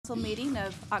Council meeting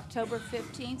of October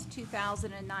 15th,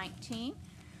 2019.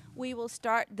 We will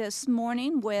start this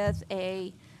morning with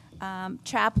a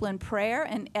chaplain prayer,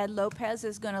 and Ed Lopez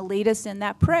is going to lead us in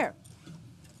that prayer.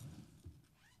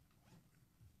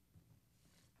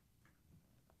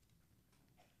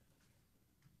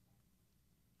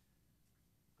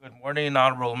 Good morning,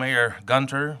 Honorable Mayor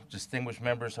Gunter, distinguished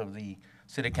members of the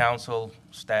City Council,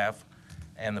 staff,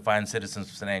 and the fine citizens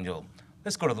of San Angelo.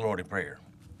 Let's go to the Lord in prayer.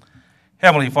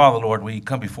 Heavenly Father, Lord, we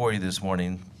come before you this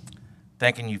morning,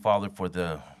 thanking you, Father, for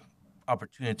the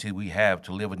opportunity we have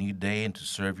to live a new day and to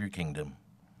serve your kingdom.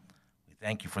 We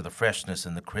thank you for the freshness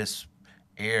and the crisp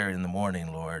air in the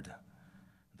morning, Lord,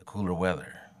 the cooler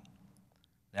weather.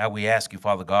 Now we ask you,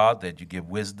 Father God, that you give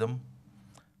wisdom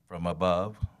from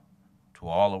above to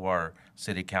all of our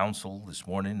city council this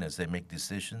morning as they make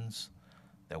decisions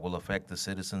that will affect the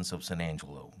citizens of San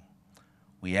Angelo.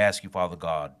 We ask you, Father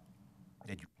God,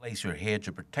 that you place your hedge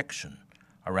of protection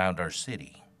around our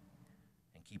city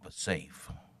and keep us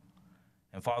safe.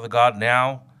 And Father God,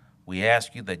 now we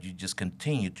ask you that you just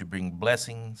continue to bring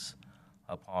blessings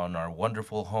upon our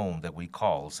wonderful home that we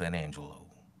call San Angelo.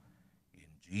 In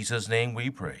Jesus' name we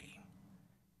pray.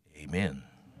 Amen.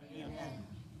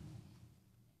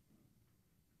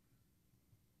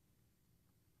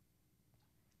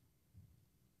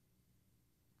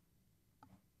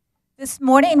 This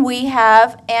morning we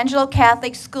have Angelo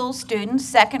Catholic School student,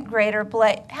 second grader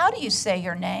Blaze. How do you say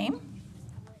your name?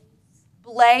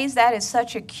 Blaze, that is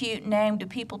such a cute name. Do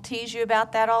people tease you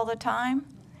about that all the time?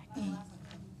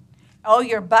 Oh,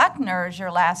 your Buckner is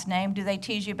your last name. Do they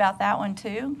tease you about that one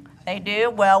too? They do?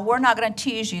 Well, we're not going to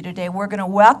tease you today. We're going to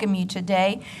welcome you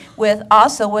today with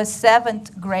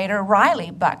seventh grader Riley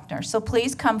Buckner. So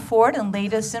please come forward and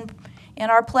lead us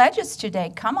in our pledges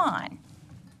today. Come on.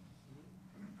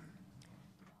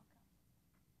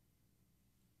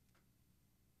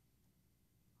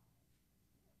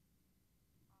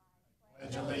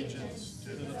 Pledge allegiance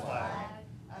to the flag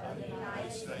of the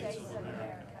United States of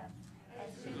America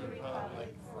and to the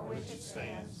republic for which it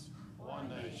stands, one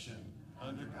nation,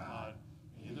 under God,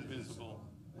 indivisible,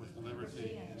 with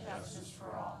liberty and justice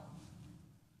for all.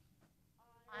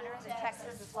 Honor the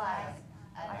Texas flag.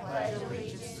 I pledge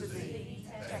allegiance to thee,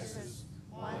 Texas,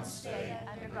 one state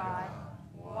under God,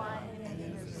 one and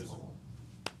indivisible.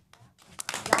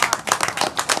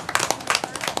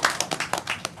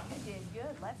 You did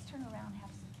good. Let's turn around and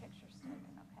have some pictures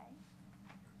taken, okay?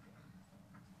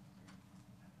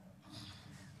 I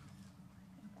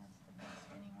think that's the best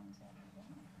anyone's ever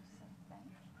done. So thank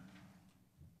you.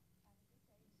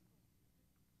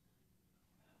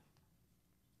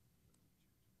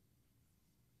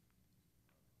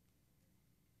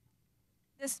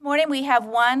 This morning we have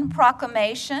one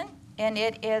proclamation, and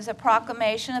it is a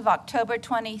proclamation of October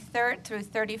 23rd through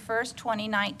 31st,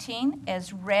 2019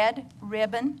 as Red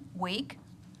Ribbon Week.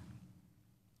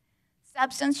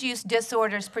 Substance use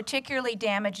disorder is particularly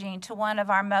damaging to one of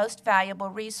our most valuable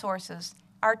resources,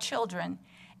 our children,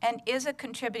 and is a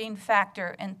contributing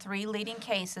factor in 3 leading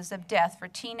cases of death for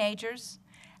teenagers,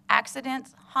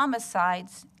 accidents,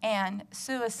 homicides, and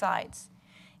suicides.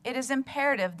 It is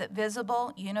imperative that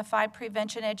visible, unified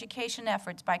prevention education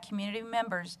efforts by community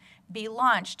members be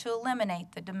launched to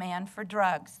eliminate the demand for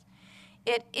drugs.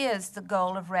 It is the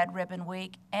goal of Red Ribbon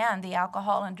Week and the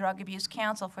Alcohol and Drug Abuse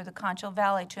Council for the Concho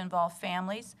Valley to involve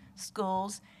families,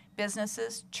 schools,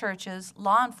 businesses, churches,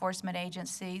 law enforcement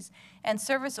agencies, and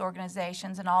service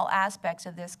organizations in all aspects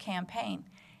of this campaign,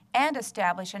 and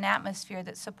establish an atmosphere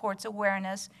that supports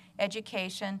awareness,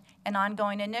 education, and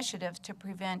ongoing initiatives to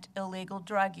prevent illegal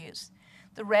drug use.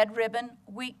 The Red Ribbon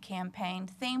Week campaign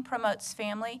theme promotes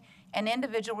family and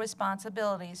individual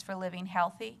responsibilities for living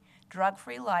healthy,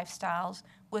 drug-free lifestyles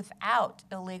without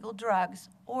illegal drugs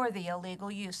or the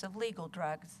illegal use of legal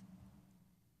drugs.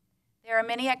 There are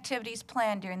many activities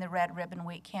planned during the Red Ribbon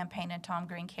Week campaign in Tom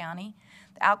Green County.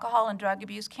 The Alcohol and Drug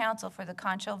Abuse Council for the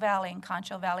Concho Valley and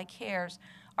Concho Valley Cares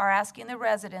are asking the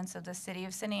residents of the city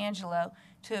of San Angelo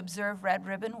to observe Red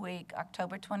Ribbon Week,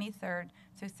 October 23rd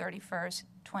through 31st,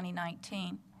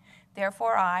 2019.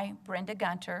 Therefore, I, Brenda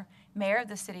Gunter, Mayor of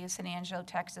the City of San Angelo,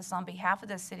 Texas, on behalf of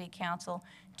the City Council,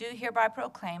 do hereby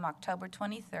proclaim October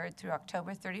 23rd through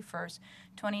October 31st,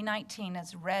 2019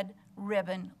 as Red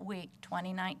Ribbon Week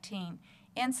 2019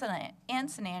 in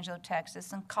San Angelo,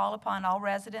 Texas, and call upon all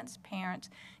residents, parents,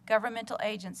 governmental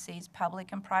agencies,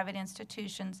 public and private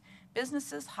institutions,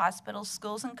 businesses, hospitals,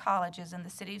 schools, and colleges in the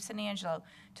city of San Angelo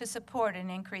to support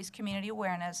and increase community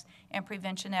awareness and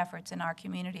prevention efforts in our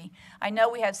community. I know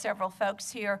we have several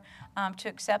folks here to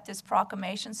accept this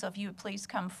proclamation, so if you would please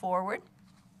come forward.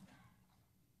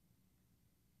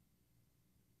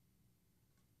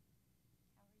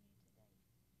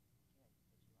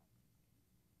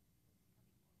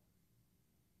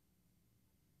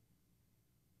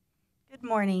 Good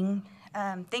morning.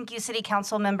 Thank you, City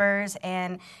Council members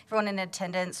and everyone in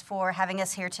attendance for having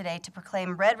us here today to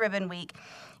proclaim Red Ribbon Week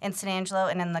in San Angelo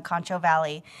and in the Concho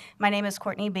Valley. My name is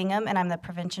Courtney Bingham, and I'm the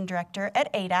Prevention Director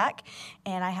at ADAC,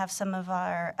 and I have some of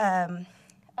our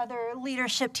other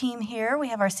leadership team here. We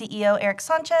have our CEO, Eric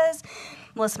Sanchez,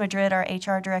 Melissa Madrid, our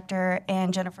HR Director,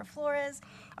 and Jennifer Flores,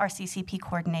 our CCP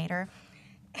Coordinator.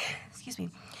 Excuse me.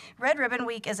 Red Ribbon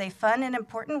Week is a fun and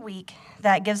important week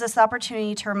that gives us the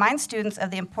opportunity to remind students of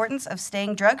the importance of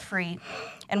staying drug-free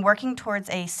and working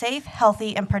towards a safe,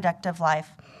 healthy, and productive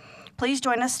life. Please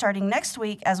join us starting next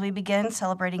week as we begin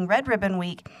celebrating Red Ribbon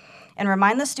Week and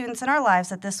remind the students in our lives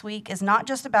that this week is not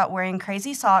just about wearing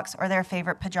crazy socks or their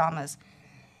favorite pajamas.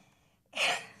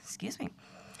 Excuse me.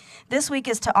 This week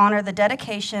is to honor the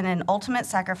dedication and ultimate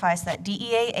sacrifice that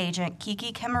DEA agent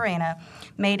Kiki Camarena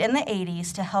made in the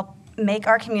 80s to help make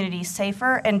our communities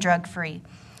safer and drug-free.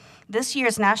 This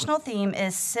year's national theme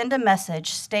is Send a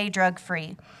Message, Stay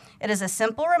Drug-Free. It is a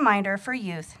simple reminder for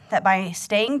youth that by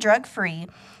staying drug-free,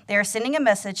 they are sending a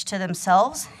message to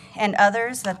themselves and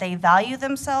others that they value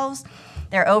themselves,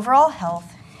 their overall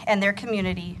health, and their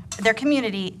community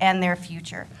and their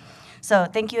future. So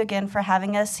thank you again for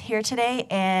having us here today,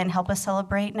 and help us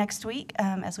celebrate next week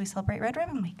as we celebrate Red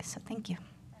Ribbon Week. So thank you.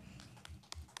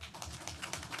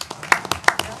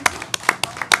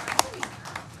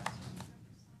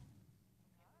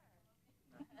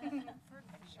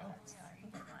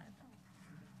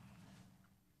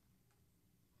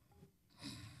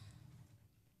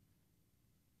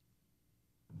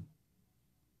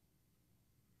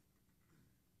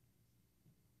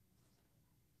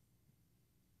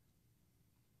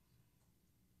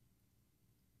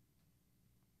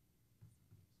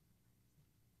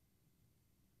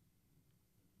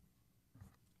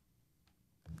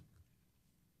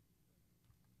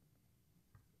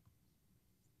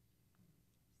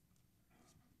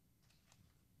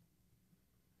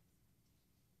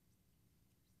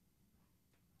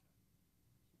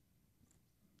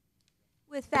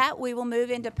 With that, we will move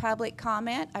into public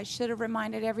comment. I should have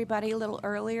reminded everybody a little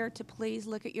earlier to please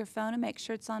look at your phone and make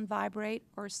sure it's on vibrate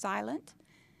or silent.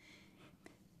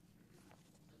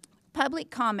 Public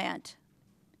comment.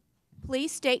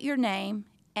 Please state your name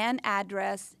and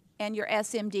address and your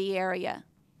SMD area.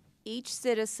 Each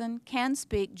citizen can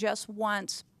speak just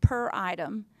once per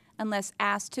item unless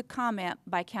asked to comment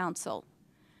by council.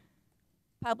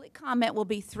 Public comment will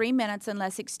be 3 minutes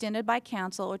unless extended by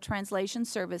council or translation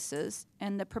services,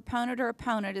 and the proponent or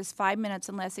opponent is 5 minutes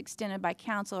unless extended by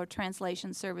council or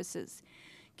translation services.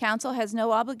 Council has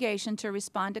no obligation to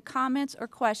respond to comments or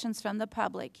questions from the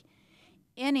public.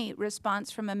 Any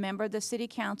response from a member of the City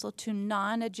Council to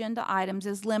non-agenda items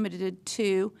is limited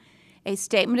to a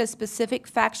statement of specific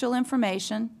factual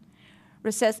information,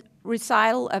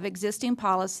 recital of existing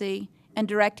policy, and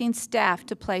directing staff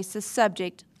to place the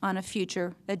subject on a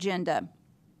future agenda.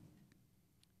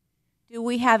 Do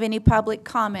we have any public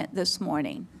comment this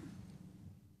morning?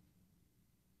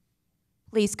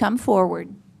 Please come forward.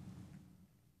 Good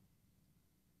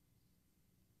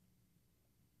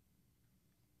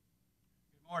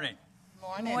morning.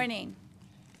 Good morning.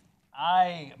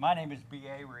 My name is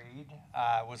B.A. Reed.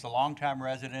 I was a longtime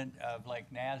resident of Lake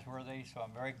Nasworthy, so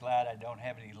I'm very glad I don't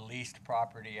have any leased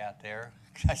property out there.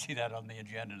 I see that on the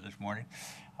agenda this morning.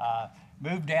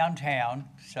 Moved downtown,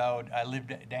 so I live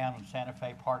down in Santa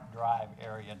Fe Park Drive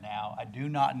area now. I do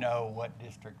not know what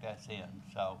district that's in,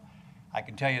 so I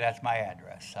can tell you that's my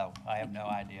address, so I have no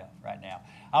idea right now.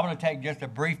 I'm going to take just a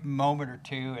brief moment or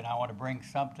two, and I want to bring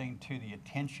something to the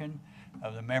attention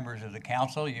of the members of the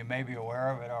council. You may be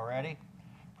aware of it already.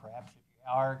 Perhaps if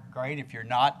you are, great. If you're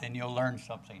not, then you'll learn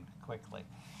something quickly.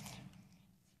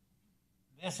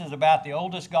 This is about the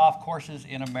oldest golf courses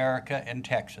in America and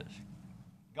Texas.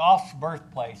 Golf's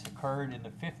birthplace occurred in the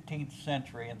 15th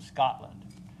century in Scotland,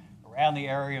 around the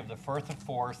area of the Firth of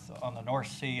Forth on the North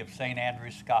Sea of St.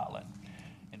 Andrews, Scotland.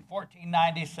 In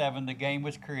 1497, the game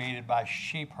was created by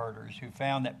sheep herders who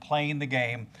found that playing the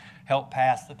game helped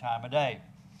pass the time of day.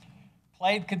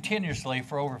 Played continuously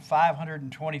for over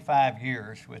 525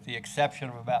 years, with the exception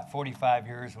of about 45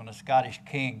 years when a Scottish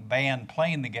king banned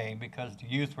playing the game because the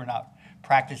youth were not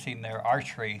practicing their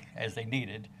archery as they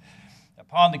needed.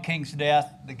 Upon the king's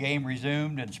death, the game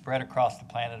resumed and spread across the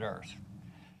planet Earth.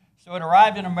 So it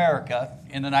arrived in America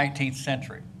in the 19th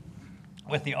century,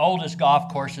 with the oldest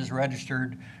golf courses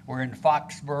registered were in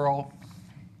Foxborough,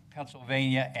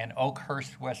 Pennsylvania, and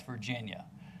Oakhurst, West Virginia.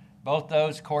 Both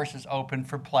those courses opened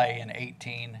for play in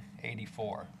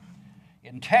 1884.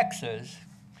 In Texas,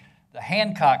 the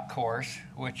Hancock course,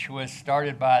 which was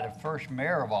started by the first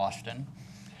mayor of Austin,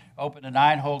 opened a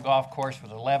 9-hole golf course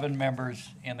with 11 members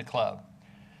in the club.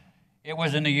 It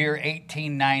was in the year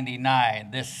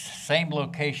 1899. This same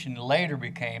location later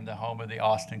became the home of the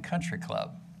Austin Country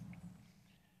Club.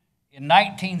 In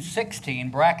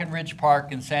 1916, Brackenridge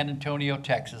Park in San Antonio,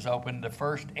 Texas, opened the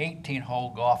first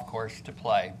 18-hole golf course to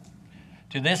play.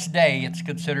 To this day, it's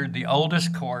considered the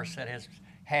oldest course that has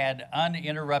had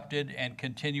uninterrupted and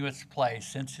continuous play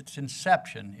since its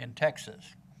inception in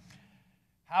Texas.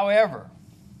 However,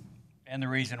 and the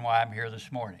reason why I'm here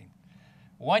this morning,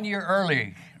 1 year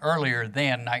earlier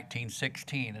than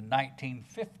 1916, in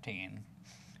 1915,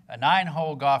 a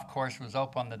 9-hole golf course was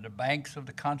opened on the banks of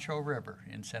the Concho River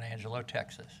in San Angelo,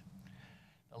 Texas.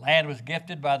 The land was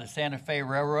gifted by the Santa Fe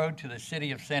Railroad to the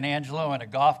city of San Angelo, and a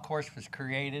golf course was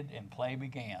created and play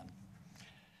began.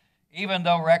 Even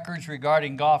though records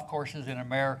regarding golf courses in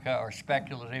America are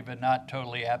speculative and not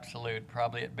totally absolute,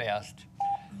 probably at best,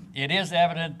 it is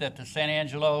evident that the San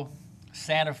Angelo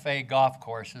Santa Fe Golf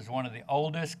Course is one of the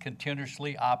oldest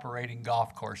continuously operating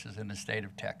golf courses in the state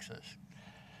of Texas.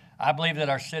 I believe that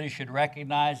our city should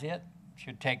recognize it,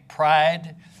 should take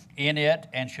pride in it,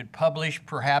 and should publish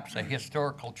perhaps a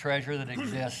historical treasure that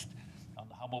exists on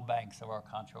the humble banks of our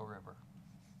Concho River.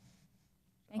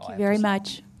 Thank you very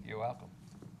much. You're welcome.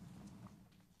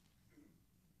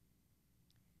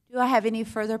 Do I have any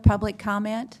further public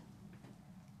comment?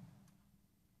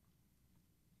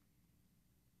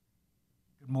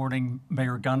 Good morning,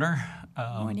 Mayor Gunter.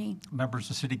 Morning. Members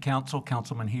of City Council,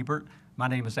 Councilman Hebert. My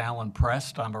name is Alan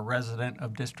Prest. I'm a resident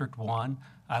of District 1.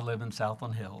 I live in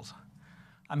Southland Hills.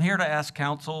 I'm here to ask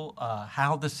Council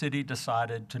how the city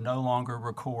decided to no longer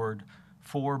record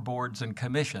 4 boards and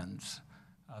commissions.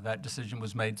 That decision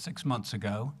was made 6 months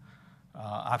ago.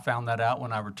 I found that out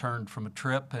when I returned from a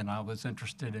trip, and I was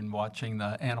interested in watching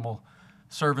the Animal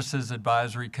Services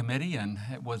Advisory Committee, and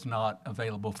it was not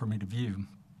available for me to view.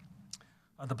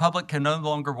 The public can no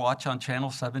longer watch on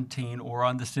Channel 17 or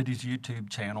on the city's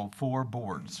YouTube channel 4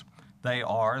 boards. They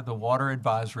are the Water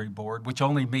Advisory Board, which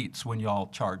only meets when y'all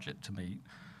charge it to meet,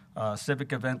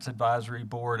 Civic Events Advisory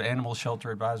Board, Animal Shelter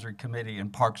Advisory Committee,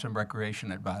 and Parks and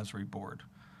Recreation Advisory Board.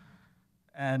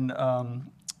 And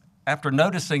after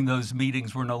noticing those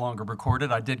meetings were no longer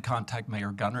recorded, I did contact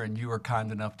Mayor Gunter, and you were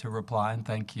kind enough to reply, and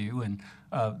thank you. And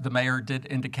the mayor did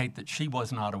indicate that she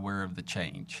was not aware of the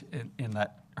change in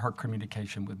that her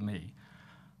communication with me.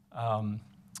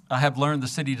 I have learned the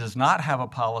city does not have a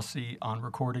policy on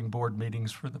recording board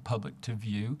meetings for the public to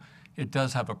view. It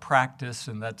does have a practice,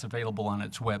 and that's available on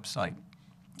its website.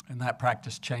 And that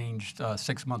practice changed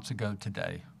 6 months ago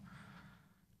today.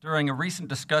 During a recent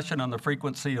discussion on the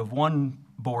frequency of one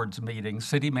board's meeting,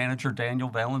 City Manager Daniel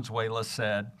Valenzuela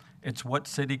said, "It's what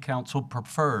City Council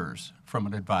prefers from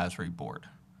an advisory board."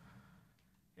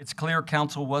 It's clear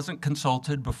Council wasn't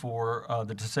consulted before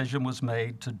the decision was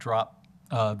made to drop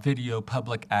video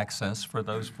public access for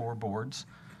those 4 boards.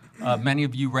 Many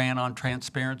of you ran on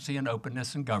transparency and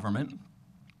openness in government,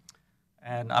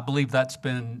 and I believe that's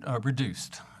been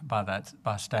reduced by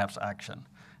staff's action.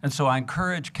 And so I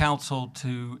encourage Council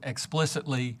to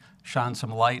explicitly shine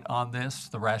some light on this,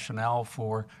 the rationale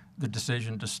for the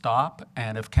decision to stop,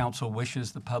 and if Council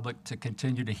wishes the public to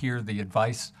continue to hear the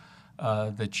advice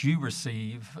that you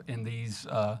receive in these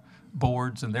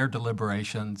boards and their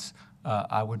deliberations,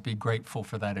 I would be grateful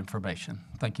for that information.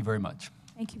 Thank you very much.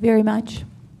 Thank you very much.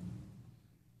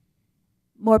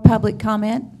 More public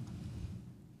comment?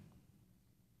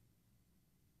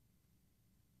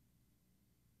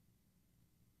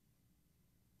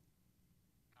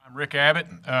 I'm Rick Abbott,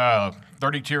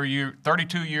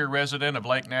 32-year resident of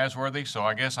Lake Nasworthy, so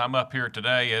I guess I'm up here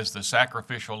today as the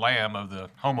sacrificial lamb of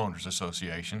the Homeowners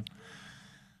Association.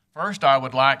 First, I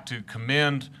would like to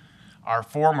commend our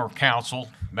former council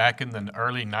back in the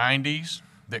early 90s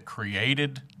that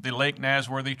created the Lake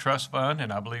Nasworthy Trust Fund,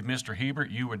 and I believe, Mr. Hebert,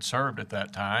 you had served at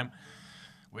that time,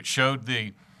 which showed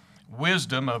the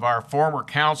wisdom of our former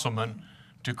councilman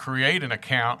to create an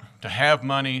account to have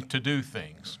money to do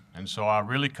things. And so I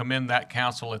really commend that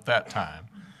council at that time.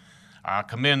 I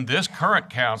commend this current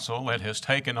council that has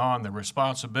taken on the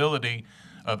responsibility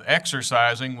of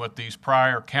exercising what these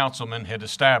prior councilmen had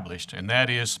established, and that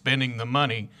is spending the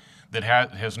money that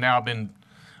has now been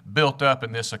built up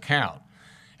in this account.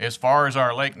 As far as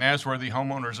our Lake Nasworthy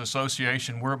Homeowners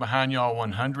Association, we're behind y'all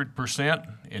 100%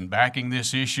 in backing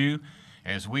this issue.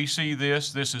 As we see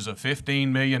this is a $15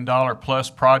 million plus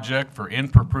project for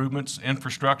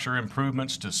infrastructure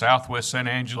improvements to Southwest San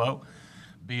Angelo,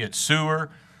 be it sewer,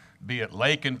 be it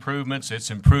lake improvements, it's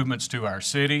improvements to our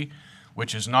city,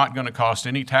 which is not going to cost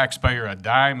any taxpayer a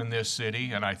dime in this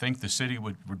city, and I think the city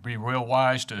would be real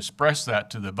wise to express that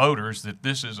to the voters, that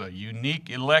this is a unique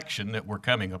election that we're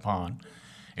coming upon,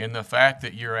 and the fact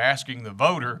that you're asking the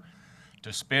voter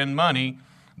to spend money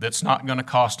that's not going to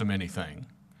cost them anything.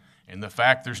 And the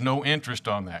fact there's no interest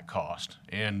on that cost.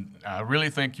 And I really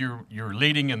think you're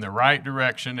leading in the right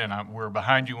direction, and we're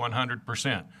behind you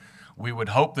 100%. We would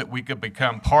hope that we could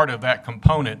become part of that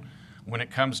component when it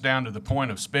comes down to the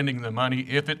point of spending the money,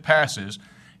 if it passes,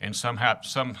 and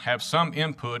have some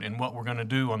input in what we're going to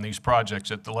do on these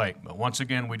projects at the lake. But once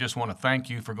again, we just want to thank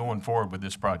you for going forward with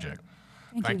this project.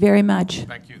 Thank you very much.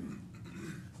 Thank you.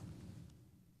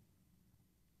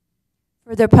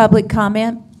 Further public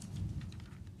comment?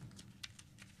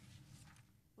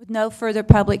 With no further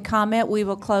public comment, we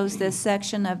will close this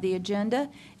section of the agenda,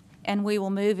 and we will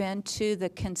move into the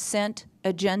consent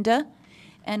agenda.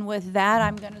 And with that,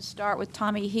 I'm going to start with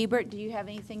Tommy Hebert. Do you have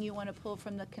anything you want to pull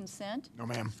from the consent? No,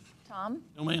 ma'am. Tom?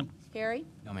 No, ma'am. Harry?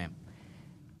 No, ma'am.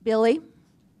 Billy?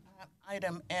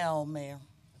 Item L, Mayor.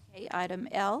 Okay, item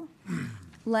L.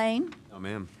 Lane? No,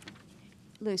 ma'am.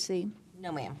 Lucy?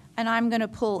 No, ma'am. And I'm going to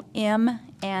pull M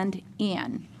and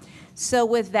N. So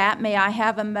with that, may I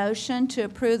have a motion to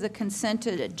approve the consent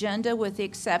agenda with the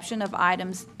exception of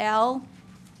items L,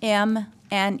 M,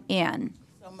 and N?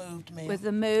 So moved, Mayor. With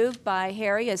the move by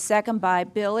Harry, a second by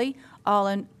Billy.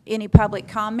 Any public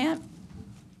comment?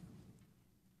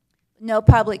 No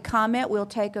public comment. We'll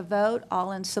take a vote.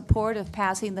 All in support of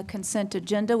passing the consent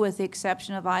agenda with the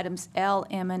exception of items L,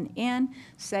 M, and N,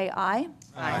 say aye.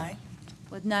 Aye.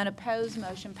 With none opposed,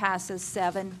 motion passes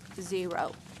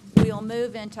 7-0. We'll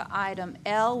move into item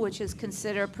L, which is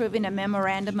consider approving a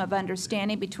memorandum of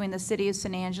understanding between the City of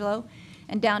San Angelo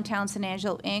and Downtown San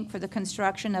Angelo, Inc. for the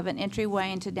construction of an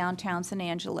entryway into downtown San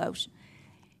Angelo.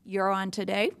 You're on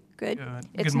today. Good.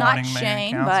 It's Good not morning, Mayor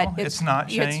Shane, and but Council. It's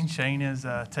not Shane. Shane is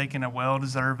taking a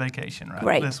well-deserved vacation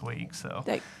Great. this week, so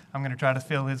Thank- I'm going to try to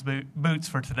fill his boots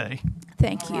for today.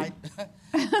 Thank All you.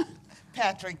 right.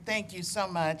 Patrick, thank you so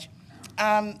much.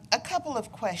 A couple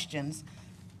of questions.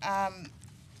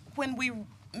 When we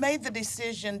made the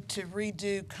decision to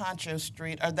redo Concho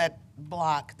Street, or that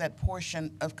block, that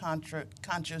portion of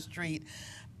Concho Street,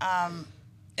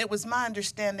 it was my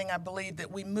understanding, I believe, that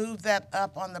we moved that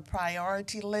up on the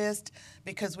priority list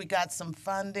because we got some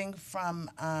funding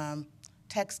from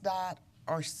TxDOT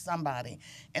or somebody,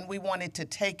 and we wanted to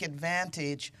take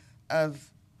advantage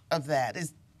of that.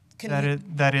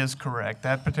 That is correct.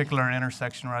 That particular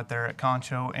intersection right there at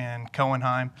Concho and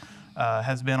Cohenheim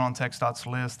has been on TxDOT's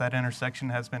list. That intersection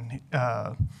has been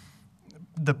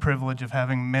the privilege of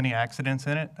having many accidents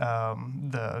in it.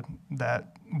 That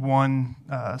one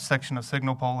section of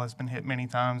signal pole has been hit many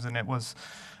times, and it was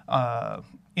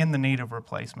in the need of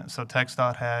replacement. So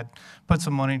TxDOT had put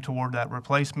some money toward that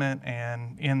replacement,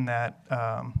 and in that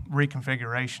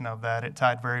reconfiguration of that, it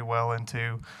tied very well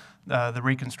into the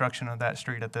reconstruction of that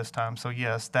street at this time. So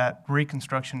yes, that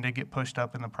reconstruction did get pushed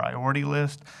up in the priority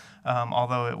list,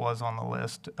 although it was on the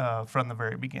list from the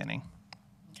very beginning.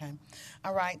 Okay.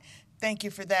 All right. Thank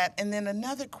you for that. And then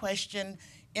another question,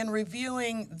 in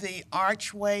reviewing the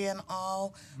archway and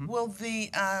all, will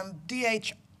the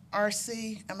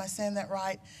DHRC, am I saying that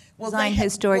right? Design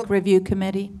Historic Review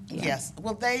Committee? Yeah. Yes.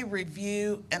 Will they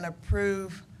review and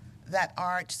approve that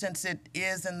arch since it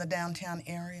is in the downtown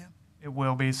area? It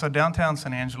will be. So downtown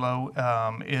San Angelo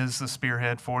is the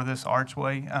spearhead for this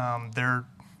archway. They're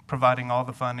providing all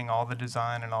the funding, all the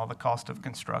design, and all the cost of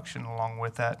construction. Along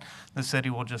with that, the city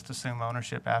will just assume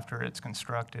ownership after it's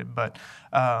constructed. But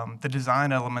the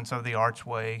design elements of the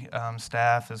archway,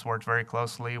 staff has worked very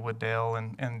closely with Dale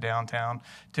and downtown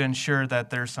to ensure that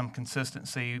there's some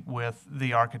consistency with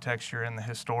the architecture and the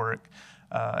historic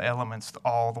elements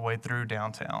all the way through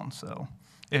downtown. So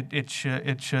it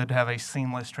should have a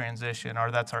seamless transition,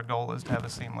 or that's our goal, is to have a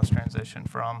seamless transition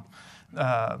from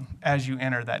as you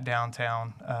enter that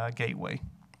downtown gateway.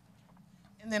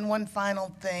 And then one final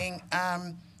thing,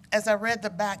 as I read the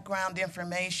background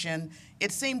information,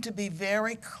 it seemed to be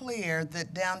very clear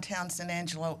that Downtown San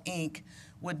Angelo, Inc.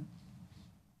 would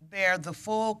bear the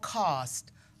full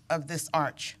cost of this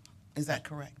arch. Is that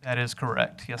correct? That is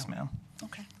correct. Yes, ma'am.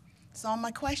 Okay. That's all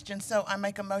my questions. So I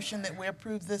make a motion that we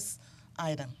approve this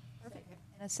item. Perfect.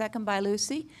 And a second by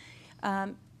Lucy.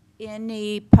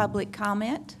 Any public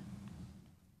comment?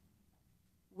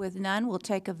 With none, we'll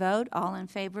take a vote. All in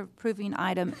favor of approving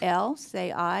item L,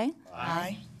 say aye.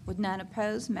 Aye. With none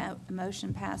opposed,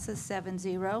 motion passes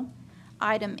 7-0.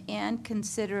 Item N,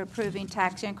 consider approving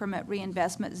tax increment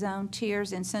reinvestment zone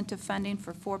tiers incentive funding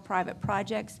for 4 private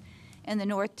projects in the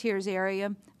North Tiers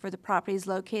area for the properties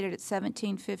located at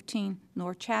 1715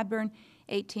 North Chadbourn,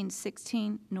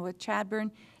 1816 North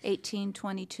Chadbourn,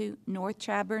 1822 North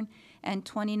Chadbourn, and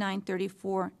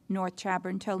 2934 North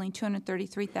Chadbourn, totaling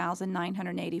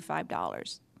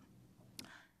 $233,985.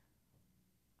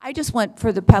 I just want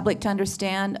for the public to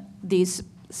understand these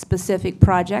specific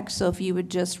projects, so if you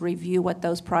would just review what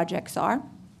those projects are.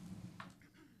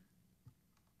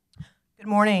 Good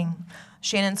morning.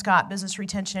 Shannon Scott, Business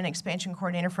Retention and Expansion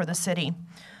Coordinator for the city.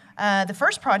 The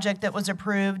first project that was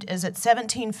approved is at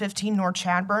 1715 North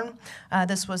Chadbourn.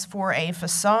 This was for a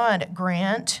facade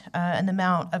grant in the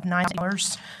amount of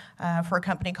 $9 for a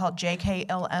company called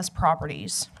JKLS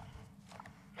Properties.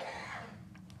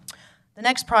 The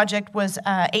next project was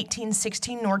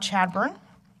 1816 North Chadbourn.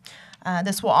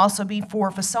 This will also be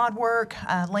for facade work,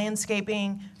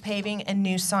 landscaping, paving, and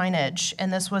new signage,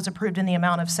 and this was approved in the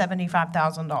amount of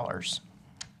 $75,000.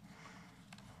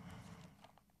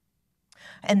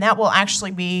 And that will actually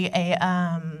be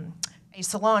a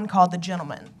salon called The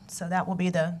Gentleman. So that will be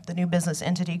the new business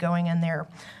entity going in there.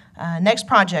 Next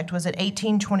project was at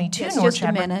 1822 Yes, North just a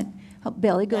Chadbourn. minute. Oh,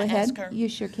 Billy, go May I ahead. ask her? You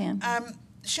sure can.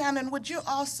 Shannon, would you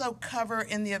also cover,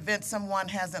 in the event someone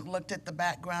hasn't looked at the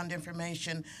background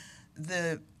information,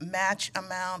 the match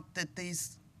amount that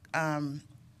these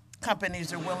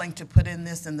companies are willing to put in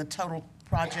this and the total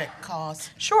project cost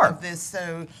Sure. of this?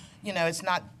 So, you know, it's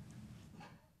not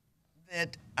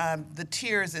that the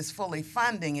tiers is fully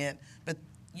funding it, but,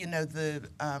 you know, the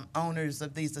owners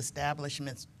of these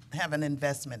establishments have an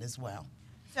investment as well.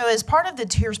 So as part of the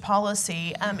tiers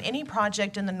policy, any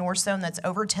project in the North Zone that's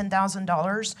over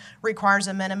 $10,000 requires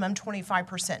a minimum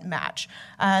 25% match.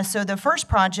 So the first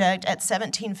project at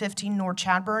 1715 North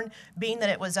Chadbourn, being that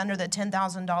it was under the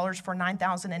 $10,000 for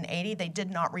 $9,080, they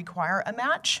did not require a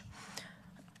match.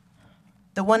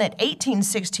 The one at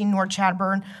 1816 North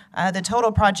Chadbourn, the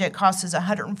total project cost is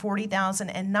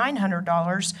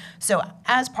 $140,900. So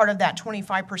as part of that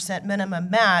 25% minimum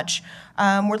match,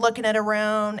 we're looking at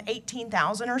around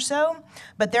 $18,000 or so,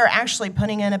 but they're actually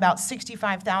putting in about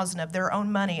 $65,000 of their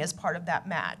own money as part of that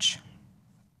match.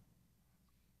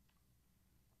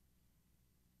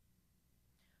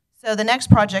 So the next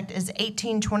project is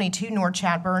 1822 North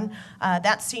Chadbourn.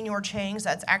 That's Senior Chang's.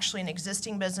 That's actually an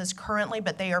existing business currently,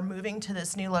 but they are moving to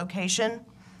this new location.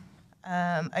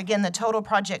 Again, the total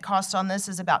project cost on this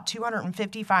is about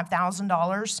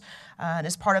 $255,000. And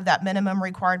as part of that minimum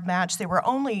required match, they were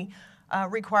only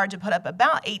required to put up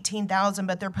about $18,000,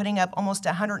 but they're putting up almost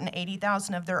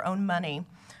 $180,000 of their own money.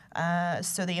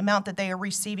 So the amount that they are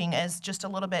receiving is just a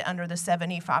little bit under the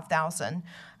 $75,000.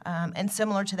 And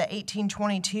similar to the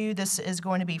 1822, this is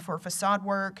going to be for facade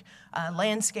work,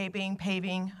 landscaping,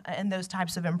 paving, and those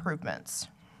types of improvements.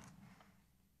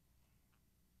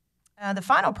 The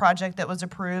final project that was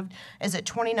approved is at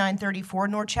 2934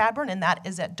 North Chadbourn, and that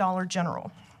is at Dollar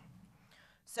General.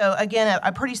 So again,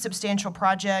 a pretty substantial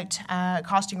project,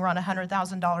 costing around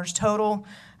 $100,000 total.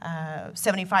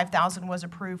 $75,000 was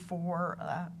approved for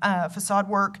facade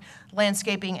work,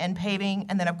 landscaping, and paving,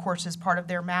 and then of course as part of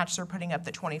their match, they're putting up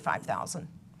the $25,000.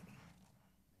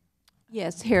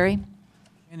 Yes, Harry?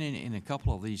 And in a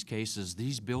couple of these cases,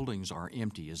 these buildings are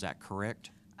empty, is that correct?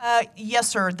 Yes,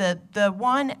 sir. The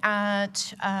one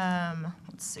at,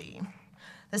 let's see,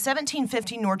 the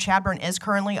 1715 North Chadbourn is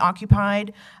currently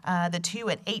occupied. The two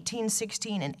at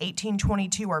 1816 and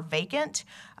 1822 are vacant,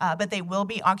 but they will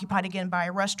be occupied again by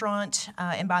a restaurant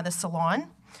and by the salon.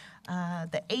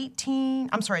 The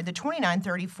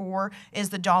 2934 is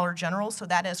the Dollar General, so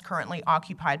that is currently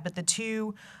occupied, but the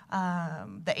two, the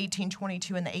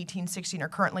 1822 and the 1816 are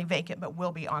currently vacant but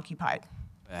will be occupied.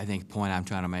 I think the point I'm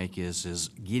trying to make is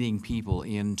getting people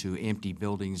into empty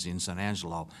buildings in San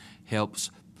Angelo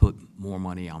helps put more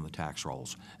money on the tax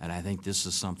rolls. And I think this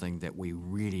is something that we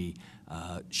really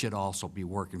should also be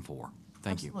working for.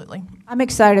 Thank you. Absolutely. I'm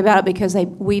excited about it because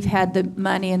we've had the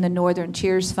money in the Northern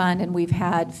Tiers Fund, and we've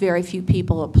had very few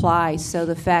people apply. So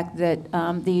the fact that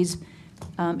these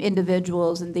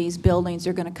individuals and these buildings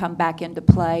are going to come back into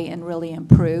play and really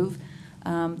improve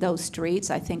those streets,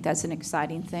 I think that's an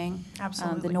exciting thing.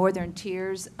 Absolutely. The Northern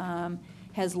Tiers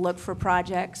has looked for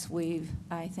projects.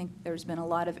 I think there's been a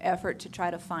lot of effort to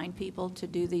try to find people to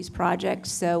do these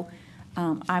projects. So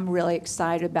I'm really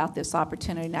excited about this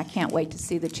opportunity, and I can't wait to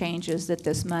see the changes that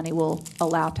this money will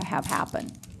allow to have happen.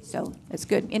 So it's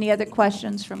good. Any other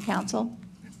questions from council?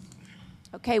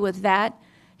 Okay, with that,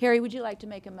 Harry, would you like to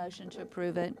make a motion to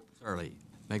approve it? Certainly.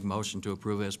 Make a motion to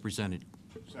approve as presented.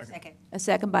 Second. A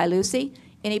second by Lucy.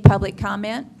 Any public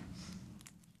comment?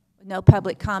 No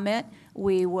public comment.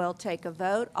 We will take a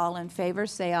vote. All in favor,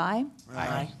 say aye.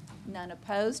 Aye. None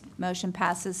opposed. Motion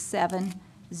passes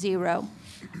 7-0.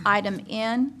 Item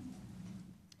N,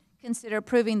 consider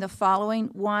approving the following.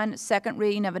 1, second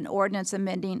reading of an ordinance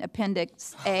amending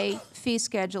Appendix A fee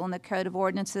schedule in the Code of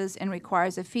Ordinances and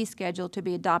requires a fee schedule to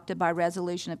be adopted by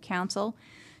resolution of council.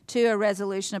 2, a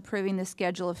resolution approving the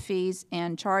schedule of fees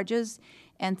and charges,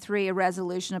 and 3, a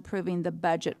resolution approving the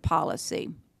budget policy.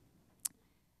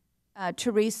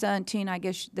 Teresa and Tina, I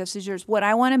guess this is yours. What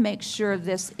I want to make sure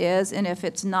this is, and if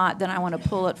it's not, then I want to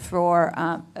pull it for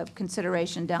a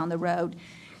consideration down the road.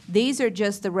 These are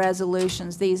just the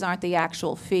resolutions. These aren't the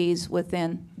actual fees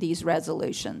within these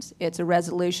resolutions. It's a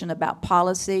resolution about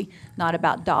policy, not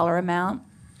about dollar amount.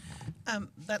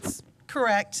 That's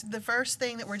correct. The first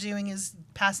thing that we're doing is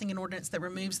passing an ordinance that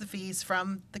removes the fees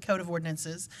from the Code of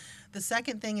Ordinances. The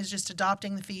second thing is just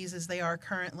adopting the fees as they are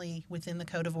currently within the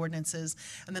Code of Ordinances.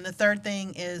 And then the third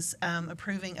thing is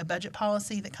approving a budget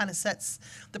policy that kind of sets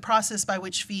the process by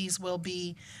which fees will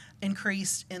be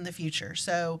increased in the future.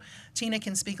 So Tina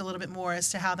can speak a little bit more as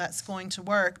to how that's going to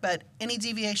work, but any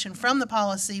deviation from the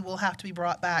policy will have to be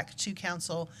brought back to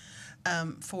council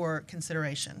for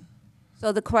consideration.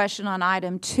 So the question on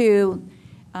item 2,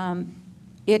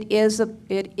 it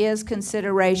is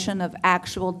consideration of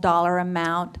actual dollar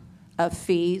amount of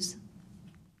fees.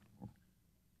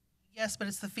 Yes, but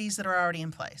it's the fees that are already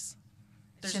in place.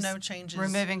 There's Just no changes.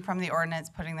 removing from the ordinance,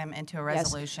 putting them into a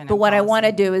resolution. But and what I want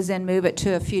to policy. do is then move it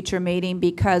to a future meeting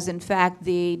because, in fact,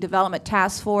 the Development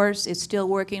Task Force is still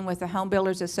working with the Home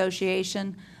Builders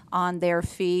Association on their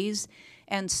fees.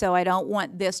 And so I don't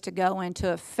want this to go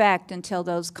into effect until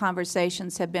those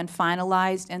conversations have been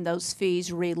finalized and those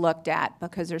fees re-looked at,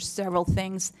 because there's several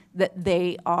things that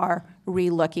they are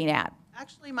re-looking at.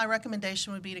 Actually, my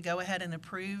recommendation would be to go ahead and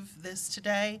approve this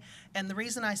today. And the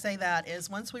reason I say that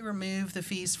is once we remove the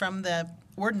fees from the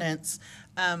ordinance,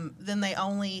 then they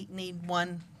only need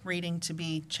one reading to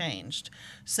be changed.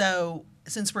 So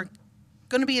since we're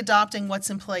going to be adopting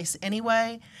what's in place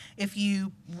anyway, if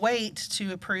you wait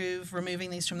to approve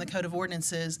removing these from the Code of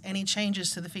Ordinances, any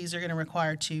changes to the fees are going to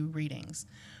require 2 readings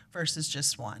versus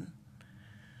just 1.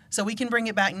 So we can bring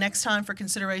it back next time for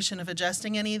consideration of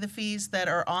adjusting any of the fees that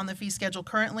are on the fee schedule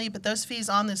currently, but those fees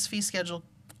on this fee schedule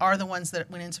are the ones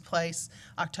that went into place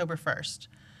October 1st.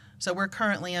 So we're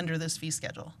currently under this fee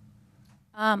schedule.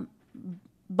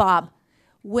 Bob,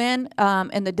 when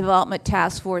in the Development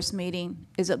Task Force meeting,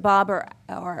 is it Bob or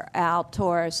Al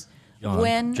Torres?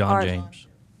 When John are- James.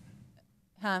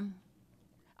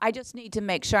 I just need to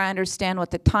make sure I understand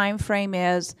what the time frame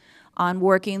is on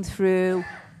working through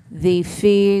the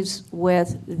fees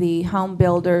with the home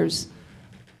builders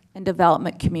and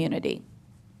development community.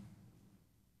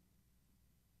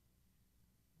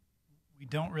 We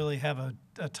don't really have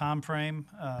a time frame.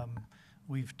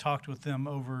 We've talked with them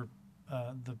over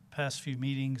the past few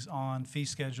meetings on fee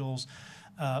schedules,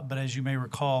 but as you may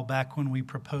recall, back when we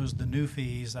proposed the new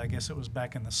fees, I guess it was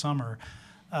back in the summer,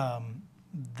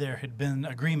 there had been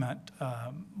agreement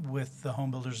with the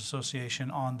Home Builders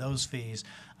Association on those fees.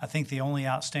 I think the only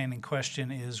outstanding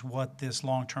question is what this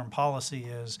long-term policy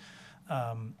is.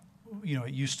 You know,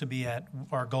 it used to be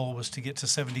our goal was to get to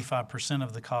 75%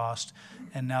 of the cost,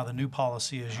 and now the new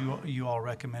policy, as you all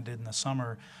recommended in the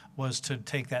summer, was to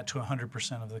take that to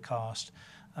 100% of the cost.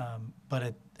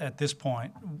 But at this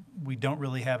point, we don't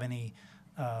really have any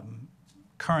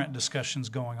current discussions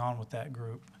going on with that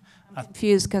group. I'm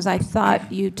confused because I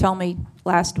thought you told me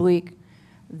last week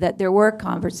that there were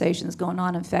conversations going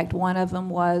on. In fact, one of them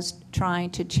was trying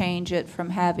to change it from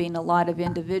having a lot of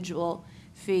individual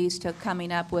fees to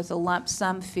coming up with a lump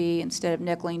sum fee instead of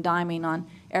nickel and diming on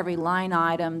every line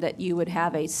item, that you would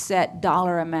have a set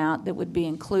dollar amount that would be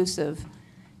inclusive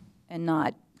and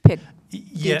not pick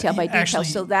detail by detail. Actually,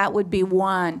 so that would be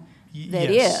one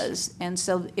that yes. is. And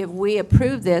so if we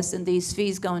approve this and these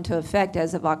fees go into effect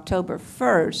as of October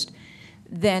 1st,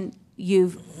 then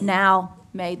you've now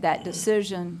made that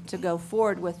decision to go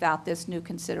forward without this new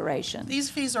consideration. These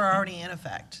fees are already in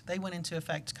effect. They went into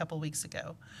effect a couple weeks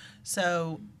ago.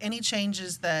 So any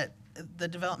changes that the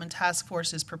Development Task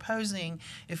Force is proposing,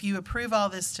 if you approve all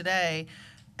this today,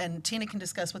 and Tina can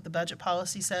discuss what the budget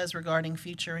policy says regarding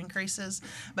future increases,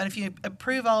 but if you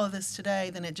approve all of this today,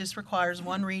 then it just requires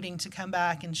one reading to come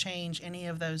back and change any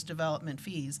of those development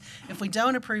fees. If we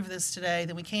don't approve this today,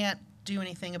 then we can't do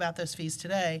anything about those fees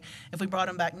today. If we brought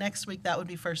them back next week, that would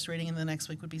be first reading, and the next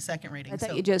week would be second reading. I thought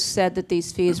So you just said that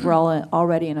these fees were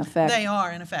already in effect. they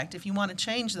are in effect. If you want to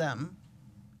change them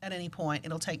at any point,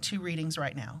 it'll take 2 readings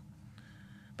right now.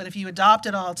 But if you adopt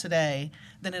it all today,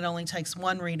 then it only takes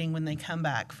 1 reading when they come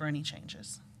back for any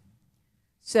changes.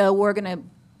 So we're going to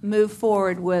move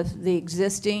forward with the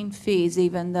existing fees,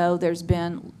 even though there's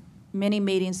been many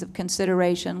meetings of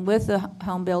consideration with the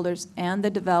home builders and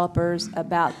the developers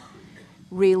about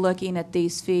re-looking at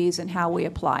these fees and how we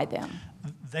apply them.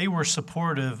 They were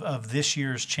supportive of this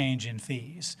year's change in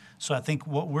fees. So I think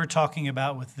what we're talking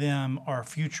about with them are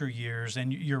future years.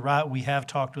 And you're right, we have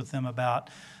talked with them about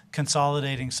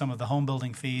consolidating some of the home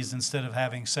building fees instead of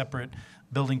having separate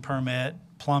building permit,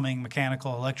 plumbing,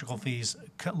 mechanical, electrical fees,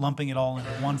 lumping it all into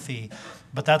one fee.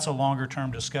 But that's a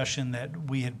longer-term discussion that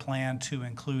we had planned to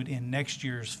include in next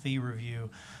year's fee review.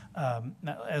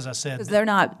 As I said, Because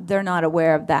they're not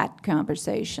aware of that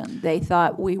conversation. They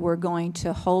thought we were going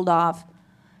to hold off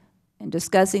in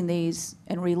discussing these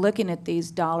and relooking at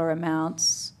these dollar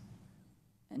amounts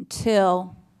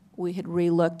until we had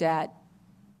relooked at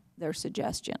their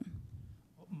suggestion.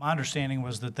 my understanding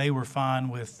was that they were fine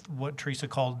with what Teresa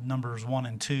called numbers 1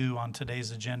 and 2 on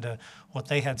today's agenda. What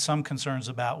they had some concerns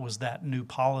about was that new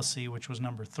policy, which was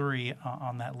number 3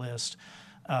 on that list.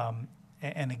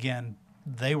 And again,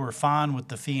 they were fine with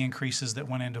the fee increases that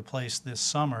went into place this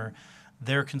summer.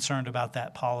 They're concerned about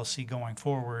that policy going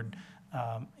forward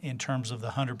in terms of the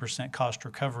 100% cost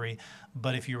recovery.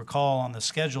 But if you recall on the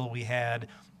schedule we had,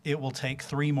 it will take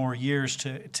 3 more years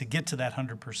to get to that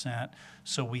 100%.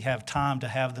 So we have time to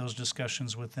have those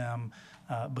discussions with them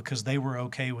because they were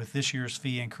okay with this year's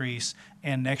fee increase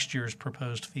and next year's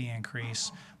proposed fee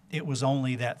increase. It was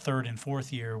only that 3rd and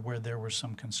 4th year where there were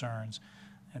some concerns.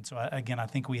 And so, again, I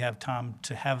think we have time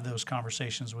to have those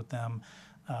conversations with them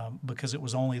because it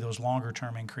was only those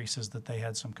longer-term increases that they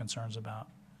had some concerns about.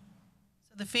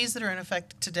 So the fees that are in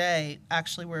effect today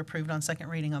actually were approved on second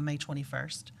reading on May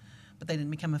 21st, but they didn't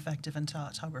become effective until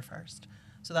October 1st.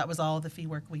 So that was all the fee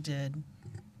work we did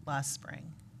last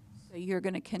spring. So you're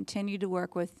going to continue to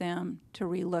work with them to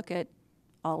relook at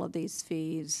all of these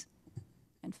fees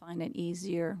and find an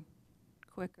easier,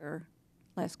 quicker,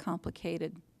 less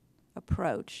complicated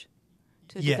approach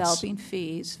to Yes. developing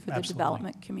fees for the Absolutely.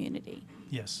 development community.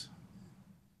 Yes.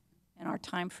 And our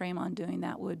time frame on doing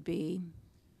that would be?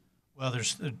 Well,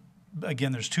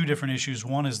 there's 2 different issues.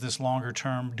 One is this longer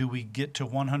term, do we get to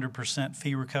 100%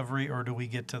 fee recovery or do we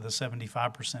get to the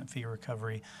 75% fee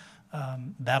recovery?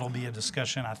 That'll be a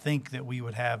discussion I think that we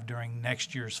would have during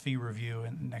next year's fee review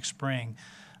and next spring.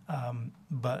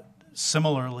 But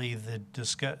similarly,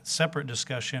 the separate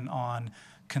discussion on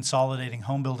consolidating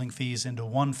home building fees into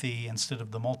one fee instead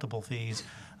of the multiple fees,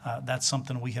 that's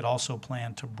something we had also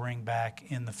planned to bring back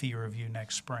in the fee review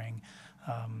next spring.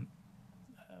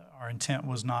 Our intent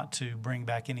was not to bring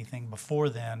back anything before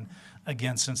then.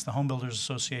 Again, since the Home Builders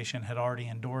Association had already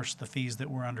endorsed the fees that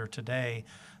we're under today,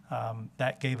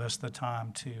 that gave us the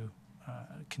time to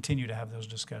continue to have those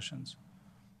discussions.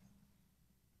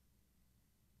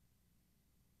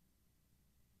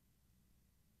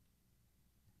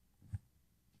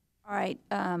 All right,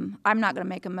 I'm not going to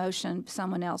make a motion,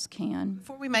 someone else can.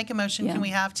 Before we make a motion, Yeah. can we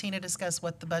have Tina discuss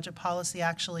what the budget policy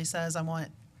actually says? I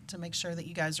want to make sure that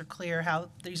you guys are clear how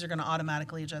these are going to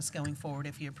automatically adjust going forward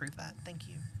if you approve that. Thank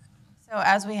you. So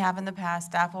as we have in the past,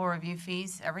 staff will review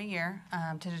fees every year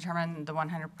to determine the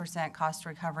 100% cost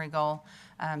recovery goal.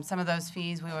 Some of those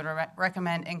fees, we would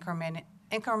recommend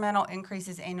incremental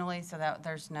increases annually so that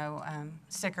there's no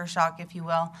sticker shock, if you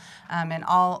will. And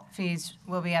all fees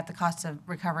will be at the cost of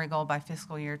recovery goal by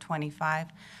fiscal year 25.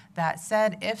 That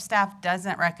said, if staff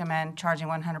doesn't recommend charging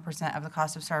 100% of the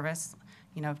cost of service,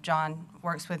 you know, if John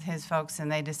works with his folks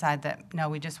and they decide that, no,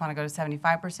 we just want to go to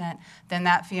 75%, then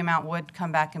that fee amount would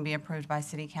come back and be approved by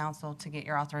City Council to get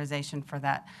your authorization for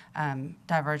that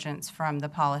divergence from the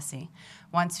policy.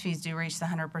 Once fees do reach the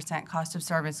 100% cost of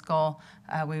service goal,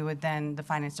 we would then, the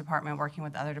Finance Department, working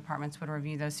with other departments, would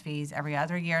review those fees every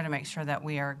other year to make sure that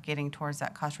we are getting towards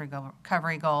that cost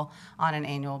recovery goal on an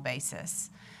annual basis.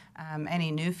 Any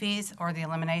new fees or the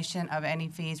elimination of any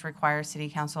fees requires City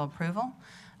Council approval.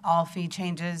 All fee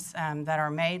changes that are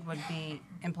made would be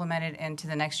implemented into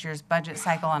the next year's budget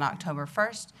cycle on October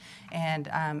 1st. And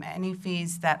any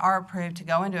fees that are approved to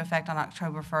go into effect on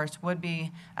October 1st would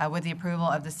be with the approval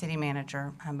of the city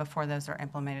manager before those are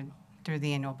implemented through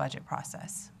the annual budget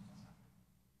process.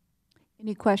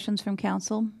 Any questions from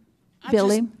council?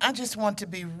 Billy? I just want to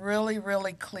be really,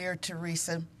 really clear,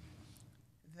 Teresa,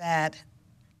 that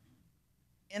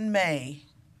in May,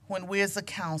 when we as a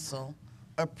council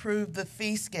approved the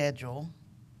fee schedule,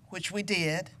 which we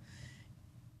did,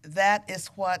 that is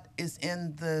what is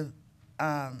in the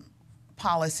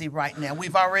policy right now.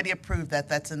 We've already approved that.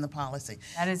 That's in the policy.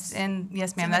 That is in,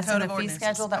 yes, ma'am, in the that's in Code the of fee Ordinances.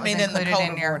 schedule that I was mean, in the included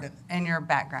Code of Ordinance. in your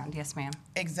background, yes, ma'am.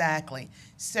 Exactly.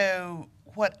 So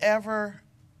whatever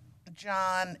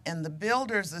John and the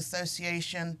Builders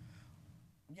Association,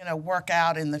 you know, work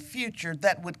out in the future,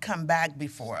 that would come back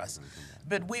before us.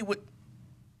 But we would,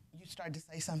 you started to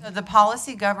say So something. the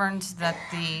policy governs that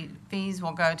the fees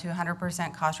will go to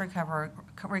 100% cost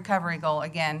recovery goal,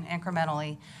 again,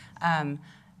 incrementally.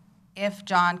 If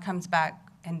John comes back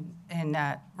and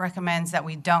recommends that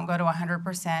we don't go to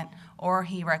 100%, or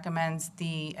he recommends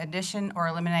the addition or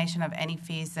elimination of any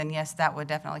fees, then yes, that would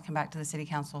definitely come back to the city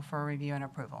council for review and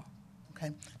approval.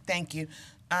 Okay, thank you.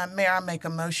 Mayor, I make a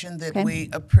motion that Okay. we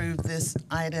approve this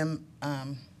item,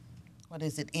 what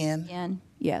is it, N? N,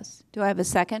 yes. Do I have a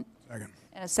second? Second.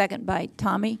 And a second by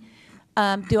Tommy.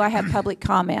 Do I have public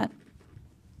comment?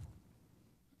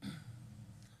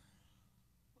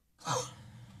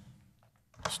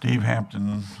 Steve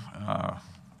Hampton,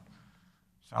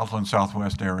 Southland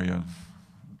Southwest area,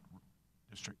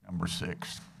 District Number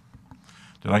 6.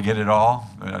 Did I get it all?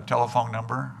 The telephone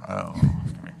number? Oh,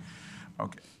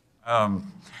 okay.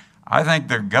 I think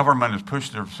the government has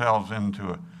pushed themselves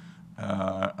into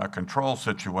a control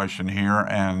situation here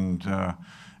and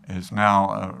is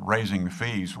now raising the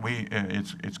fees.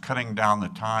 It's cutting down the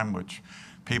time which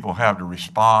people have to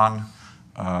respond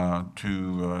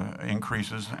to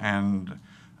increases, and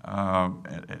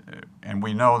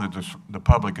we know that the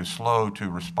public is slow to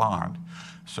respond.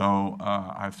 So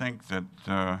I think that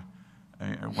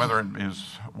whether it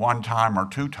is one time or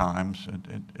two times,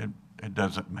 it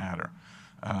doesn't matter.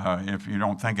 If you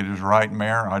don't think it is right,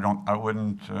 Mayor,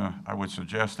 I would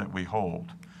suggest that we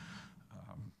hold.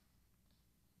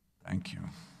 Thank you.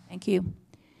 Thank you.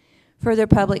 Further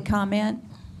public comment?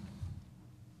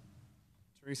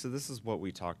 Teresa, this is what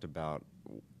we talked about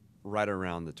right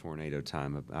around the tornado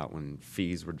time, about when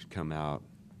fees would come out,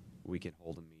 we could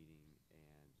hold a meeting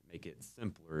and make it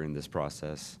simpler in this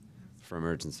process for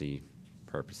emergency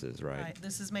purposes, right? Right,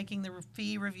 this is making the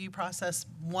fee review process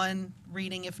one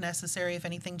reading if necessary, if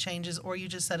anything changes, or you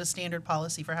just set a standard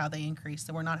policy for how they increase,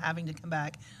 so we're not having to come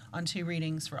back on 2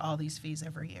 readings for all these fees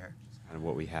every year. Kind of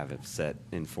what we have it set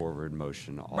in forward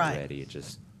motion Right. already, it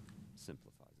just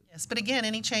simplifies it. Yes, but again,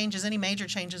 any changes, any major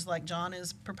changes like John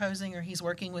is proposing or he's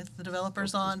working with the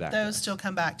developers on, back to those us. still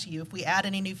come back to you. If we add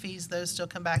any new fees, those still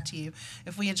come back to you.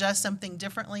 If we adjust something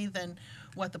differently than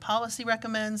what the policy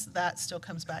recommends, that still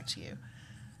comes back to you.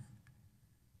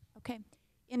 Okay.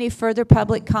 Any further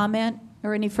public comment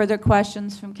or any further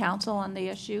questions from council on the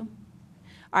issue?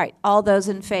 All right, all those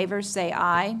in favor say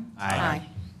aye. Aye.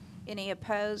 Any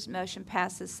opposed? Motion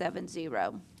passes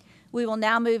 7-0. We will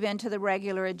now move into the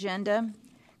regular agenda.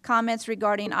 Comments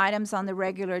regarding items on the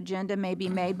regular agenda may be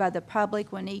made by the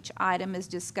public when each item is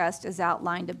discussed as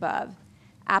outlined above.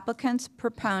 Applicants,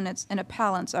 proponents, and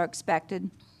appellants are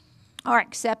accepted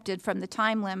from the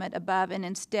time limit above and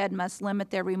instead must limit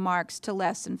their remarks to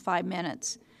less than 5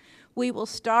 minutes. We will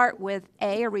start with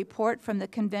A, a report from the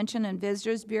Convention and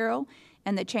Visitors Bureau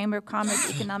and the Chamber of Commerce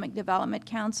Economic Development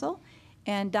Council.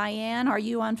 And Diane, are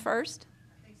you on first?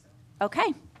 I think so.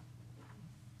 Okay.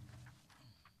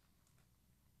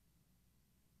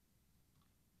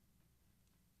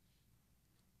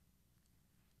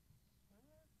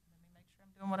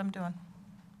 Doing what I'm doing.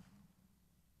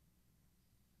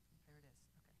 There it is.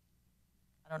 Okay.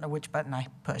 I don't know which button I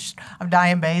pushed. I'm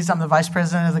Diane Bays. I'm the Vice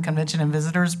President of the Convention and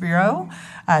Visitors Bureau.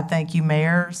 Thank you,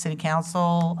 Mayor, City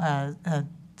Council,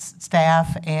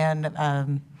 staff,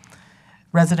 and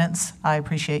residents. I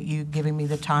appreciate you giving me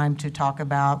the time to talk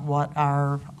about what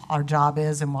our job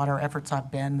is and what our efforts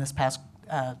have been this past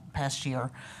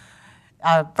year.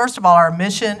 First of all, our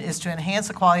mission is to enhance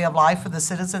the quality of life for the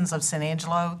citizens of San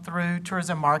Angelo through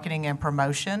tourism marketing and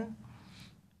promotion.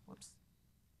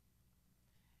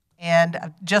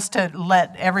 And just to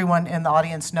let everyone in the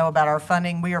audience know about our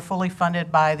funding, we are fully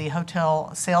funded by the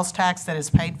hotel sales tax that is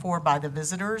paid for by the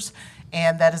visitors,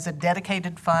 and that is a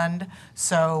dedicated fund.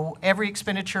 So every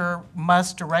expenditure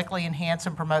must directly enhance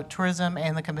and promote tourism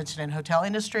and the convention and hotel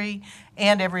industry,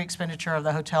 and every expenditure of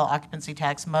the hotel occupancy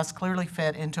tax must clearly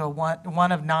fit into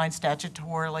one of 9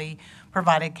 statutorily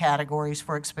provided categories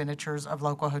for expenditures of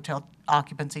local hotel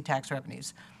occupancy tax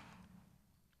revenues.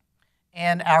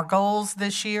 And our goals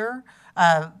this year,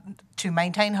 to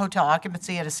maintain hotel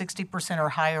occupancy at a 60% or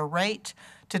higher rate,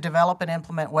 to develop and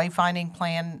implement wayfinding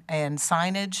plan and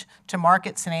signage, to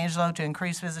market San Angelo to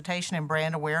increase visitation and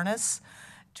brand awareness,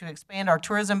 to expand our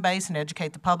tourism base and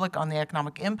educate the public on the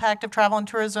economic impact of travel and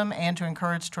tourism, and to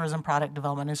encourage tourism product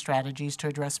development and strategies to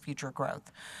address future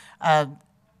growth.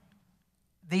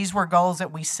 These were goals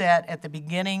that we set at the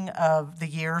beginning of the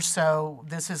year, so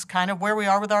this is kind of where we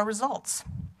are with our results.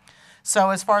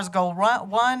 So as far as goal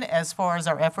 1, as far as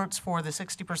our efforts for the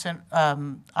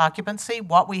 60% occupancy,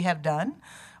 what we have done,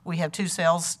 we have 2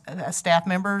 sales staff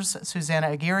members, Susanna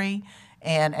Aguirre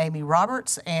and Amy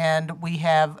Roberts, and we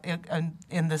have,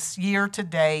 in this year to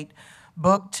date,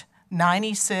 booked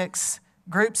 96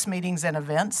 groups, meetings, and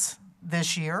events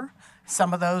this year.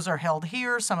 Some of those are held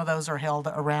here, some of those are held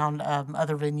around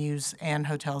other venues and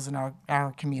hotels in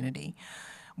our community.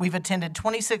 We've attended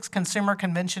 26 consumer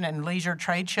convention and leisure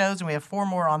trade shows, and we have 4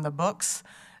 more on the books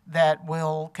that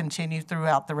will continue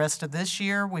throughout the rest of this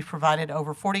year. We've provided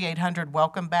over 4,800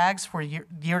 welcome bags for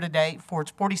year-to-date for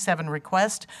 47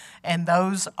 requests, and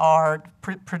those are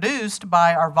produced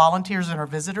by our volunteers in our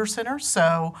visitor center,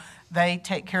 so they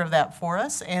take care of that for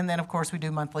us. And then, of course, we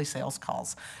do monthly sales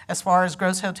calls. As far as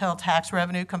gross hotel tax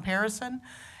revenue comparison,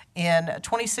 in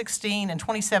 2016 and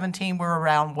 2017, we're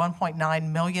around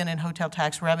 $1.9 million in hotel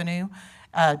tax revenue.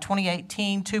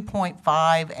 2018,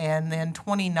 2.5, and then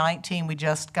 2019, we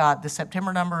just got the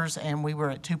September numbers, and we were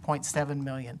at 2.7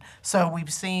 million. So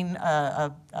we've seen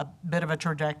a bit of a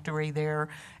trajectory there,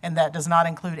 and that does not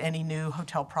include any new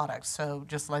hotel products, so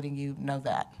just letting you know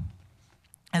that.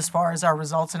 As far as our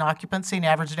results in occupancy and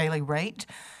average daily rate,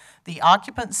 the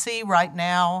occupancy right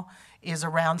now is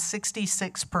around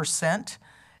 66%.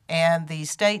 And the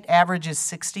state average is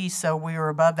 60, so we are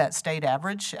above that state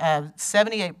average.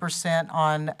 78%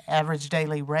 on average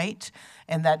daily rate,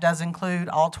 and that does include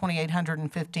all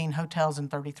 2,815 hotels and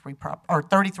 33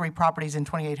 properties and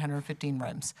 2,815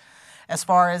 rooms. As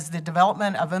far as the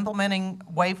development of implementing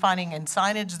wayfinding and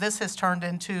signage, this has turned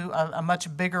into a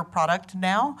much bigger product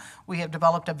now. We have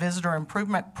developed a visitor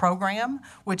improvement program,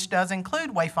 which does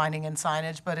include wayfinding and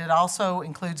signage, but it also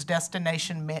includes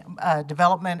destination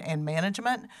development and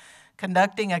management,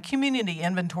 conducting a community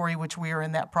inventory, which we are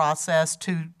in that process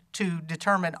to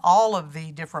determine all of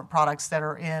the different products that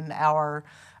are in our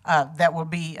that will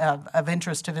be of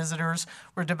interest to visitors.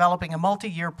 We're developing a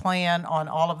multi-year plan on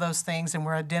all of those things, and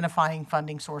we're identifying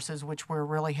funding sources, which we're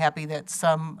really happy that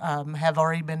some have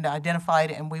already been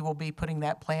identified, and we will be putting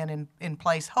that plan in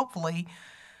place, hopefully,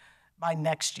 by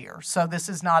next year. So this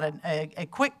is not a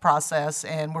quick process,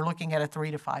 and we're looking at a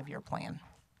 3 to 5 year plan.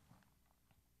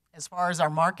 As far as our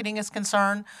marketing is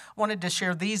concerned, I wanted to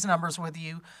share these numbers with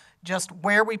you, just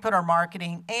where we put our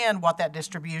marketing and what that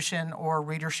distribution or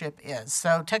readership is.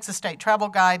 So Texas State Travel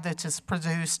Guide that is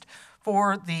produced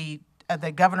for the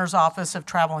Governor's Office of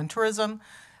Travel and Tourism,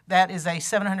 that is a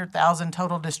 700,000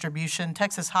 total distribution.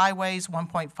 Texas Highways,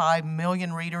 1.5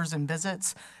 million readers and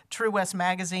visits. True West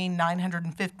Magazine,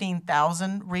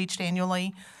 915,000 reached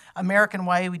annually. American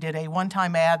Way, we did a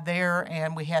one-time ad there,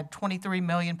 and we had 23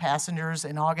 million passengers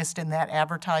in August in that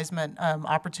advertisement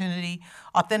opportunity.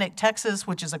 Authentic Texas,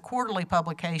 which is a quarterly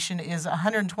publication, is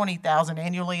 120,000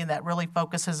 annually, and that really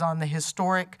focuses on the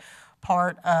historic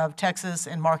part of Texas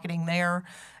and marketing there.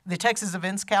 The Texas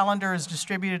Events Calendar is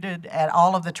distributed at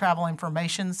all of the travel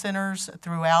information centers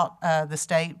throughout the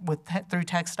state through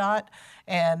TxDOT,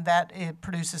 and that it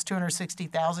produces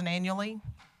 260,000 annually.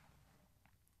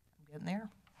 I'm getting there.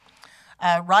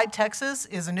 Ride Texas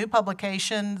is a new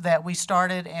publication that we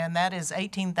started, and that is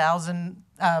 18,000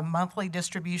 monthly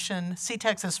distribution. See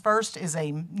Texas First is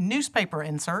a newspaper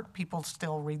insert. People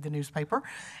still read the newspaper,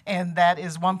 and that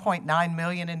is 1.9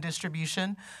 million in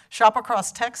distribution.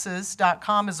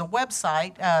 ShopAcrossTexas.com is a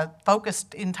website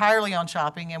focused entirely on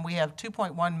shopping, and we have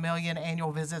 2.1 million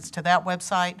annual visits to that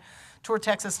website.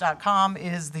 TourTexas.com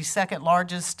is the second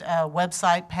largest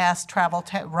website past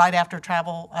right after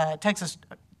Texas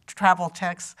Travel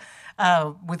Tex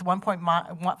with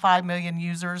 1.5 million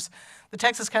users. The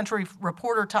Texas Country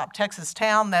Reporter Top Texas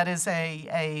Town, that is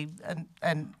a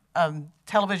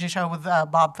television show with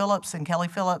Bob Phillips and Kelly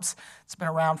Phillips. It's been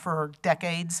around for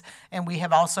decades, and we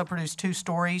have also produced 2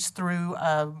 stories through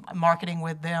marketing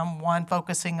with them, one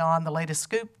focusing on the latest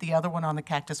scoop, the other one on the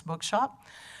Cactus Bookshop.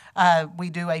 We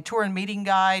do a tour and meeting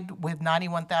guide with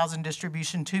 91,000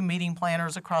 distribution, 2 meeting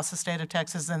planners across the state of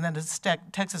Texas, and then a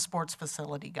Texas Sports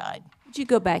Facility Guide. Would you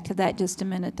go back to that just a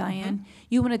minute, Diane? Mm-hmm.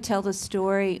 You want to tell the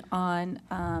story on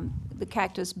the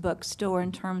Cactus Bookstore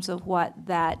in terms of what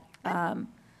that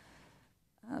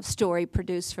story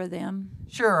produced for them?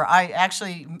 Sure.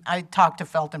 I talk to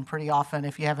Felton pretty often.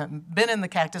 If you haven't been in the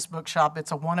Cactus Bookshop,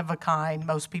 it's a one-of-a-kind.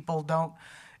 Most people don't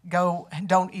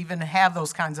even have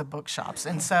those kinds of bookshops.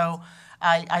 And so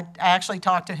I actually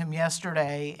talked to him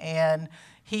yesterday, and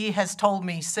he has told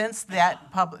me since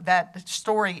that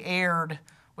story aired,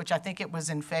 which I think it was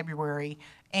in February,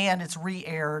 and it's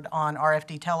re-aired on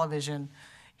RFD television,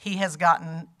 he has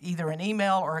gotten either an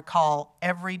email or a call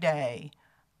every day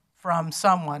from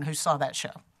someone who saw that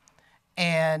show.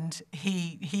 And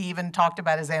he even talked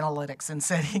about his analytics and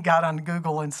said he got on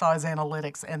Google and saw his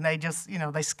analytics, and they just,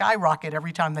 they skyrocket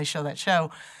every time they show that show.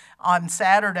 On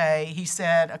Saturday, he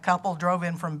said a couple drove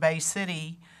in from Bay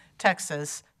City,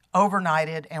 Texas,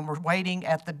 overnighted and were waiting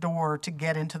at the door to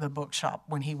get into the bookshop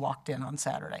when he walked in on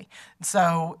Saturday.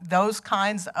 So those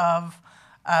kinds of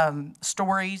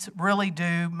stories really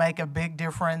do make a big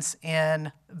difference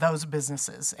in those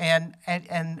businesses. And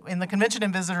in the Convention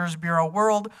and Visitors Bureau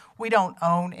world, we don't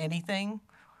own anything.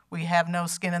 We have no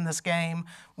skin in this game.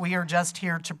 We are just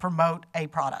here to promote a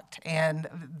product, and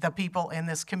the people in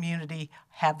this community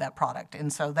have that product.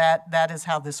 And so that is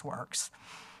how this works.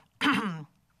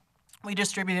 We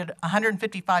distributed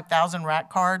 155,000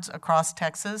 rack cards across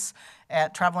Texas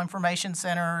at travel information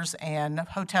centers and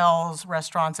hotels,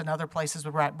 restaurants, and other places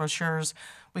with rack brochures.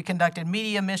 We conducted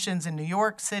media missions in New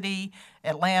York City,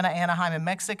 Atlanta, Anaheim, and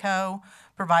Mexico,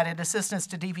 provided assistance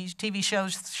to TV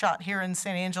shows shot here in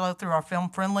San Angelo through our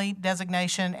film-friendly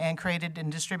designation, and created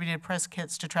and distributed press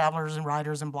kits to travelers and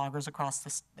writers and bloggers across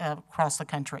the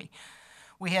country.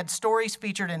 We had stories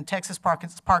featured in Texas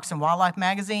Parks and Wildlife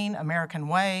Magazine, American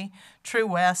Way, True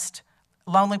West,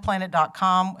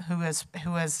 LonelyPlanet.com, who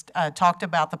has talked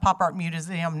about the Pop Art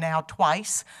Museum now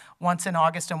twice, once in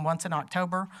August and once in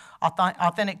October.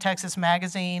 Authentic Texas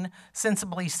Magazine,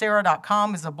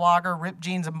 SensiblySarah.com is a blogger, Ripped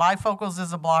Jeans and Bifocals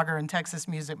is a blogger, and Texas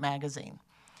Music Magazine.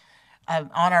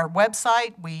 On our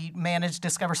website, we manage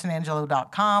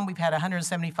DiscoverSanAngelo.com. We've had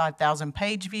 175,000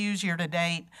 page views year to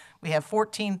date. We have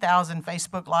 14,000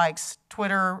 Facebook likes,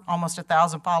 Twitter, almost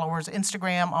 1,000 followers,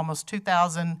 Instagram, almost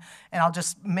 2,000. And I'll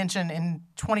just mention in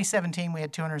 2017, we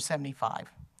had 275.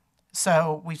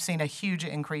 So we've seen a huge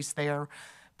increase there.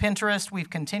 Pinterest,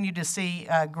 we've continued to see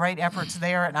great efforts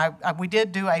there. And we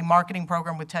did do a marketing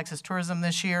program with Texas Tourism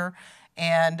this year,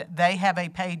 and they have a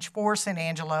page for San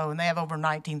Angelo, and they have over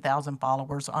 19,000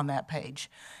 followers on that page.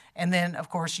 And then, of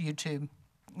course, YouTube.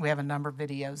 We have a number of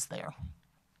videos there.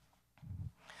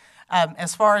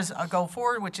 As far as a goal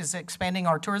forward, which is expanding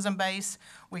our tourism base,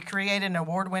 we created an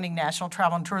award-winning National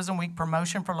Travel and Tourism Week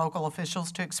promotion for local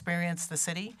officials to experience the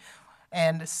city,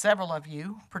 and several of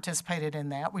you participated in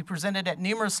that. We presented at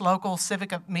numerous local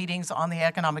civic meetings on the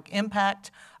economic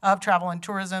impact of travel and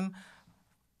tourism.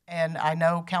 And I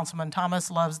know Councilman Thomas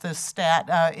loves this stat.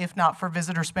 If not for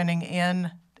visitor spending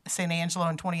in San Angelo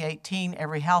in 2018,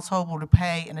 every household would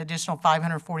pay an additional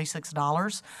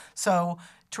 $546. So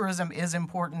tourism is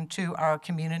important to our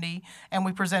community. And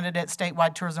we presented at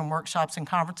statewide tourism workshops and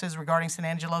conferences regarding San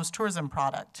Angelo's tourism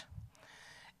product.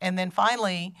 And then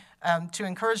finally, to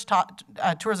encourage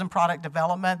tourism product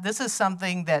development, this is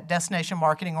something that destination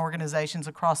marketing organizations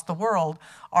across the world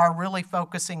are really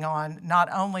focusing on,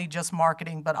 not only just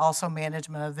marketing, but also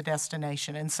management of the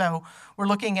destination. And so we're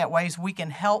looking at ways we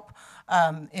can help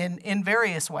in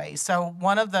various ways. So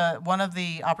one of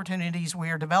the opportunities we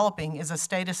are developing is a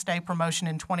stay-to-stay promotion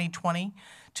in 2020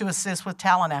 to assist with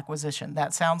talent acquisition.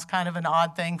 That sounds kind of an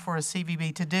odd thing for a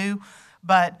CVB to do,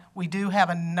 but we do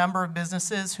have a number of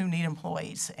businesses who need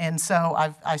employees. And so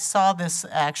I saw this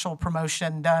actual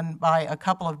promotion done by a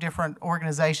couple of different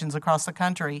organizations across the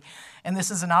country. And this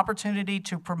is an opportunity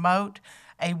to promote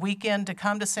a weekend to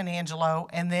come to San Angelo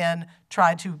and then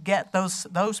try to get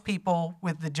those people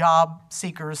with the job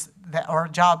seekers or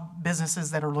job businesses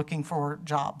that are looking for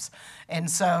jobs. And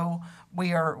so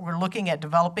we're looking at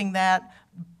developing that,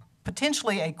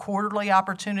 potentially a quarterly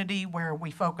opportunity where we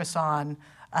focus on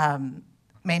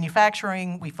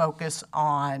manufacturing, we focus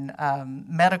on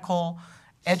medical,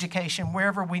 education,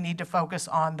 wherever we need to focus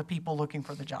on the people looking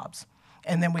for the jobs.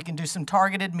 And then we can do some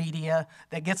targeted media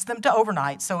that gets them to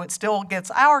overnight, so it still gets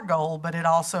our goal, but it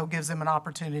also gives them an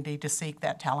opportunity to seek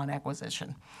that talent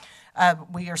acquisition.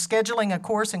 We are scheduling a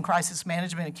course in crisis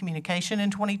management and communication in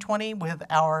 2020 with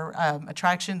our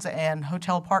attractions and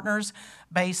hotel partners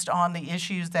based on the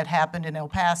issues that happened in El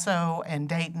Paso and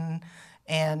Dayton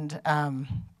and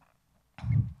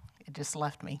it just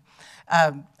left me,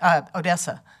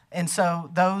 Odessa. And so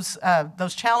those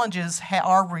challenges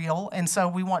are real, and so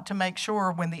we want to make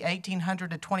sure when the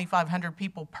 1,800 to 2,500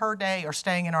 people per day are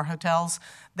staying in our hotels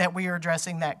that we are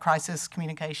addressing that crisis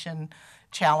communication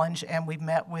challenge, and we've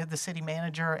met with the city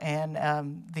manager and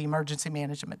the emergency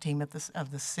management team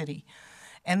of the city.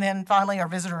 And then finally, our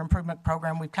visitor improvement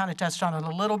program, we've kind of touched on it a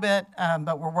little bit,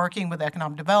 but we're working with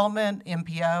economic development,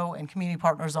 MPO, and community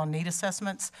partners on need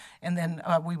assessments. And then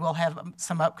we will have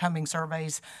some upcoming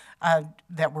surveys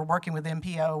that we're working with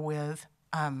MPO with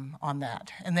on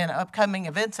that. And then upcoming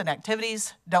events and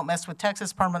activities, Don't Mess with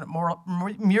Texas Permanent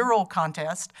Mural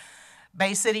Contest.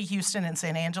 Bay City, Houston, and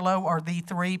San Angelo are the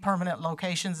 3 permanent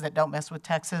locations that Don't Mess with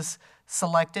Texas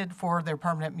selected for their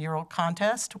permanent mural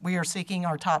contest. We are seeking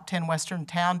our top 10 Western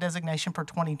town designation for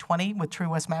 2020 with True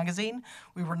West Magazine.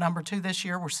 We were number 2 this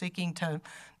year. We're seeking to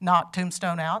knock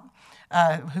Tombstone out,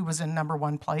 who was in number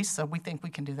 1 place, so we think we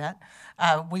can do that.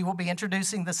 We will be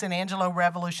introducing the San Angelo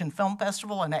Revolution Film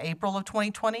Festival in April of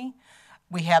 2020.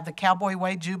 We have the Cowboy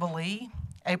Way Jubilee,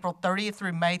 April 30th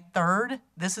through May 3rd.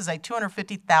 This is a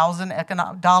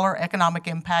 $250,000 economic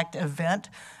impact event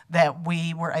that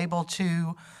we were able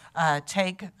to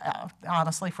take,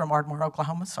 honestly, from Ardmore,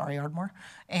 Oklahoma. Sorry, Ardmore.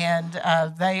 And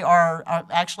they are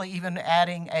actually even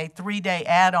adding a 3-day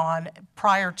add-on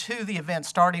prior to the event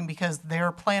starting because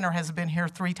their planner has been here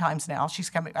 3 times now. She's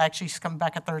coming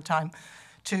back a 3rd time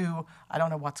to, I don't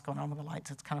know what's going on with the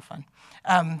lights. It's kind of fun.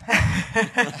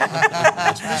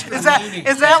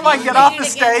 Is that like get off the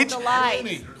stage?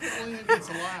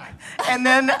 And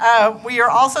then we are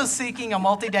also seeking a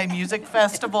multi-day music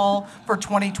festival for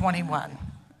 2021.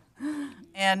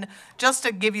 And just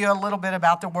to give you a little bit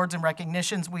about the awards and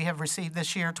recognitions we have received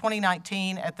this year,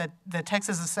 2019 at the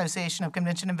Texas Association of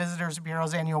Convention and Visitors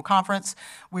Bureau's annual conference,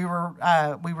 we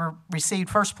received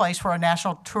 1st place for a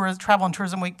National Travel and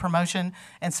Tourism Week promotion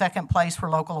and 2nd place for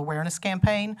local awareness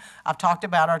campaign. I've talked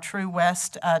about our True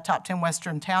West Top 10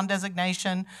 Western Town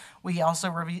designation. We also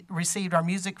received our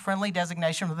music-friendly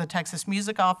designation from the Texas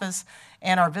Music Office,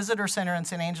 and our visitor center in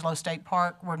San Angelo State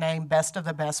Park were named Best of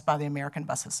the Best by the American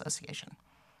Bus Association.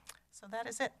 So that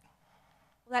is it.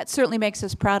 Well, that certainly makes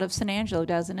us proud of San Angelo,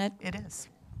 doesn't it? It is.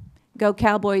 Go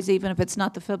Cowboys, even if it's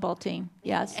not the football team.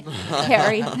 Yes.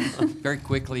 Carrie? Very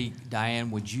quickly,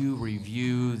 Diane, would you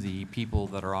review the people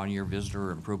that are on your visitor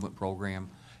improvement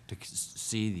program to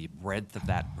see the breadth of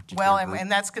that particular group? And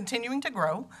that's continuing to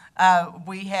grow.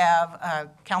 We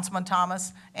have Councilman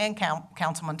Thomas and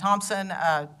Councilman Thompson.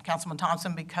 Councilman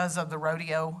Thompson, because of the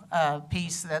rodeo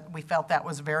piece, that we felt that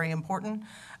was very important.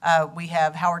 We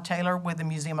have Howard Taylor with the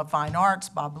Museum of Fine Arts,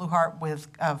 Bob Bluehart with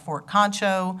Fort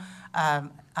Concho,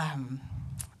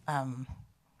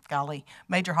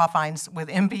 Major Hoffines with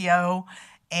MPO,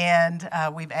 and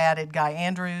we've added Guy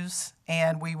Andrews,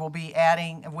 and we will be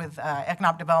adding with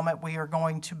economic development, we are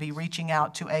going to be reaching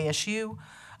out to ASU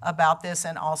about this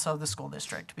and also the school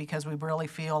district because we really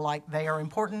feel like they are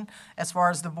important. As far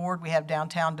as the board, we have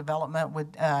downtown development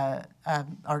with,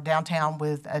 our downtown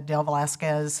with Del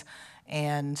Velasquez,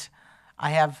 and I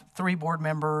have 3 board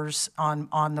members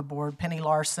on the board, Penny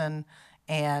Larson,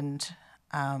 and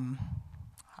all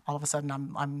of a sudden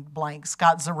I'm blank,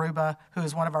 Scott Zaruba, who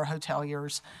is one of our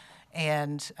hoteliers.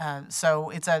 And so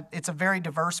it's a very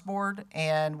diverse board,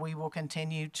 and we will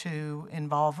continue to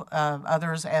involve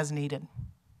others as needed.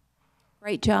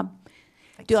 Great job.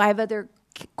 Do I have other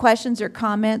questions or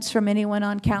comments from anyone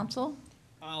on council?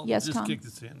 I'll Yes, just Tom? kick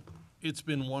this in. It's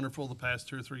been wonderful the past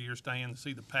 2 or 3 years, Diane, to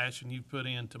see the passion you've put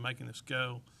into making this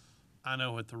go. I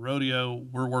know at the rodeo,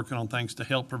 we're working on things to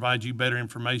help provide you better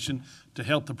information, to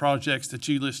help the projects that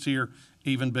you list here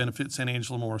even benefit San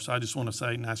Angelo more. So I just want to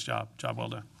say, nice job. Job well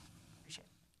done.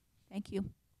 Thank you.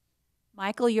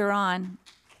 Michael, you're on.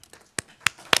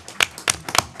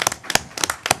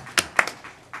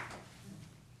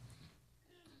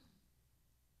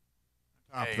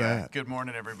 Hey, good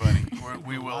morning, everybody.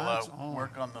 We will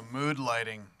work on the mood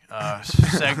lighting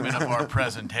segment of our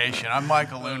presentation. I'm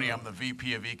Michael Looney. I'm the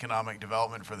VP of Economic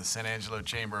Development for the San Angelo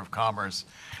Chamber of Commerce.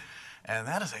 And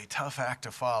that is a tough act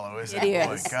to follow, isn't it? It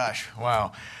Boy, is. gosh,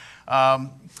 wow.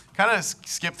 Kind of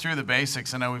skip through the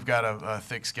basics. I know we've got a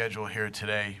thick schedule here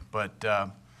today, but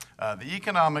the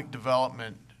Economic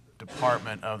Development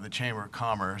Department of the Chamber of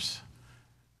Commerce,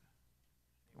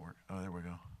 oh, there we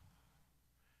go.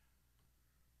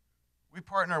 We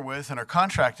partner with and are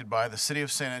contracted by the City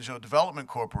of San Angelo Development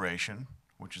Corporation,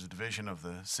 which is a division of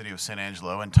the City of San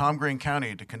Angelo, and Tom Green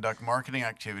County to conduct marketing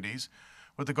activities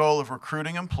with the goal of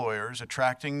recruiting employers,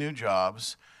 attracting new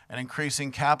jobs, and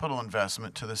increasing capital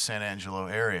investment to the San Angelo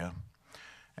area.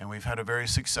 And we've had a very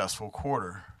successful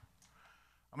quarter.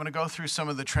 I'm going to go through some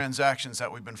of the transactions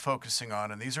that we've been focusing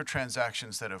on, and these are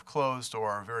transactions that have closed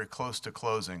or are very close to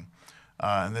closing.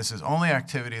 And this is only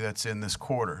activity that's in this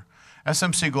quarter.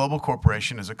 SMC Global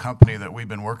Corporation is a company that we've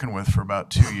been working with for about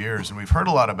 2 years, and we've heard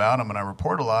a lot about them, and I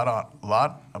report a lot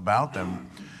about them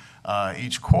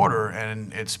each quarter,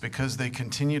 and it's because they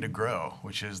continue to grow,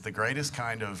 which is the greatest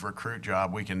kind of recruit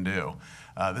job we can do.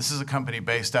 This is a company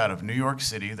based out of New York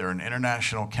City. They're an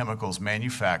international chemicals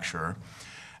manufacturer.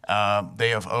 They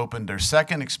have opened their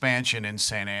 2nd expansion in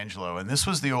San Angelo, and this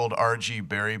was the old R.G.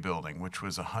 Berry building, which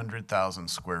was 100,000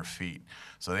 square feet.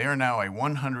 So they are now a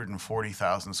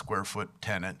 140,000 square foot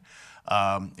tenant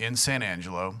in San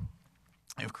Angelo.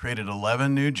 They've created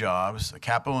 11 new jobs, a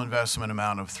capital investment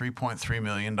amount of $3.3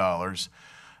 million,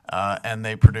 and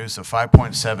they produce a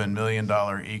 $5.7 million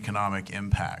economic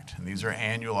impact. And these are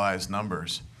annualized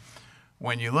numbers.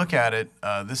 When you look at it,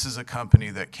 this is a company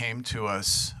that came to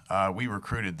us, we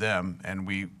recruited them, and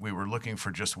we were looking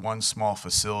for just one small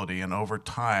facility, and over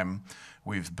time,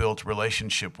 we've built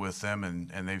relationship with them,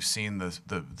 and they've seen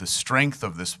the strength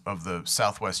of the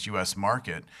Southwest U.S.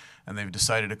 market, and they've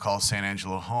decided to call San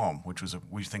Angelo home, which was,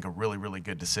 we think, a really, really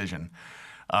good decision.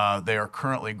 They are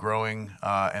currently growing,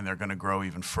 and they're going to grow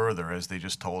even further, as they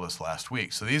just told us last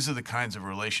week. So these are the kinds of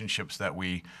relationships that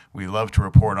we love to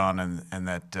report on, and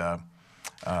that,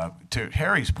 to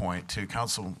Harry's point, to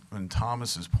Councilman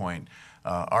Thomas's point,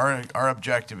 our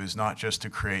objective is not just to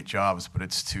create jobs, but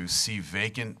it's to see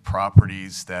vacant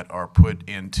properties that are put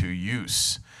into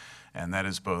use, and that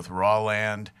is both raw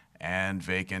land and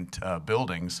vacant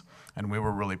buildings. And we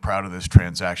were really proud of this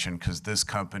transaction because this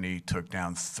company took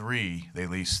down they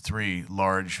leased three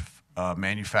large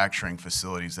manufacturing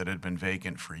facilities that had been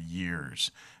vacant for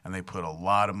years, and they put a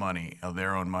lot of money, of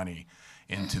their own money,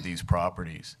 into these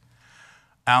properties.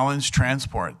 Allen's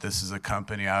Transport, this is a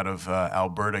company out of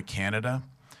Alberta, Canada.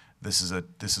 This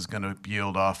is going to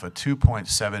yield off a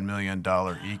 $2.7 million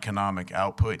economic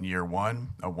output in year one,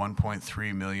 a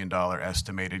 $1.3 million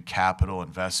estimated capital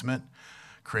investment,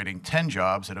 creating 10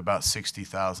 jobs at about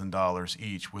 $60,000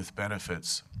 each with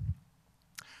benefits.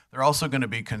 They're also going to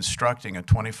be constructing a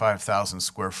 25,000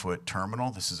 square foot terminal.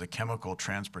 This is a chemical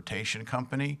transportation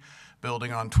company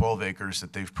building on 12 acres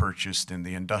that they've purchased in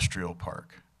the industrial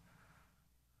park.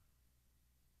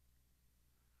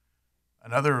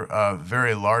 Another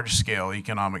very large-scale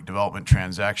economic development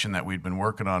transaction that we've been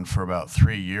working on for about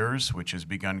 3 years, which has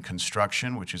begun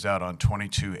construction, which is out on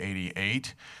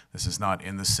 2288. This is not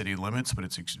in the city limits, but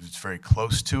it's very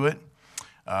close to it.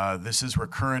 This is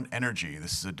Recurrent Energy.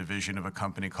 This is a division of a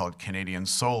company called Canadian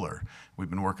Solar. We've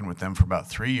been working with them for about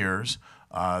 3 years.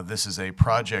 This is a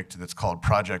project that's called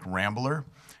Project Rambler.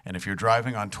 And if you're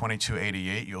driving on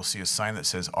 2288, you'll see a sign that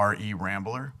says RE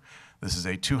Rambler. This is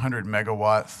a 200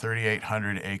 megawatt,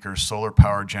 3,800 acre solar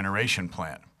power generation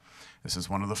plant. This is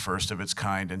one of the first of its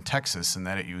kind in Texas in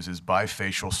that it uses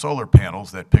bifacial solar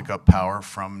panels that pick up power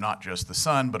from not just the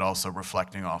sun, but also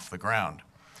reflecting off the ground.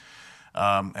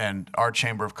 And our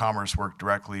Chamber of Commerce worked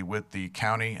directly with the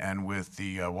county and with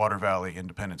the Water Valley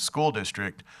Independent School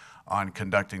District on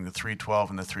conducting the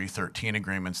 312 and the 313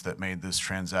 agreements that made this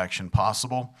transaction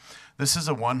possible. This is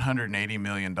a $180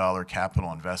 million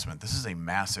capital investment. This is a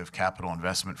massive capital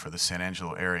investment for the San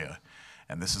Angelo area.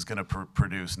 And this is going to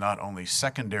produce not only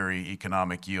secondary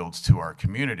economic yields to our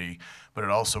community, but it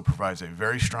also provides a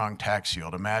very strong tax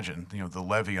yield. Imagine, the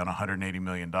levy on a $180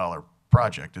 million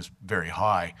project is very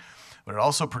high, but it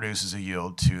also produces a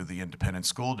yield to the independent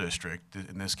school district.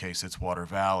 In this case, it's Water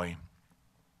Valley.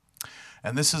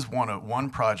 And this is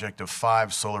one project of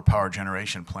 5 solar power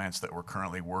generation plants that we're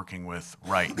currently working with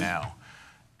right now.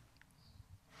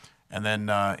 And then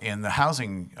in the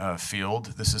housing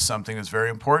field, this is something that's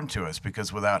very important to us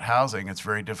because without housing, it's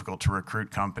very difficult to recruit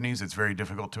companies. It's very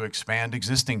difficult to expand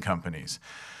existing companies.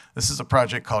 This is a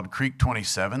project called Creek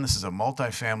 27. This is a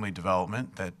multifamily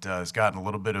development that has gotten a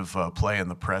little bit of play in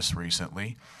the press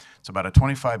recently. It's about a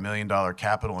 $25 million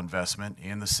capital investment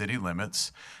in the city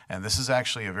limits, and this is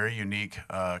actually a very unique,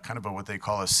 kind of what they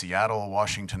call a Seattle,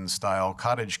 Washington-style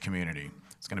cottage community.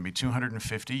 It's going to be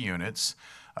 250 units.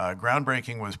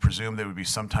 Groundbreaking was presumed that it would be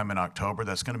sometime in October.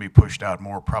 That's going to be pushed out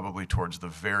more probably towards the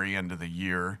very end of the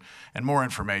year, and more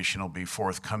information will be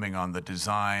forthcoming on the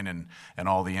design and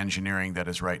all the engineering that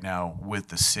is right now with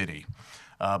the city.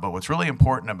 But what's really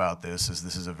important about this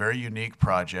is a very unique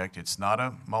project. It's not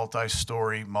a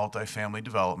multi-story, multi-family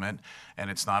development, and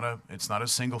it's not a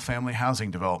single-family housing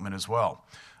development as well.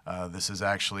 This is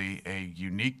actually a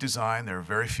unique design. There are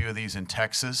very few of these in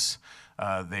Texas.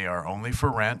 They are only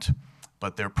for rent,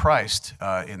 but they're priced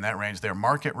in that range. They're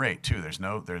market rate too. There's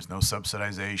no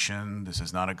subsidization. This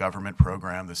is not a government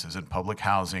program. This isn't public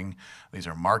housing. These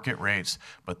are market rates,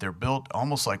 but they're built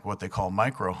almost like what they call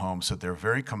micro homes, so they're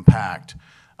very compact.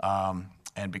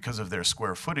 And because of their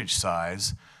square footage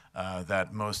size,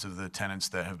 that most of the tenants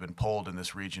that have been polled in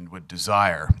this region would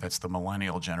desire. That's the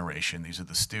millennial generation. These are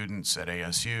the students at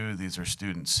ASU. These are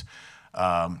students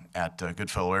at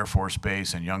Goodfellow Air Force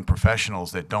Base and young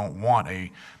professionals that don't want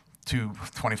a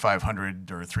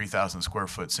 2,500 or 3,000 square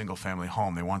foot single family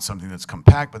home. They want something that's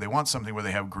compact, but they want something where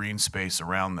they have green space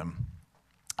around them.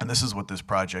 And this is what this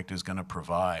project is going to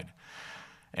provide.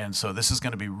 And so this is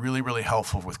going to be really, really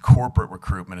helpful with corporate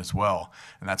recruitment as well.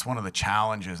 And that's one of the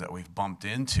challenges that we've bumped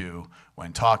into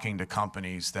when talking to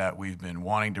companies that we've been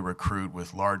wanting to recruit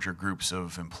with larger groups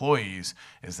of employees,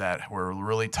 is that we're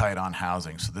really tight on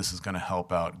housing. So this is going to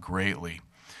help out greatly.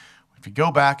 If you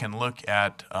go back and look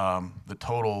at the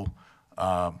total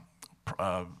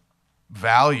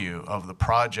value of the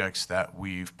projects that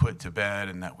we've put to bed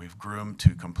and that we've groomed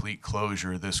to complete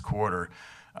closure this quarter,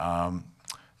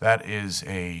 that is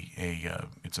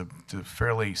it's a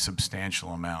fairly substantial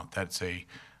amount. That's a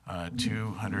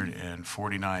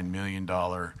 $249 million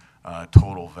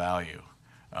total value.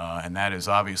 And that is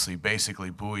obviously basically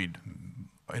buoyed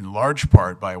in large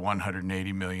part by a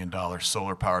 $180 million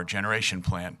solar power generation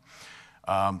plant.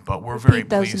 But we're very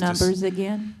pleased. Repeat those numbers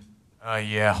again.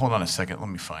 Yeah, hold on a second. Let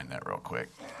me find that real quick.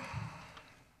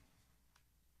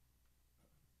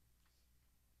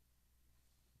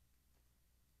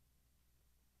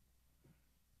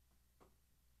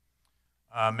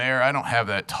 Mayor, I don't have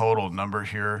that total number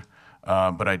here,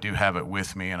 but I do have it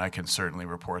with me, and I can certainly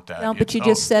report that. No, but you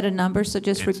just said a number, so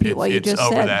just repeat what you just said.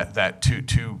 It's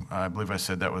over I believe I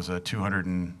said that was a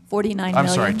 49 I'm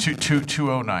sorry, million.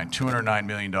 $209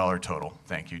 million total.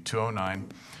 Thank you,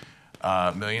 $209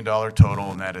 million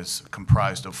total, and that is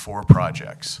comprised of 4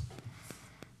 projects.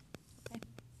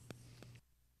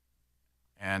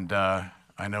 And I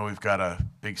know we've got a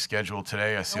big schedule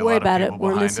today. I see a lot of people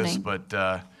behind us, but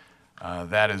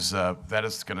that is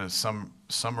going to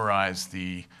summarize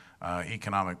the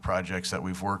economic projects that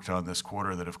we've worked on this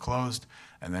quarter that have closed.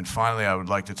 And then finally, I would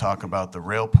like to talk about the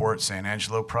Railport San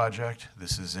Angelo project.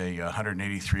 This is a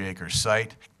 183-acre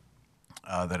site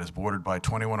that is bordered by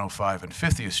 2105 and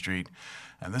 50th Street.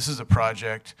 And this is a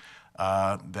project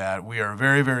that we are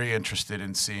very, very interested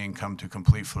in seeing come to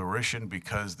complete fruition,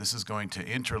 because this is going to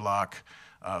interlock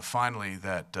finally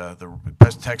that the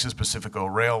Texas Pacifico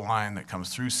rail line that comes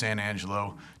through San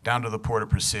Angelo down to the Port of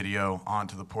Presidio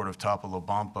onto the Port of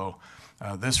Topolobampo.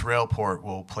 This railport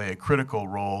will play a critical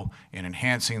role in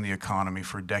enhancing the economy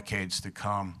for decades to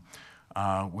come.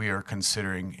 We are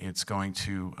considering it's going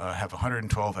to have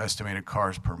 112 estimated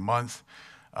cars per month,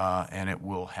 and it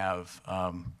will have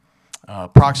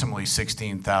approximately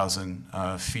 16,000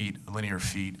 linear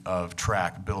feet of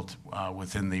track built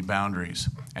within the boundaries.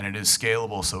 And it is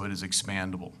scalable, so it is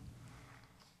expandable.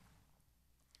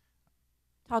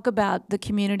 Talk about the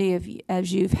community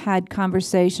as you've had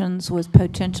conversations with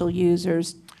potential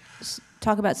users.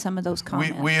 Talk about some of those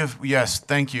comments. Yes,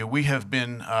 thank you. We have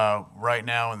been right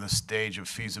now in the stage of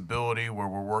feasibility where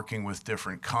we're working with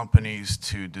different companies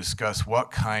to discuss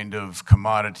what kind of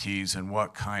commodities and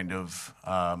what kind of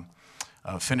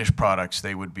finished products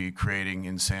they would be creating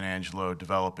in San Angelo,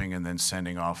 developing and then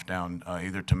sending off down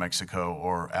either to Mexico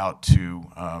or out to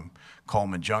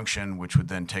Coleman Junction, which would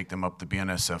then take them up the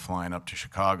BNSF line up to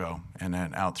Chicago and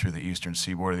then out through the eastern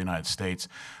seaboard of the United States.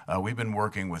 We've been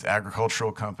working with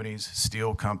agricultural companies,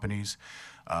 steel companies,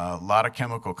 a lot of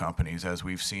chemical companies, as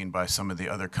we've seen by some of the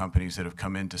other companies that have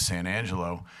come into San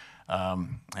Angelo.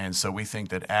 And so we think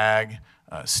that ag,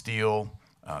 steel,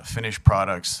 finished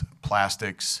products,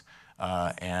 plastics,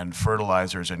 and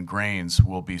fertilizers and grains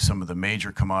will be some of the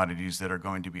major commodities that are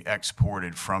going to be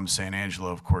exported from San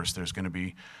Angelo. Of course, there's going to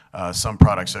be some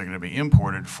products that are going to be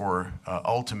imported for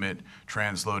ultimate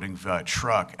transloading via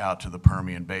truck out to the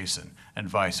Permian Basin and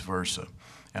vice versa.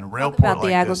 And a railport about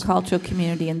the agricultural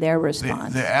community and their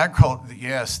response. The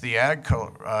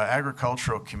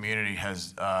agricultural community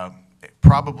has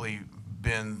probably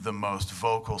been the most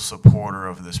vocal supporter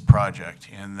of this project,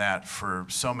 in that for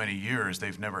so many years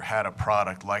they've never had a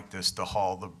product like this to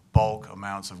haul the bulk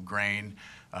amounts of grain,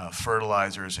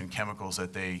 fertilizers, and chemicals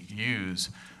that they use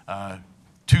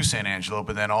to San Angelo,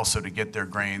 but then also to get their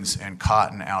grains and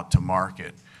cotton out to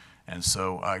market. And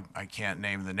so I can't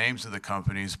name the names of the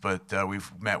companies, but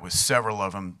we've met with several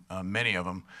of them, many of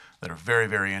them, that are very,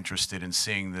 very interested in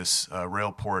seeing this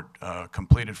railport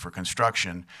completed for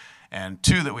construction. And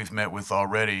 2 that we've met with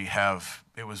already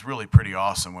it was really pretty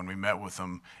awesome when we met with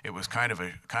them. It was kind of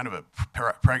a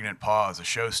pregnant pause, a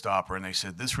showstopper, and they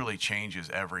said, this really changes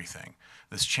everything.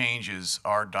 This changes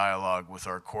our dialogue with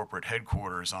our corporate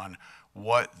headquarters on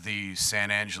what the San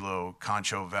Angelo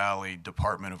Concho Valley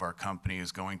department of our company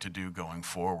is going to do going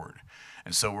forward.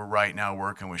 And so we're right now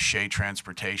working with Shea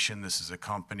Transportation. This is a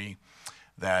company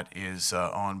that is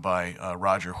owned by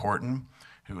Roger Horton,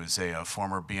 who is a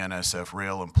former BNSF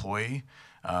rail employee,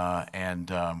 and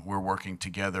we're working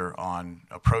together on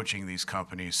approaching these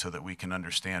companies so that we can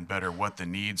understand better what the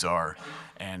needs are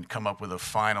and come up with a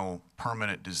final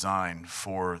permanent design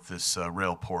for this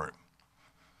rail port.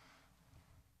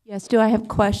 Yes, do I have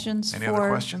questions Any other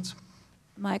questions?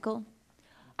 Michael?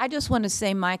 I just want to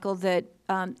say, Michael, that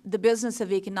the business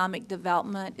of economic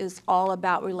development is all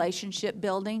about relationship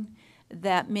building,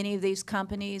 that many of these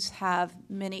companies have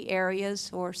many areas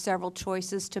or several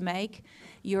choices to make.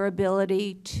 Your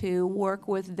ability to work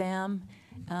with them,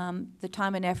 the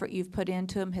time and effort you've put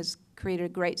into them has created a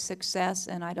great success,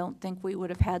 and I don't think we would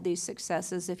have had these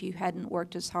successes if you hadn't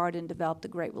worked as hard and developed the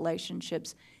great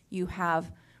relationships you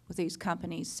have with these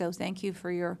companies. So thank you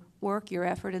for your work, your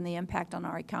effort, and the impact on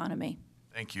our economy.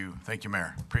 Thank you,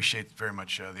 Mayor. Appreciate very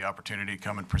much the opportunity to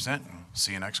come and present, and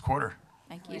see you next quarter.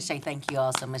 Thank I you. say thank you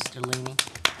also, Mr. Looney.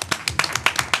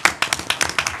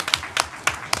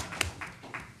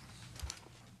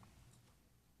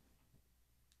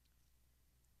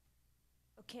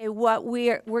 Okay, what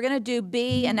we're going to do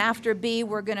B, and after B,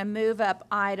 we're going to move up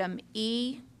item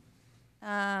E.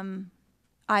 Item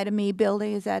E,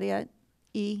 Billy, is that it?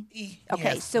 E? E,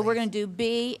 Okay, yes, so we're please. going to do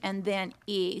B and then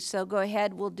E. So go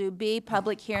ahead, we'll do B,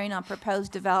 public hearing on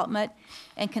proposed development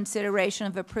and consideration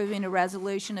of approving a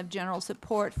resolution of general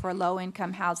support for a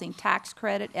low-income housing tax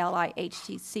credit,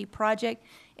 LIHTC project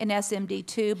in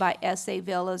SMD2 by SA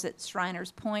Villas at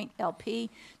Shriners Point, LP,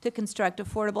 to construct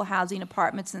affordable housing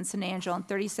apartments in San Angelo on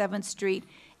 37th Street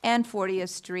and 40th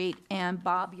Street. And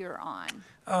Bob, you're on.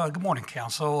 Good morning,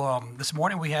 Council. This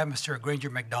morning we have Mr. Granger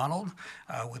McDonald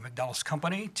with McDonald's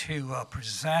Company to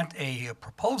present a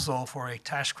proposal for a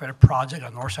tax credit project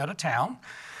on the north side of town.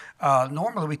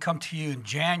 Normally we come to you in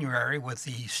January with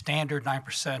the standard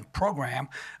 9% program,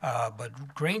 but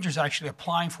Granger's actually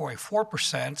applying for a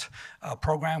 4%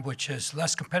 program, which is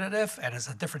less competitive and is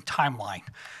a different timeline.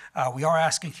 We are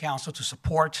asking Council to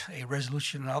support a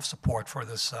resolution of support for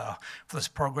this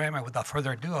program, and without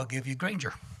further ado, I'll give you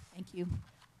Granger. Thank you.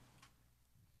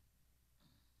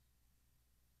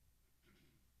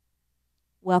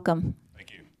 Welcome.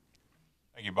 Thank you.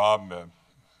 Thank you, Bob,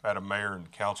 Madam Mayor,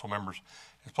 and council members.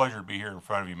 It's a pleasure to be here in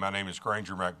front of you. My name is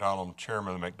Granger McDonald. I'm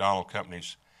chairman of the McDonald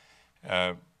Companies.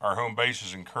 Our home base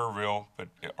is in Kerrville, but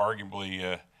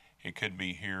arguably it could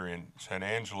be here in San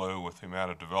Angelo with the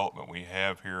amount of development we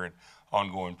have here and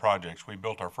ongoing projects. We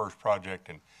built our first project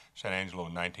in San Angelo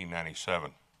in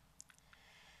 1997.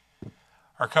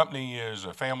 Our company is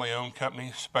a family-owned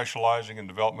company specializing in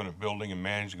development of building and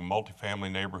managing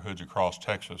multifamily neighborhoods across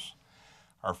Texas.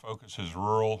 Our focus is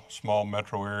rural, small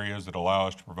metro areas that allow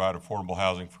us to provide affordable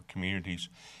housing for communities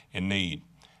in need.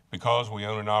 Because we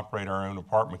own and operate our own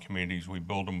apartment communities, we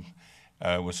build them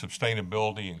with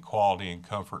sustainability and quality and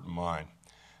comfort in mind.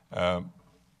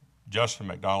 Justin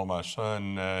McDonald, my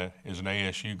son, is an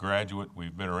ASU graduate.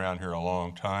 We've been around here a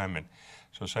long time, and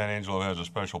so San Angelo has a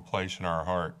special place in our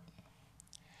heart.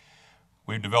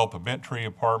 We've developed the Bent Tree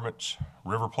Apartments,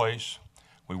 River Place.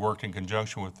 We worked in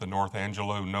conjunction with the North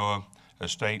Angelo NOAA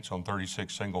Estates on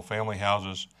 36 single-family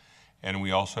houses, and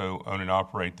we also own and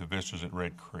operate the Vistas at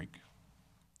Red Creek.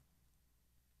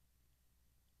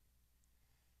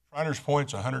 Shriners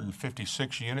Point's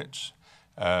 156 units.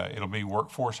 It'll be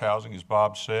workforce housing, as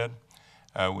Bob said.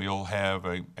 We'll have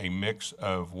a mix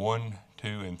of 1, 2,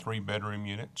 and 3 bedroom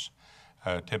units.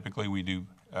 Typically, we do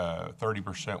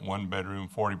 30% 1 bedroom,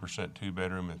 40% 2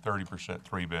 bedroom, and 30%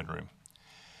 3 bedroom.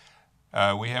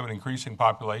 We have an increasing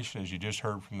population, as you just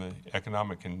heard from the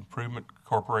Economic Improvement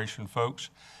Corporation folks.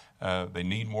 They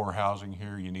need more housing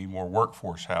here, you need more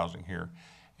workforce housing here,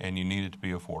 and you need it to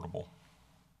be affordable.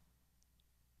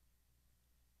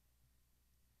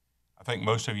 I think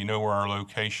most of you know where our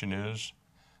location is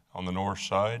on the north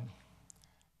side.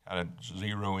 Kind of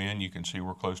zero in, you can see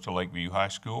we're close to Lakeview High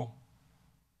School.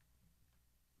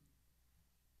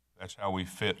 That's how we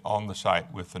fit on the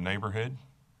site with the neighborhood.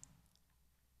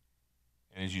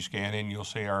 And as you scan in, you'll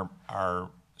see our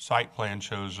site plan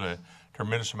shows a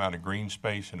tremendous amount of green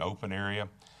space and open area.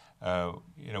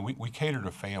 You know, we cater to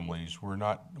families. We're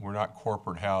not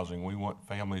corporate housing. We want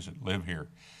families that live here.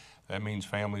 That means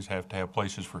families have to have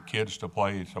places for kids to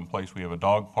play, someplace we have a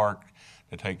dog park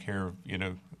to take care of, you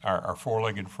know, our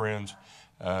four-legged friends.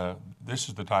 This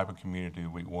is the type of community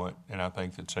we want, and I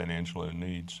think that San Angelo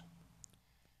needs.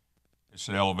 It's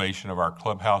an elevation of our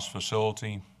clubhouse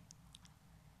facility.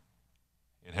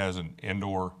 It has an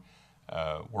indoor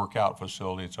workout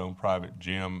facility, its own private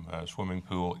gym, swimming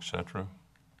pool, etc.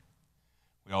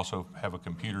 We also have a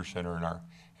computer center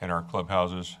in our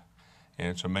clubhouses, and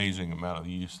it's amazing the amount of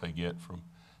use they get from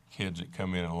kids that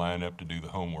come in and line up to do the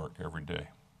homework every day.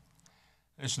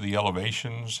 This is the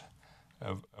elevations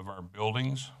of our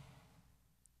buildings.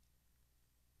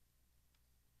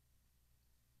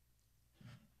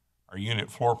 Our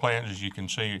unit floor plans, as you can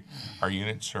see, our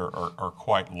units are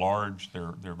quite large.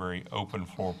 They're very open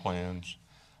floor plans,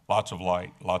 lots of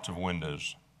light, lots of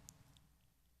windows.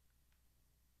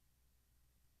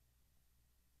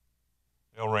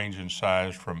 They'll range in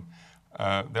size from,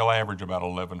 they'll average about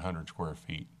 1,100 square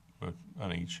feet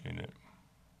on each unit.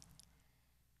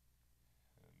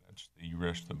 That's the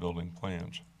rest of the building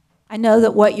plans. I know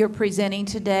that what you're presenting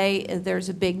today, there's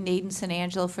a big need in San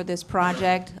Angelo for this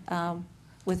project,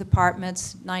 with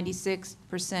apartments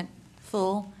 96%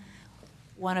 full.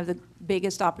 One of the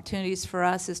biggest opportunities for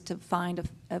us is to find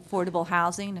affordable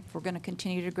housing. If we're going to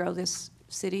continue to grow this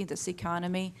city, this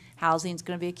economy, housing is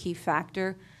going to be a key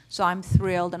factor. So I'm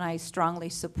thrilled, and I strongly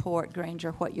support,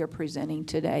 Granger, what you're presenting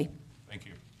today. Thank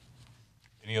you.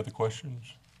 Any other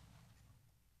questions?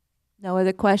 No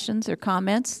other questions or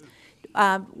comments?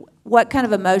 What kind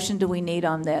of a motion do we need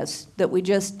on this? That we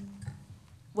just,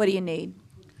 what do you need?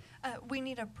 We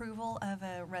need approval of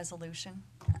a resolution.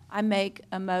 I make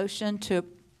a motion to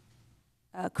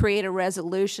create a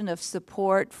resolution of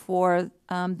support for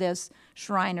this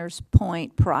Shriners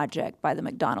Point project by the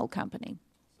McDonald Company.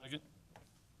 Second.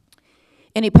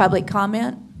 Any public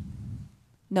comment?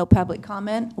 No public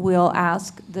comment. We'll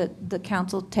ask that the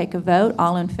council take a vote.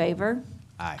 All in favor?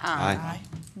 Aye. Aye.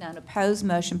 None opposed.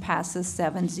 Motion passes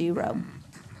 7-0.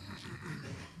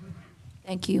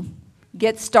 Thank you.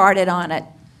 Get started on it.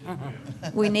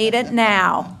 We need it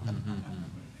now.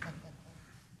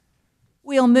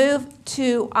 We'll move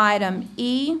to item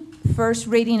E, first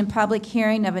reading and public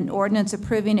hearing of an ordinance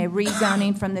approving a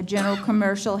rezoning from the general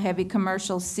commercial, heavy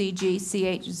commercial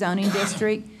CG/CH zoning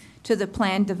district to the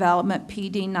planned development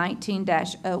PD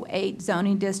 19-08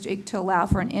 zoning district to allow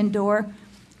for an indoor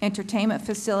entertainment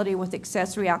facility with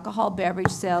accessory alcohol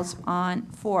beverage sales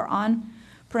for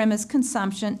on-premise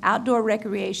consumption, outdoor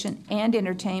recreation, and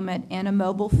entertainment, and a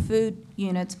mobile food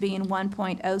units being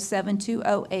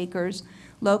 1.0720 acres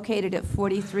located at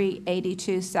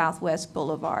 4382 Southwest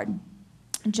Boulevard.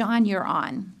 John, you're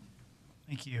on.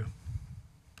 Thank you.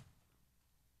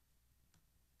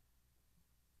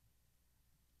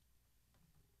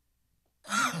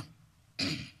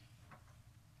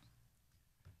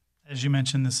 As you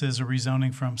mentioned, this is a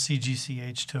rezoning from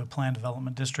CGCH to a planned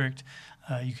development district.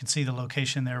 You can see the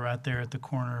location there, right there at the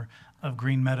corner of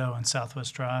Green Meadow and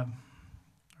Southwest Drive,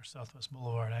 or Southwest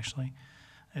Boulevard, actually.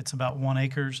 It's about 1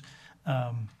 acre,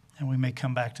 and we may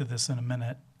come back to this in a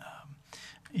minute.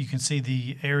 You can see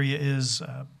the area is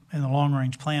in the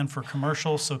long-range plan for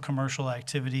commercial, so commercial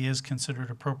activity is considered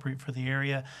appropriate for the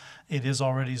area. It is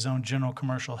already zoned general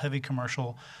commercial, heavy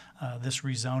commercial. This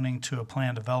rezoning to a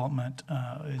planned development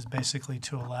is basically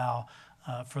to allow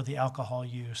for the alcohol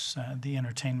use, the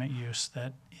entertainment use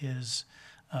that is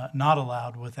not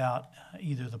allowed without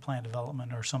either the planned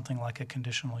development or something like a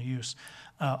conditional use.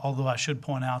 Although I should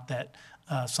point out that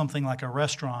something like a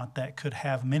restaurant that could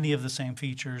have many of the same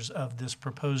features of this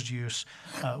proposed use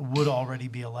would already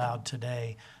be allowed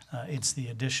today. It's the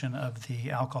addition of the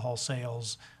alcohol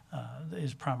sales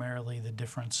is primarily the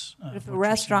difference. But if a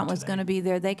restaurant was going to be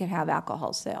there, they could have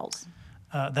alcohol sales.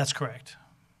 That's correct.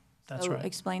 That's so right.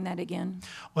 Explain that again.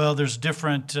 Well, there's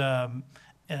different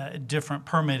different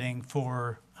permitting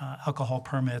for alcohol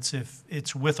permits. If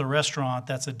it's with a restaurant,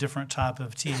 that's a different type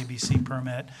of TABC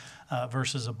permit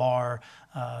versus a bar.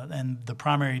 And the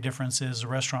primary difference is a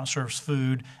restaurant serves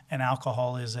food and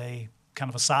alcohol is a kind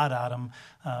of a side item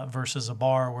versus a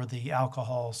bar where the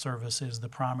alcohol service is the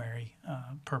primary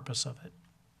purpose of it.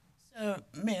 So,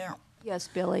 Mayor. Yes,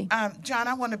 Billy. John,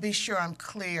 I want to be sure I'm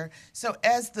clear. So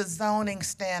as the zoning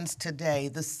stands today,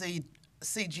 the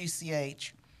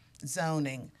CGCH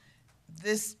zoning,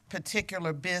 this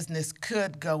particular business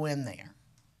could go in there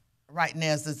right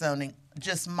now as the zoning,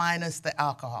 just minus the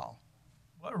alcohol.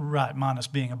 Right, minus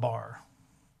being a bar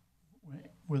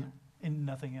with and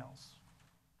nothing else.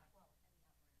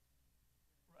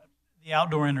 The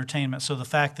outdoor entertainment, so the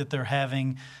fact that they're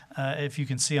having, if you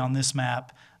can see on this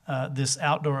map, this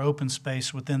outdoor open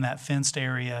space within that fenced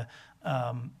area,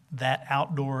 that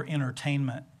outdoor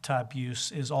entertainment type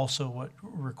use is also what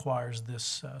requires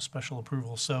this special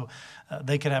approval. So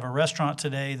they could have a restaurant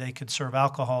today, they could serve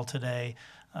alcohol today,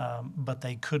 but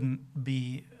they couldn't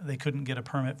get a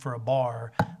permit for a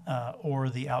bar or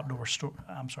the outdoor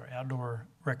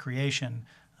recreation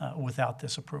without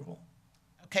this approval.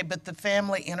 Okay, but the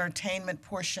family entertainment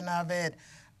portion of it,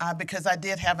 because I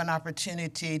did have an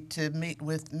opportunity to meet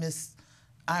with Miss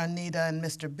Anita and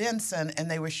Mr. Benson,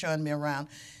 and they were showing me around,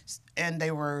 and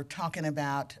they were talking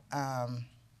about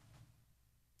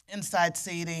inside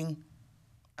seating,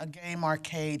 a game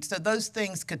arcade. So those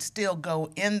things could still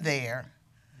go in there.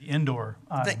 The indoor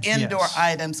items, the indoor yes.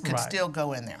 items could Right. still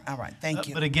go in there. All right, thank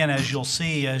you. But again, as you'll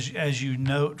see, as you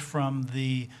note from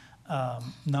the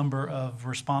number of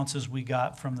responses we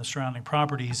got from the surrounding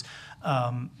properties,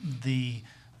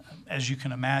 as you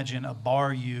can imagine, a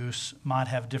bar use might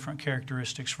have different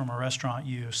characteristics from a restaurant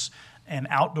use, and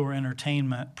outdoor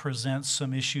entertainment presents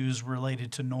some issues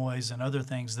related to noise and other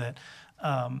things that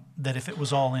that if it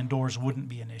was all indoors wouldn't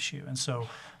be an issue. And so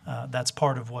that's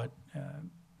part of what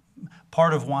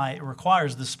part of why it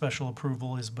requires this special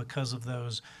approval is because of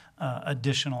those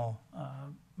additional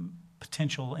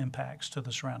potential impacts to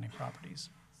the surrounding properties.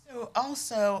 So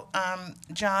also,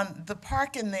 John, the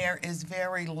parking there is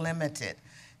very limited.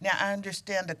 Now, I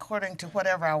understand according to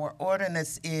whatever our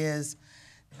ordinance is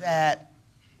that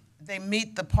they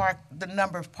meet the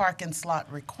number of parking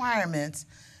slot requirements,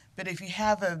 but if you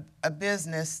have a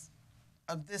business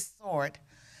of this sort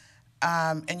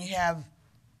and you have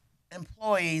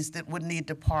employees that would need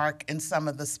to park in some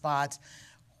of the spots,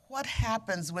 what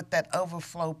happens with that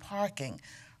overflow parking?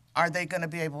 Are they going to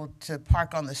be able to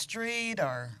park on the street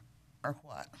or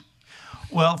what?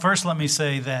 Well, first let me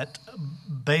say that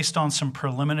based on some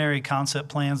preliminary concept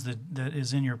plans that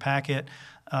is in your packet,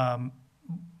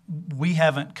 we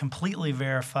haven't completely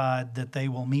verified that they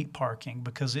will meet parking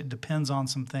because it depends on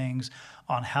some things,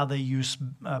 on how they use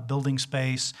building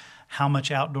space, how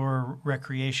much outdoor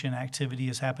recreation activity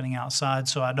is happening outside.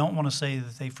 So I don't want to say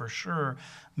that they for sure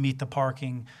meet the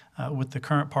parking with the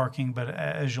current parking, but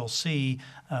as you'll see,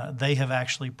 they have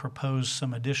actually proposed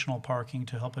some additional parking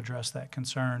to help address that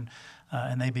concern,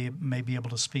 and they may be able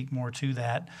to speak more to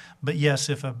that. But yes,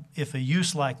 if a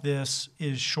use like this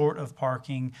is short of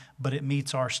parking, but it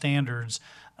meets our standards,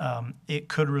 it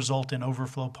could result in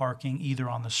overflow parking either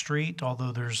on the street,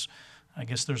 although I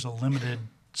guess there's a limited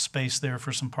space there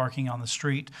for some parking on the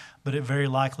street, but it very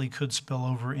likely could spill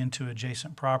over into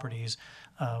adjacent properties.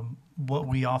 What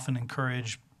we often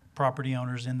encourage property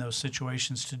owners in those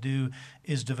situations to do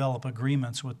is develop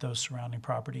agreements with those surrounding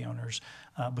property owners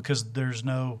because there's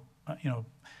no,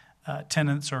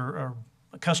 tenants or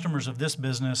customers of this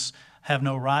business have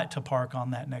no right to park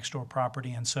on that next door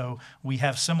property. And so we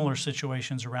have similar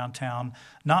situations around town,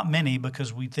 not many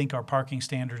because we think our parking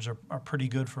standards are pretty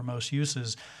good for most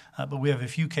uses, but we have a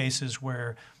few cases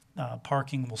where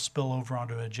parking will spill over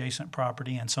onto adjacent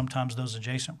property, and sometimes those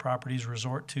adjacent properties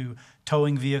resort to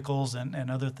towing vehicles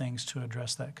and other things to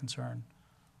address that concern.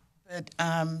 But,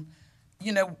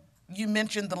 you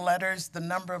mentioned the letters, the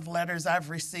number of letters. I've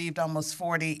received almost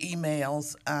 40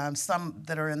 emails, some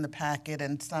that are in the packet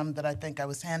and some that I think I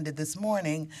was handed this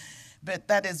morning. But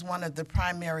that is one of the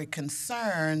primary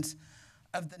concerns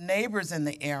of the neighbors in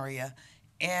the area.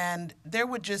 And there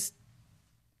would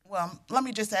let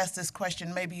me just ask this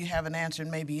question. Maybe you have an answer and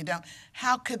maybe you don't.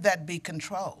 How could that be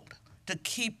controlled to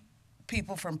keep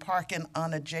people from parking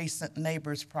on adjacent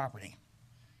neighbors' property?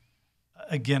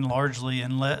 Again, largely,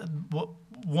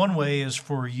 one way is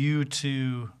for you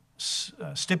to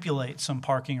stipulate some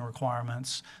parking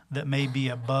requirements that may be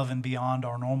above and beyond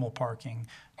our normal parking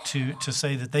to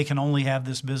say that they can only have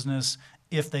this business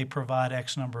if they provide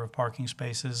X number of parking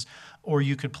spaces, or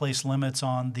you could place limits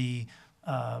on the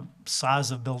size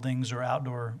of buildings or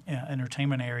outdoor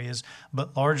entertainment areas,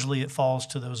 but largely it falls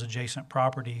to those adjacent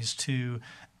properties to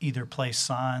either place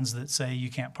signs that say you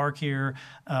can't park here,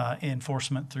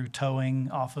 enforcement through towing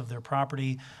off of their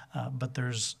property, but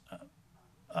there's,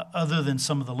 other than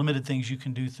some of the limited things you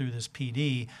can do through this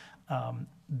PD,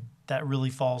 that really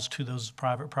falls to those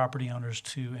private property owners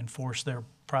to enforce their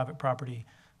private property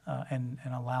and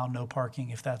allow no parking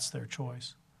if that's their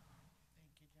choice.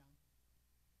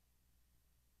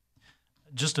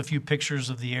 Just a few pictures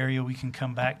of the area. We can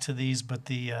come back to these, but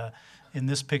in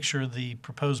this picture, the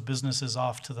proposed business is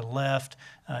off to the left.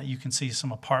 You can see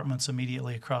some apartments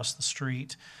immediately across the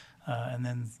street, and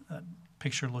then a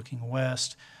picture looking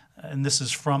west. And this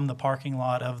is from the parking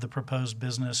lot of the proposed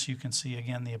business. You can see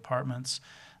again the apartments,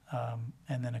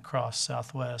 and then across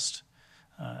southwest.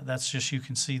 That's just, you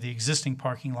can see the existing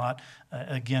parking lot.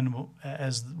 Again,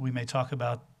 as we may talk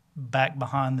about, back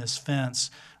behind this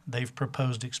fence, they've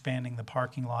proposed expanding the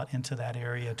parking lot into that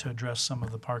area to address some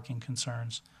of the parking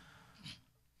concerns.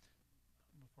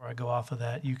 Before I go off of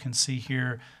that, you can see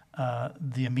here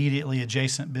the immediately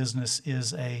adjacent business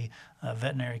is a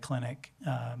veterinary clinic,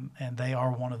 and they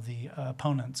are one of the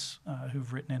opponents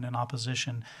who've written in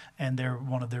opposition, and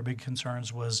one of their big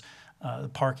concerns was the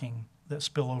parking, that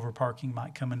spillover parking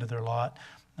might come into their lot.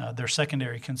 Their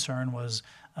secondary concern was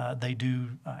they do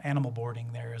animal boarding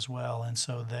there as well, and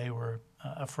so they were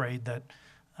afraid that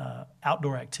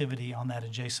outdoor activity on that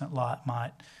adjacent lot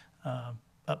might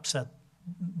upset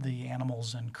the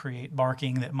animals and create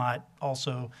barking that might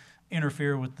also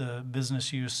interfere with the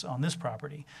business use on this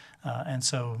property. And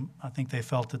so I think they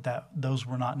felt that those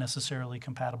were not necessarily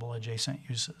compatible adjacent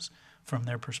uses from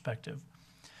their perspective.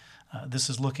 This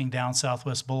is looking down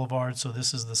Southwest Boulevard, so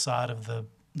this is the side of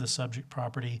the subject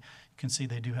property. You can see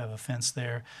they do have a fence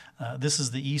there. This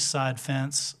is the east side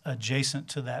fence adjacent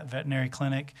to that veterinary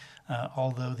clinic,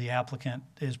 although the applicant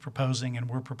is proposing, and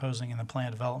we're proposing in the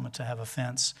plan development, to have a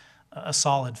fence, a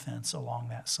solid fence along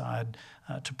that side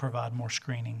to provide more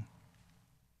screening.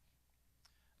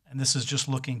 And this is just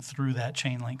looking through that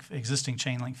existing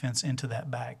chain link fence into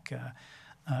that back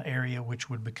area, which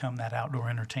would become that outdoor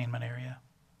entertainment area.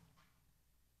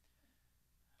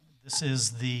 This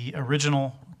is the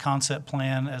original concept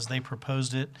plan as they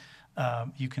proposed it.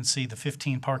 You can see the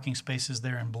 15 parking spaces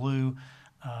there in blue.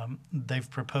 They've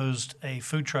proposed a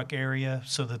food truck area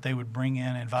so that they would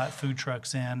invite food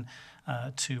trucks in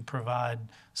to provide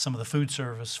some of the food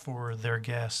service for their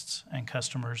guests and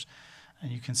customers.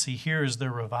 And you can see here is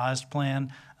their revised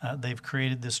plan. They've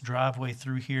created this driveway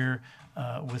through here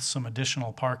with some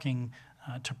additional parking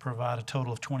to provide a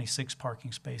total of 26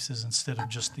 parking spaces instead of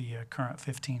just the current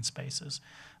 15 spaces,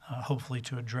 hopefully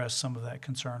to address some of that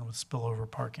concern with spillover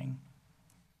parking.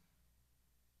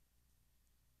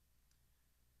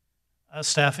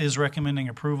 Staff is recommending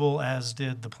approval, as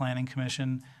did the Planning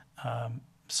Commission.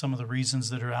 Some of the reasons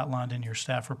that are outlined in your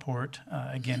staff report.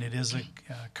 Again, it is a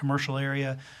commercial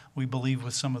area. We believe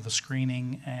with some of the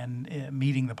screening and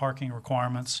meeting the parking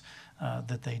requirements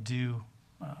that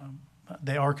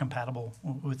they are compatible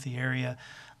with the area.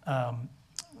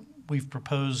 We've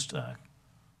proposed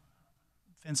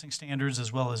fencing standards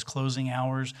as well as closing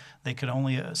hours. They could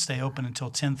only stay open until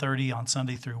 10:30 on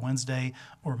Sunday through Wednesday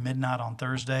or midnight on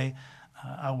Thursday.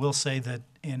 I will say that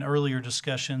in earlier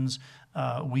discussions,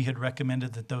 we had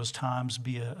recommended that those times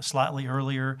be slightly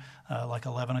earlier, like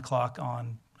 11 o'clock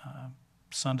on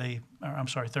Thursday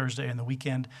and the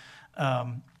weekend.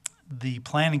 The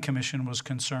Planning Commission was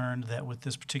concerned that with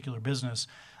this particular business,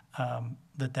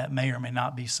 that may or may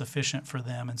not be sufficient for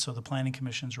them. And so the Planning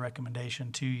Commission's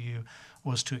recommendation to you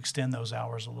was to extend those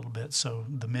hours a little bit, so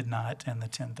the midnight and the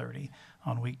 10:30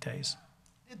 on weekdays.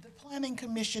 Did the Planning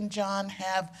Commission, John,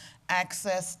 have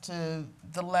access to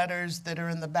the letters that are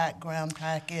in the background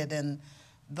packet and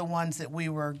the ones that we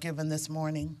were given this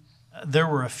morning? There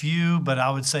were a few, but I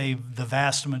would say the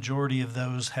vast majority of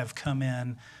those have come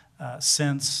in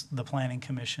since the Planning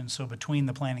Commission, so between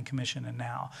the Planning Commission and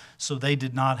now. So they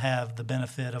did not have the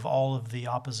benefit of all of the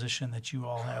opposition that you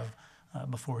all have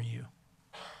before you.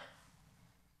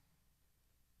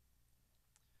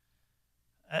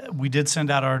 We did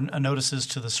send out our notices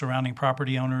to the surrounding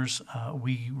property owners.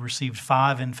 We received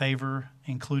 5 in favor,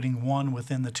 including 1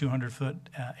 within the 200-foot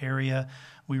area.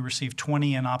 We received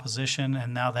 20 in opposition,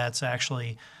 and now that's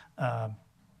actually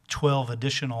 12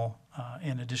 additional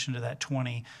in addition to that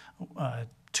 20.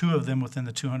 2 of them within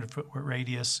the 200-foot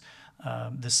radius.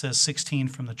 This says 16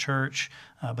 from the church,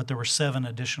 but there were 7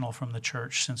 additional from the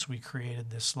church since we created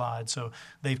this slide. So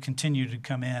they've continued to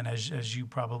come in, as you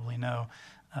probably know,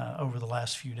 over the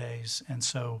last few days. And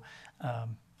so,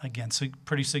 again,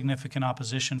 pretty significant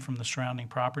opposition from the surrounding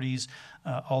properties,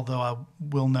 although I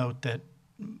will note that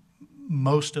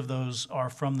most of those are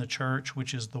from the church,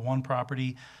 which is the one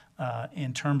property.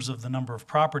 In terms of the number of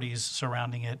properties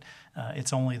surrounding it,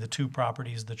 it's only the 2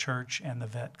 properties, the church and the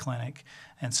vet clinic.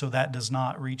 And so that does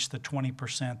not reach the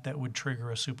 20% that would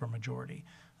trigger a supermajority.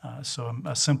 So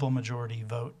a simple majority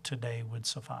vote today would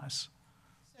suffice.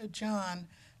 So, John,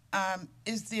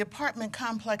 is the apartment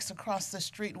complex across the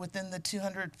street within the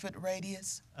 200-foot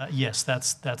radius? Yes,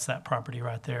 that's that property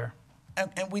right there.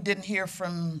 And we didn't hear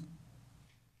from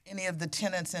any of the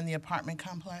tenants in the apartment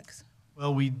complex?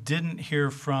 Well, we didn't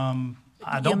hear from.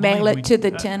 Do you mail it to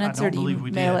the tenants, or do you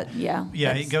mail it? Yeah.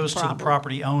 Yeah, it goes to the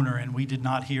property owner, and we did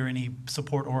not hear any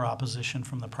support or opposition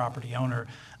from the property owner.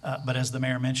 But as the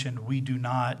mayor mentioned, we do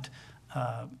not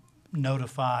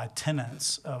notify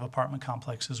tenants of apartment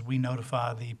complexes. We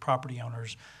notify the property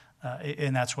owners,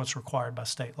 and that's what's required by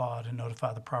state law, to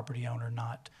notify the property owner,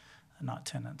 not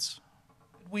tenants.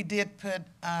 We did put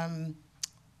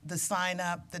the sign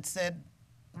up that said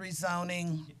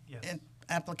rezoning. Yes.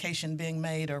 Application being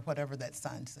made, or whatever that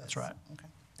sign says. That's right.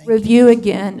 Okay. Review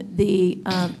again the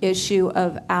issue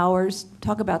of hours,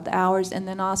 talk about the hours, and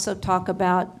then also talk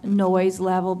about noise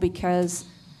level, because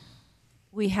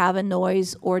we have a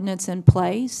noise ordinance in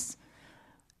place,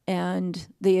 and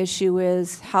the issue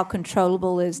is how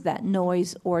controllable is that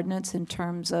noise ordinance in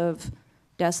terms of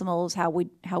decibels,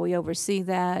 how we oversee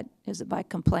that. Is it by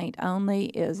complaint only?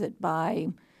 Is it by,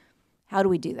 how do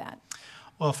we do that?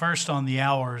 Well, first on the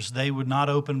hours, they would not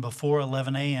open before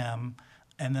 11 a.m.,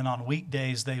 and then on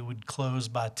weekdays they would close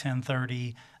by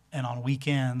 10:30, and on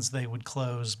weekends they would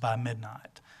close by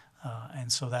midnight.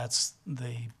 And so that's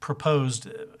the proposed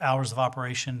hours of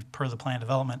operation per the plan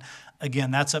development.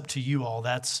 Again, that's up to you all.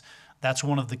 That's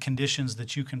one of the conditions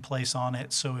that you can place on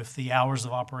it. So if the hours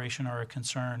of operation are a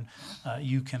concern,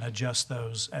 you can adjust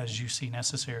those as you see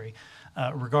necessary.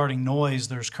 Regarding noise,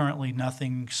 there's currently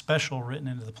nothing special written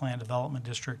into the plan development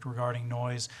district regarding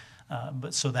noise.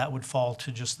 But so that would fall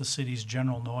to just the city's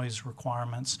general noise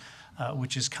requirements,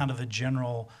 which is kind of a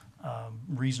general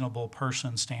reasonable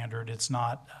person standard. It's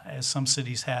not, as some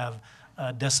cities have,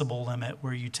 a decibel limit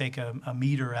where you take a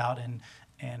meter out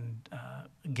and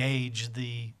gauge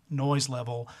the noise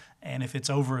level, and if it's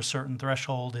over a certain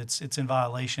threshold, it's in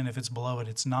violation. If it's below it,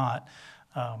 it's not.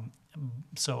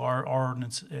 So our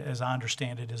ordinance, as I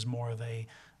understand it, is more of a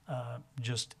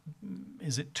just,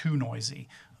 is it too noisy?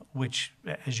 Which,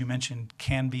 as you mentioned,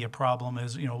 can be a problem.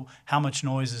 Is, how much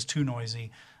noise is too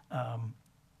noisy?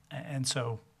 And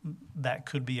so that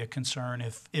could be a concern.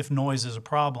 If noise is a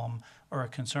problem or a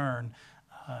concern,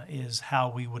 is how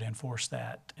we would enforce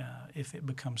that if it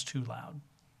becomes too loud.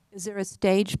 Is there a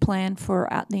stage plan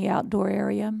for out in the outdoor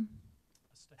area?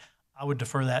 I would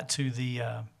defer that to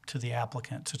the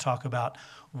applicant to talk about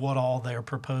what all they're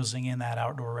proposing in that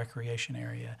outdoor recreation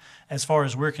area. As far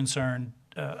as we're concerned,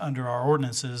 under our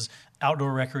ordinances,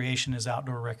 outdoor recreation is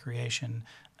outdoor recreation.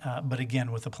 But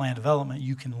again, with the plan development,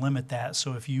 you can limit that.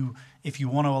 So if you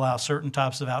want to allow certain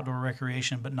types of outdoor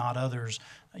recreation but not others,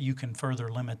 you can further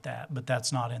limit that. But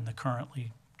that's not in the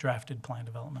currently drafted plan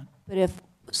development. But if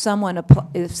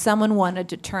someone wanted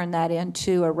to turn that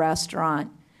into a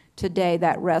restaurant today,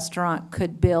 that restaurant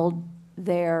could build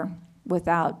there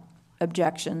without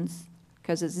objections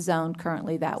because it's zoned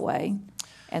currently that way,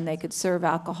 and they could serve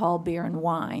alcohol, beer, and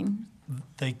wine.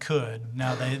 They could.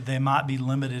 Now, they might be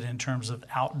limited in terms of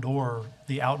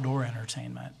the outdoor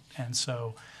entertainment. And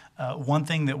so one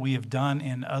thing that we have done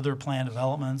in other plan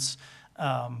developments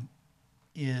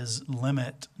is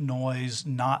limit noise,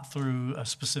 not through a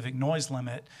specific noise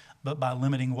limit, but by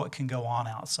limiting what can go on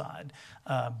outside.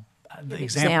 The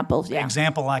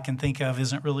example I can think of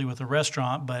isn't really with a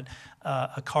restaurant, but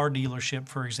a car dealership,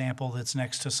 for example, that's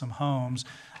next to some homes.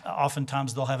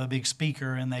 Oftentimes they'll have a big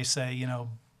speaker and they say,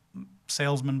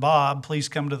 Salesman Bob, please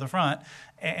come to the front,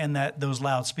 and that those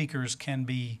loudspeakers can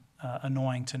be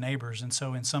annoying to neighbors. And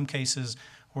so in some cases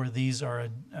where these are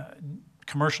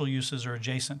commercial uses or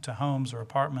adjacent to homes or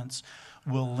apartments,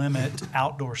 we'll limit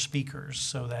outdoor speakers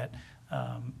so that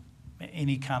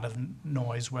any kind of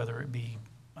noise, whether it be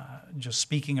just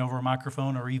speaking over a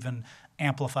microphone or even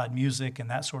amplified music and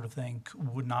that sort of thing,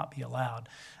 would not be allowed.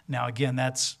 Now, again,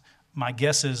 my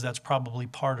guess is that's probably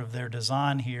part of their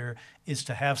design here, is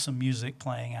to have some music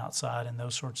playing outside and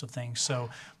those sorts of things. So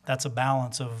that's a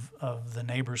balance of the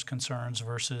neighbors' concerns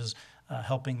versus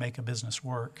helping make a business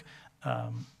work.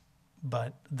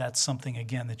 But that's something,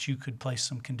 again, that you could place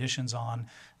some conditions on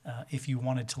if you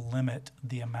wanted to limit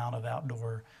the amount of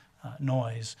outdoor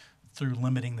noise through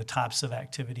limiting the types of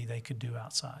activity they could do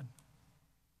outside.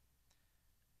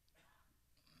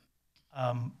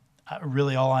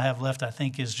 Really, all I have left, I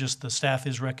think, is just the staff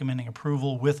is recommending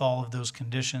approval with all of those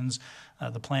conditions.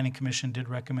 The Planning Commission did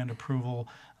recommend approval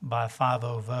by a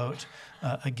 5-0 vote.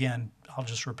 Again, I'll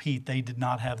just repeat, they did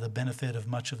not have the benefit of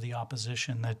much of the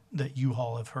opposition that you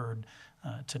all have heard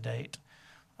to date.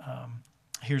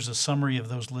 Here's a summary of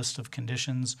those lists of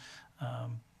conditions.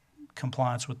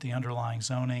 Compliance with the underlying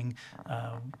zoning,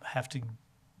 have to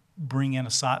bring in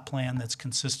a site plan that's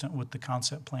consistent with the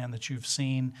concept plan that you've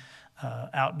seen.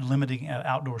 Limiting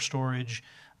outdoor storage.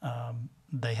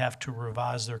 They have to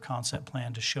revise their concept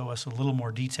plan to show us a little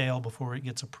more detail before it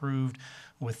gets approved,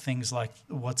 with things like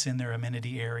what's in their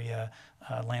amenity area,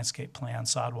 landscape plan,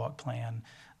 sidewalk plan.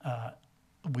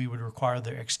 We would require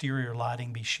their exterior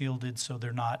lighting be shielded so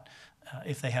they're not,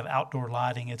 if they have outdoor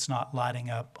lighting, it's not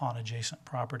lighting up on adjacent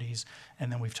properties.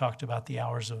 And then we've talked about the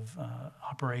hours of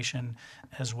operation,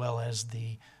 as well as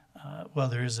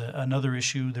there is another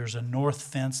issue. There's a north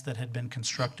fence that had been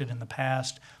constructed in the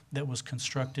past that was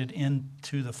constructed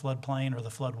into the floodplain, or the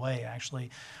floodway actually,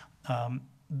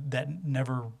 that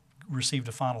never received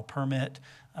a final permit.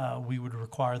 We would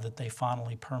require that they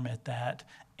finally permit that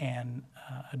and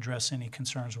address any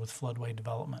concerns with floodway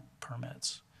development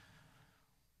permits.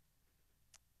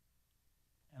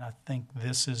 And I think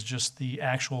this is just the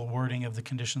actual wording of the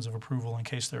conditions of approval in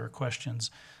case there are questions.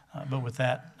 But with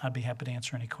that, I'd be happy to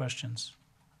answer any questions.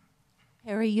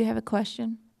 Harry, you have a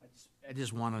question? I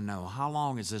just want to know, how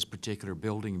long has this particular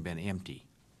building been empty?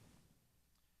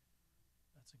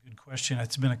 That's a good question.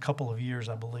 It's been a couple of years,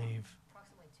 I believe.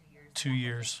 Approximately 2 years. 2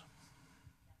 years.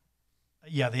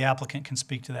 Yeah, the applicant can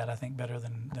speak to that, I think, better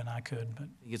than I could, but.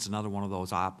 I think it's another one of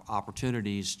those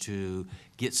opportunities to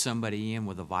get somebody in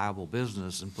with a viable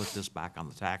business and put this back on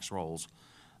the tax rolls,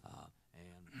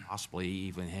 and possibly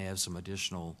even have some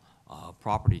additional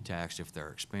property tax if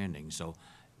they're expanding. So,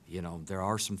 you know, there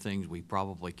are some things we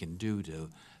probably can do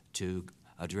to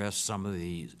address some of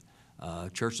the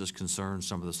church's concerns,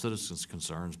 some of the citizens'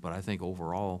 concerns, but I think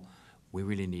overall, we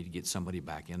really need to get somebody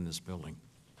back in this building.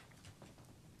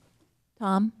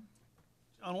 Tom?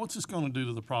 John, what's this going to do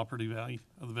to the property value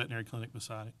of the veterinary clinic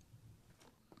beside it?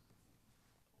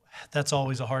 That's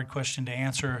always a hard question to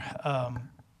answer.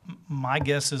 My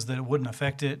guess is that it wouldn't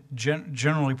affect it.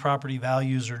 Generally, property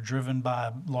values are driven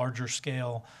by larger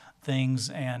scale things,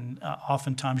 and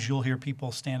oftentimes you'll hear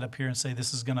people stand up here and say,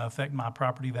 this is going to affect my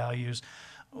property values.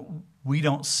 We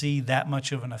don't see that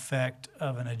much of an effect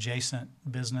of an adjacent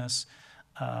business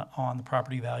on the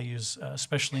property values,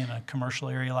 especially in a commercial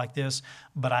area like this,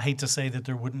 but I hate to say that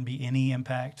there wouldn't be any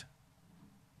impact.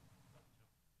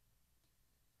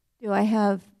 Do I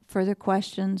have further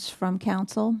questions from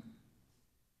council?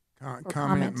 Comment,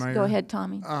 comments? Mayor. Go ahead,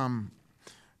 Tommy.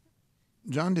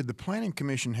 John, did the Planning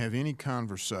Commission have any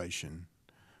conversation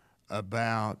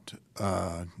about,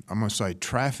 I'm going to say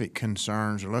traffic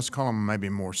concerns, or let's call them maybe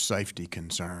more safety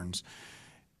concerns?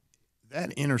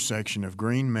 That intersection of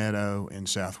Green Meadow and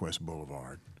Southwest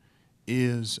Boulevard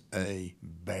is a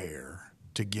bear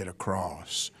to get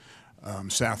across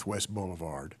Southwest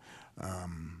Boulevard.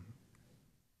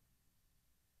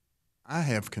 I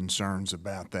have concerns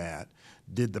about that.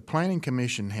 Did the Planning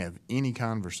Commission have any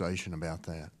conversation about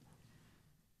that?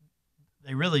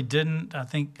 They really didn't.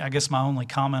 I guess my only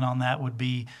comment on that would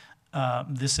be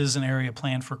this is an area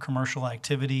planned for commercial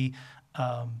activity.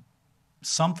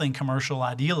 Something commercial,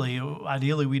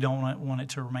 ideally we don't want it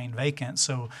to remain vacant.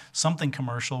 So something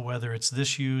commercial, whether it's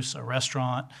this use, a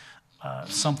restaurant,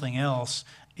 something else,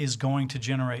 is going to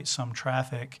generate some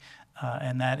traffic,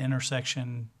 and that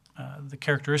intersection, the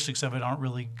characteristics of it aren't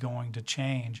really going to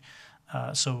change.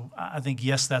 So I think,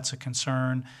 yes, that's a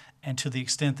concern, and to the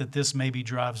extent that this maybe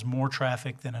drives more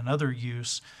traffic than another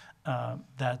use,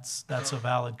 that's a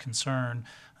valid concern.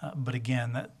 But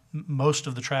again, most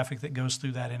of the traffic that goes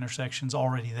through that intersection is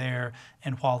already there,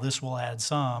 and while this will add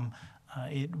some,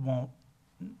 it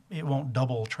won't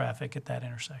double traffic at that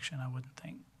intersection, I wouldn't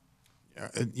think.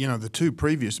 You know, the two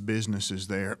previous businesses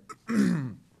there,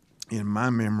 in my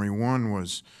memory, one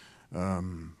was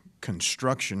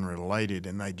construction related,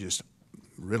 and they just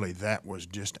really, that was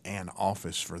just an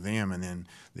office for them, and then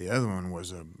the other one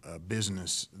was a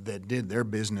business that did their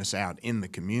business out in the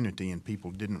community, and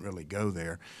people didn't really go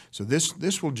there. So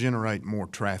this will generate more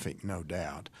traffic, no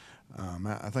doubt.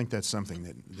 I think that's something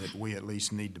that we at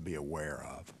least need to be aware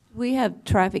of. We have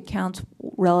traffic counts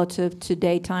relative to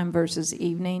daytime versus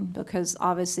evening, because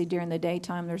obviously during the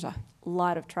daytime there's a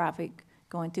lot of traffic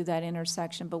going through that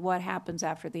intersection, but what happens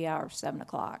after the hour of 7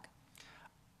 o'clock?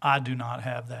 I do not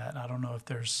have that. I don't know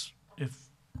if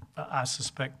I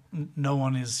suspect no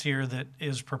one is here that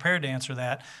is prepared to answer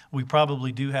that. We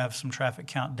probably do have some traffic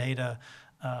count data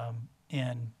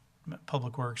in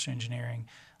Public Works Engineering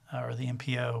or the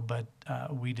MPO, but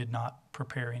we did not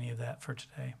prepare any of that for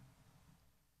today.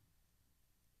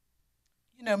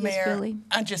 You know, Yes, Mayor, Billy?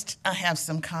 I have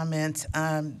some comments.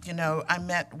 You know, I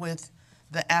met with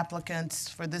the applicants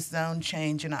for this zone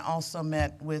change, and I also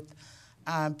met with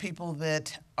people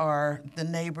that are the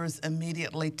neighbors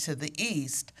immediately to the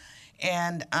east.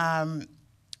 And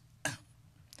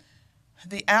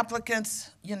the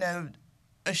applicants, you know,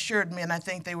 assured me, and I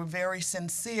think they were very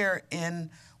sincere in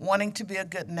wanting to be a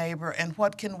good neighbor, and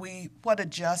what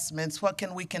adjustments, what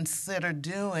can we consider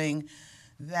doing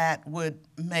that would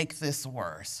make this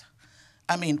worse?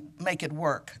 I mean, make it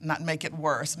work, not make it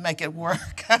worse, make it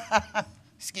work.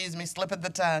 Excuse me, slip of the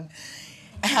tongue.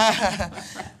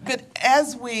 But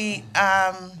as we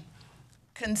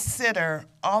consider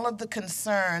all of the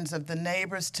concerns of the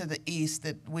neighbors to the east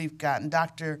that we've gotten,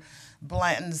 Dr.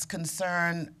 Blanton's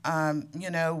concern,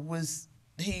 you know, was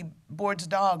he boards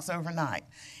dogs overnight.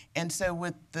 And so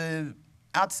with the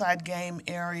outside game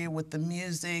area, with the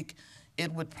music,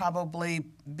 it would probably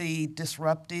be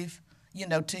disruptive, you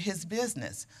know, to his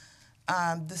business.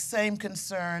 The same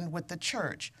concern with the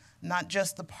church. Not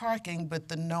just the parking, but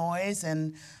the noise,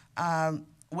 and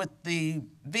with the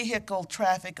vehicle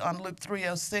traffic on Loop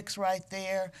 306 right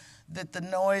there, that the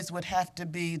noise would have to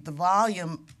be, the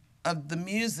volume of the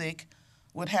music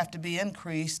would have to be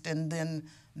increased, and then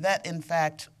that, in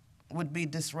fact, would be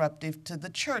disruptive to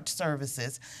the church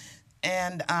services.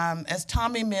 And as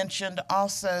Tommy mentioned,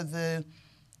 also the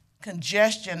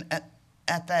congestion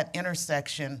at that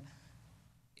intersection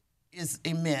is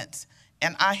immense.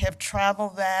 And I have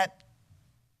traveled that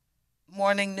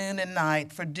morning, noon, and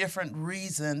night for different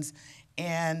reasons,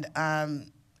 and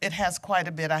it has quite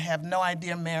a bit. I have no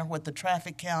idea, Mayor, what the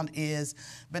traffic count is,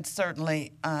 but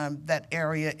certainly that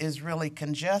area is really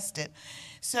congested.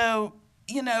 So,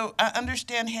 you know, I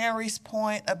understand Harry's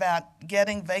point about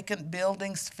getting vacant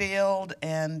buildings filled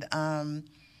and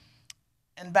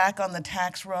back on the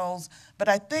tax rolls, but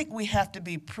I think we have to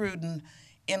be prudent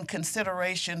in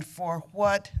consideration for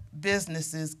what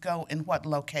businesses go in what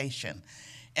location.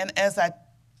 And as I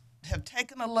have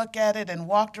taken a look at it and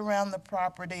walked around the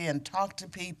property and talked to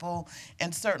people,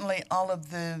 and certainly all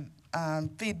of the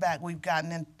feedback we've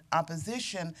gotten in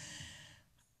opposition,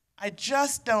 I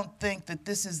just don't think that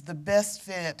this is the best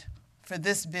fit for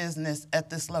this business at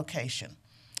this location.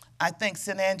 I think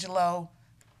San Angelo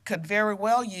could very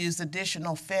well use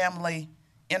additional family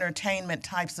entertainment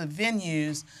types of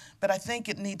venues, but I think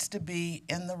it needs to be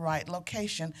in the right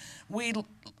location. We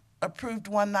approved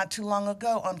one not too long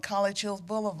ago on College Hills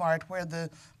Boulevard where the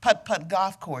putt-putt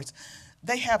golf course.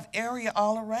 They have area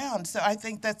all around, so I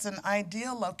think that's an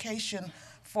ideal location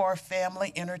for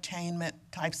family entertainment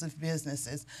types of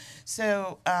businesses.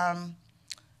 So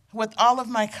with all of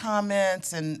my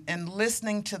comments and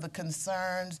listening to the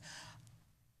concerns,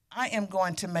 I am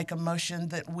going to make a motion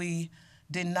that we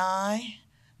deny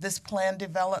this planned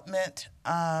development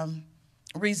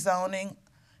rezoning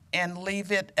and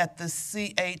leave it at the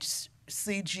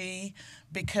CHCG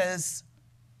because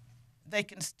they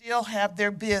can still have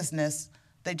their business.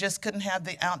 They just couldn't have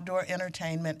the outdoor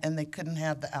entertainment and they couldn't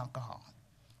have the alcohol.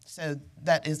 So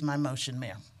that is my motion,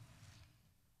 ma'am.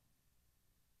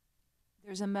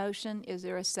 There's a motion. Is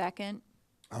there a second?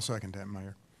 I'll second that,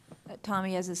 Mayor.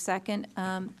 Tommy has a second.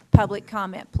 Public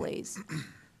comment, please.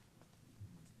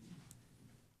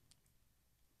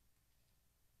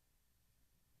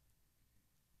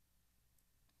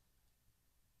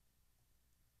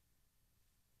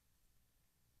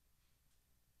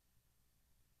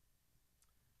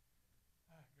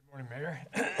 Good morning, Mayor,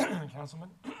 Councilman,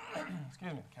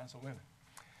 excuse me, Councilwomen.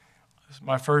 This is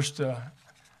my first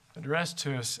address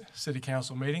to a city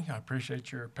council meeting. I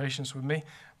appreciate your patience with me.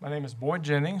 My name is Boyd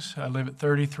Jennings. I live at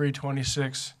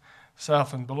 3326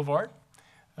 Southland Boulevard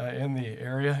in the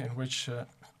area in which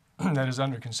that is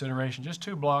under consideration, just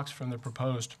 2 blocks from the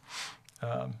proposed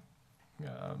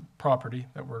property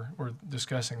that we're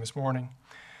discussing this morning.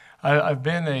 I've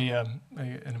been an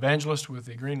evangelist with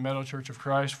the Green Meadow Church of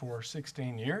Christ for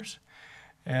 16 years,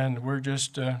 and we're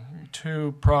just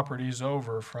 2 properties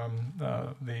over from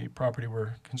the property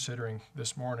we're considering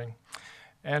this morning.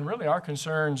 And really our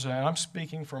concerns, and I'm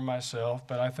speaking for myself,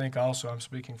 but I think also I'm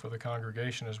speaking for the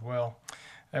congregation as well,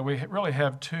 that we really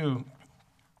have 2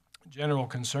 general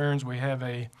concerns. We have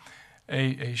a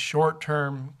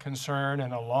short-term concern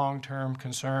and a long-term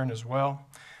concern as well.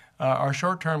 Our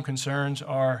short-term concerns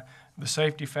are the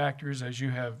safety factors, as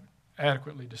you have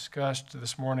adequately discussed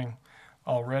this morning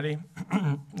already,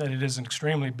 that it is an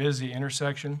extremely busy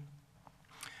intersection.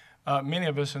 Many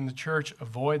of us in the church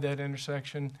avoid that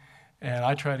intersection, and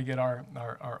I try to get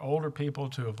our older people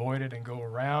to avoid it and go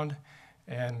around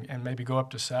and maybe go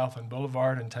up to Southland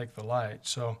Boulevard and take the light.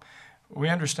 So we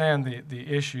understand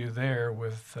the issue there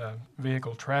with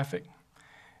vehicle traffic,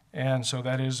 and so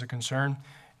that is a concern.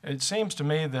 It seems to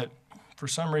me that for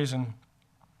some reason,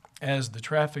 as the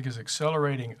traffic is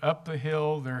accelerating up the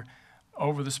hill, they're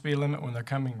over the speed limit when they're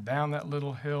coming down that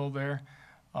little hill there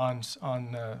on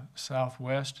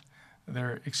Southwest.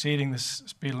 They're exceeding the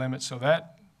speed limit, so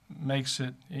that makes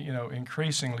it, you know,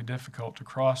 increasingly difficult to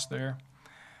cross there.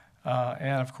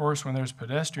 And of course, when there's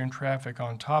pedestrian traffic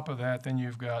on top of that, then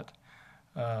you've got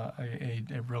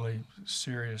a really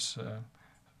serious,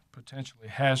 potentially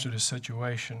hazardous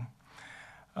situation.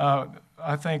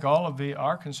 I think all of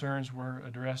our concerns were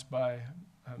addressed by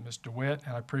Ms. DeWitt,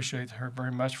 and I appreciate her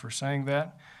very much for saying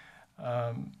that.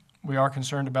 We are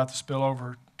concerned about the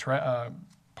spillover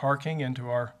parking into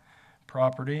our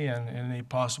property and any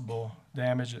possible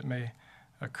damage that may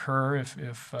occur if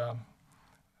the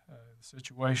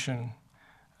situation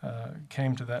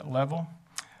came to that level.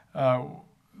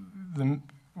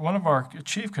 One of our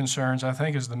chief concerns, I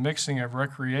think, is the mixing of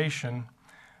recreation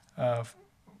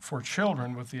for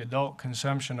children with the adult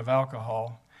consumption of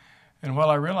alcohol. And while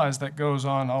I realize that goes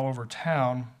on all over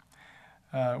town,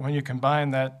 when you combine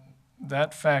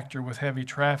that factor with heavy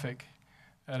traffic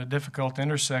at a difficult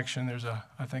intersection, there's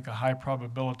I think a high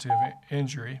probability of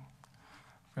injury.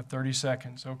 Got 30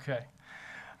 seconds, okay.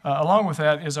 Along with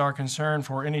that is our concern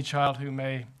for any child who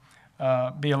may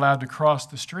be allowed to cross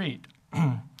the street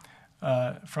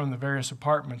from the various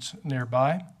apartments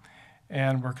nearby.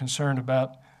 And we're concerned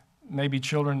about maybe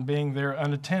children being there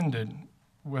unattended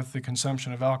with the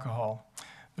consumption of alcohol.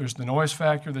 There's the noise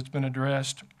factor that's been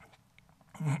addressed,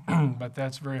 but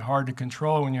that's very hard to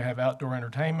control when you have outdoor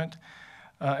entertainment.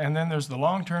 And then there's the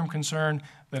long-term concern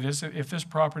that is, if this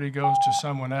property goes to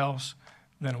someone else,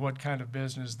 then what kind of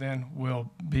business then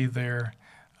will be there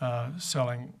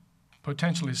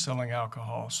potentially selling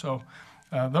alcohol? So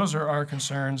those are our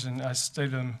concerns, and I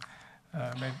stated them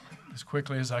maybe as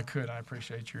quickly as I could. I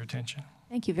appreciate your attention.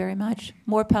 Thank you very much.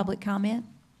 More public comment?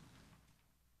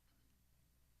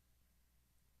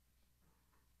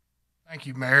 Thank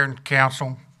you, Mayor and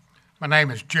Council. My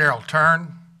name is Gerald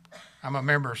Turn. I'm a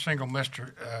member of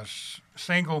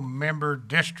Single Member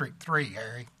District 3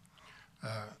 area.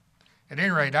 At any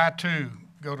rate, I too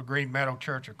go to Green Meadow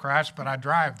Church of Christ, but I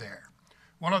drive there.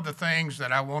 One of the things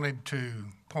that I wanted to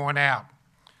point out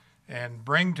and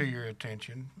bring to your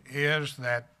attention is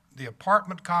that the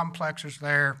apartment complexes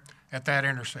there at that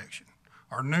intersection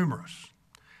are numerous.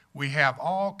 We have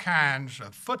all kinds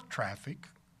of foot traffic,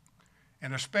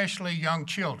 and especially young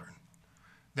children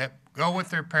that go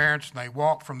with their parents and they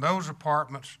walk from those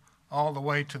apartments all the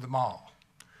way to the mall,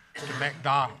 to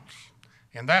McDonald's.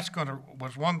 And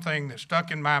was one thing that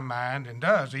stuck in my mind and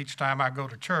does each time I go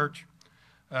to church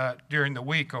during the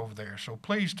week over there. So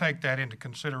please take that into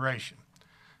consideration.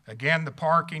 Again, the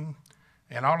parking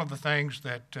and all of the things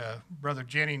that Brother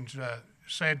Jennings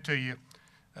said to you,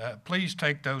 please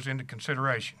take those into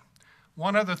consideration.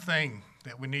 One other thing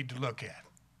that we need to look at,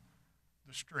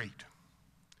 the street,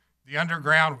 the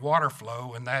underground water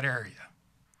flow in that area.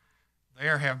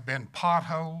 There have been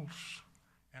potholes,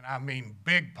 and I mean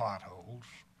big potholes,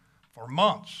 for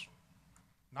months.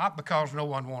 Not because no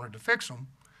one wanted to fix them,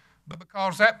 but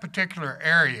because that particular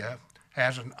area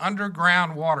has an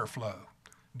underground water flow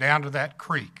down to that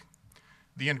creek.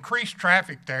 The increased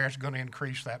traffic there is going to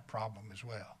increase that problem as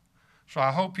well. So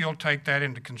I hope you'll take that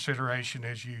into consideration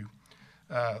as you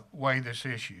weigh this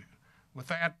issue. With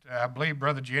that, I believe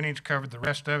Brother Jennings covered the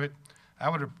rest of it. I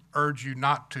would urge you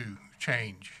not to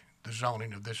change the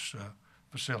zoning of this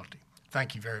facility.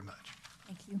 Thank you very much.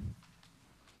 Thank you.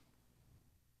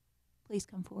 Please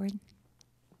come forward.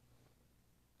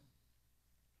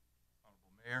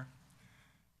 Honorable Mayor,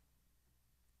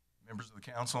 members of the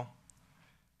council,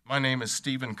 my name is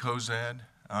Stephen Kozad.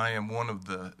 I am one of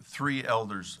the 3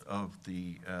 elders of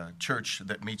the church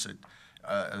that meets at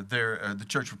the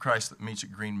Church of Christ that meets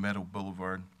at Green Meadow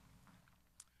Boulevard.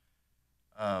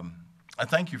 I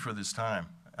thank you for this time.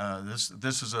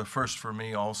 This is a first for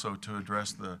me also to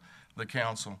address the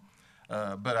council,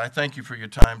 but I thank you for your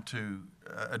time to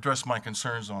address my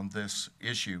concerns on this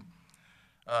issue.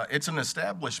 It's an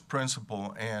established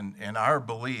principle and our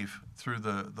belief through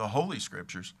the Holy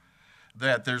Scriptures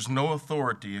that there's no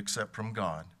authority except from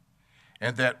God,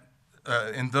 and that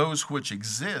and those which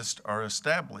exist are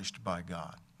established by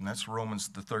God. And that's Romans,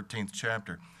 the 13th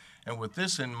chapter. And with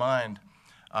this in mind,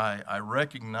 I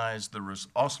recognize the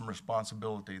awesome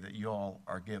responsibility that you all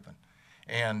are given.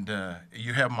 And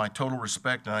you have my total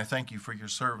respect, and I thank you for your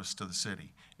service to the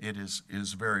city. It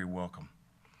is very welcome.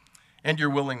 And your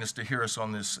willingness to hear us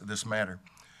on this matter.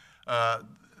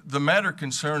 The matter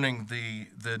concerning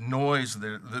the noise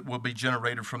that will be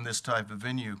generated from this type of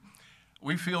venue,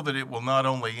 we feel that it will not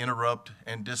only interrupt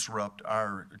and disrupt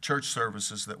our church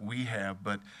services that we have,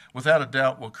 but without a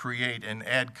doubt will create and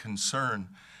add concern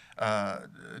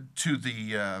to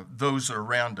those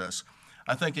around us.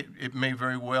 I think it may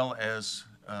very well, as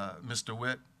Mr.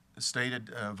 Witt stated,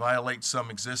 violate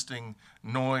some existing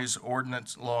noise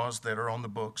ordinance laws that are on the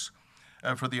books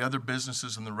for the other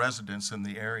businesses and the residents in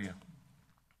the area.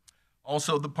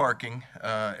 Also, the parking,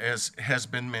 as has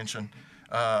been mentioned,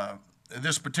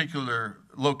 this particular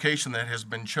location that has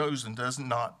been chosen does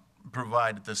not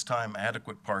provide at this time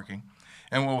adequate parking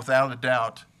and will without a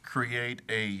doubt create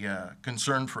a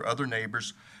concern for other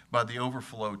neighbors by the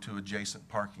overflow to adjacent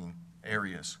parking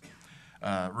areas.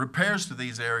 Repairs to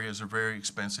these areas are very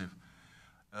expensive.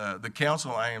 The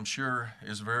council, I am sure,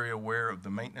 is very aware of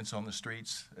the maintenance on the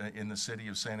streets in the city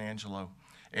of San Angelo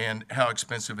and how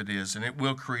expensive it is, and it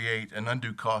will create an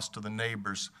undue cost to the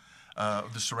neighbors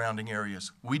of the surrounding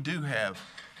areas. We do have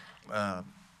an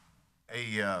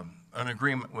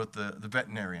agreement with the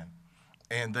veterinarian,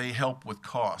 and they help with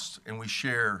costs, and we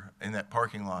share in that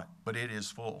parking lot, but it is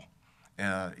full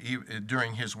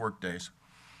during his work days.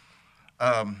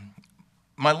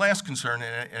 My last concern,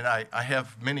 and I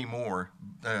have many more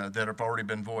that have already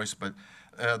been voiced, but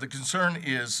the concern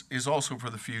is also for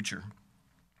the future.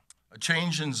 A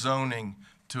change in zoning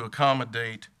to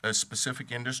accommodate a specific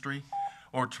industry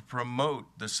or to promote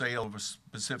the sale of a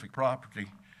specific property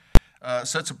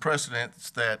sets a precedent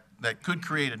that could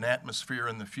create an atmosphere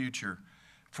in the future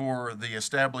for the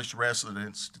established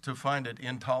residents to find it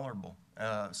intolerable,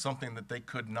 something that they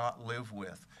could not live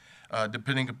with,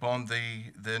 depending upon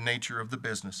the nature of the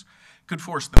business, could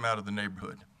force them out of the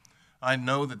neighborhood. I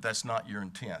know that that's not your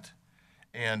intent,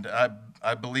 and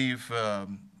I believe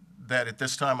that at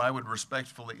this time I would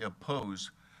respectfully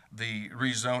oppose the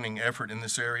rezoning effort in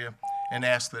this area and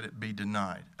ask that it be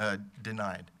denied. I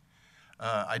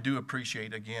do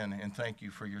appreciate, again, and thank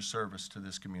you for your service to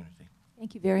this community.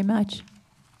 Thank you very much.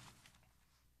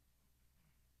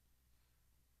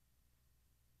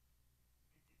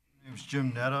 My name's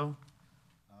Jim Netto,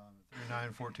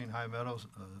 3914 High Meadows,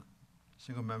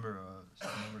 single member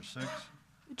 6.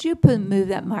 Would you move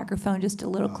that microphone just a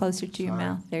little closer to your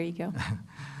mouth? There you go.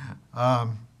 I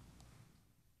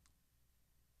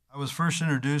was first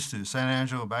introduced to San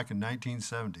Angelo back in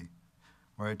 1970,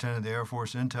 where I attended the Air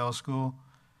Force Intel School,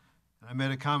 and I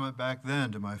made a comment back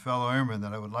then to my fellow airmen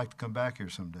that I would like to come back here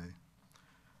someday.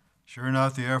 Sure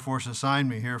enough, the Air Force assigned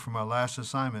me here for my last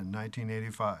assignment in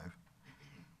 1985.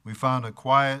 We found a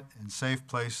quiet and safe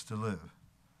place to live.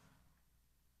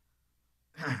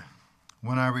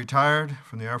 When I retired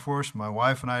from the Air Force, my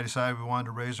wife and I decided we wanted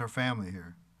to raise our family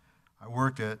here. I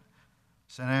worked at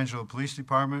San Angelo Police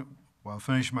Department while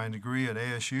finishing my degree at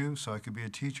ASU so I could be a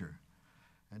teacher,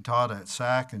 and taught at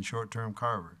SAC and short-term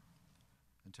Carver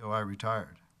until I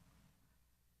retired.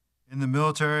 In the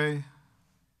military,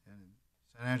 and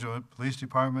San Angelo Police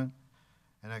Department,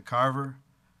 and at Carver,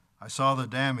 I saw the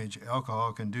damage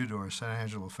alcohol can do to our San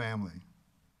Angelo family.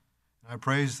 And I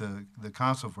praise the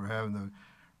council for having the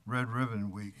Red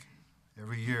Ribbon Week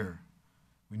every year.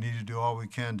 We need to do all we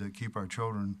can to keep our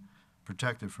children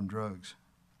protected from drugs.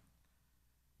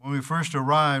 When we first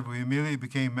arrived, we immediately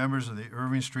became members of the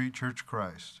Irving Street Church of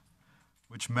Christ,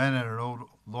 which met at an old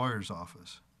lawyer's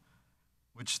office,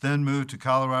 which then moved to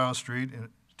Colorado Street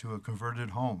to a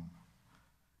converted home.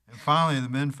 And finally, the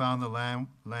men found the land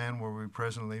where we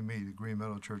presently meet at Green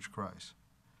Meadow Church of Christ.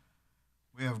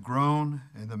 We have grown,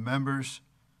 and the members,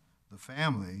 the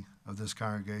family of this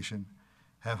congregation,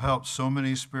 have helped so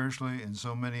many spiritually and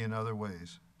so many in other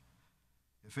ways.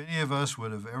 If any of us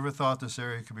would have ever thought this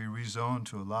area could be rezoned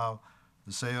to allow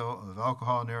the sale of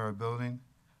alcohol near our building,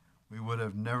 we would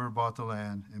have never bought the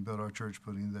land and built our church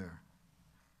building there.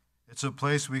 It's a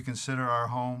place we consider our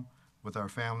home with our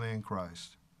family in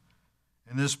Christ.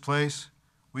 In this place,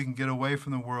 we can get away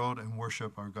from the world and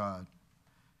worship our God.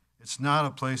 It's not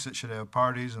a place that should have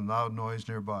parties and loud noise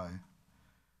nearby.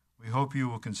 We hope you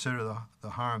will consider the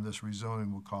harm this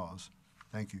rezoning will cause.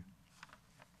 Thank you.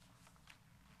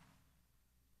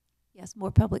 Yes,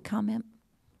 more public comment.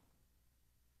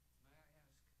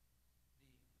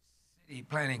 City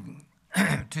planning,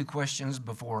 2 questions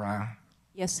before I.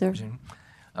 Yes, sir.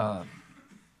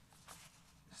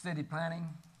 City planning?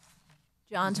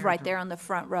 John's right there on the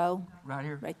front row. Right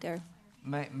here? Right there.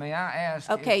 May I ask?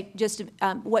 Okay, just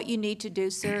what you need to do,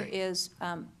 sir, is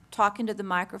talk into the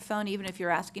microphone, even if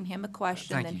you're asking him a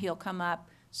question, Thank then you. he'll come up.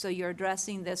 So you're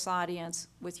addressing this audience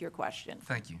with your question.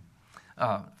 Thank you.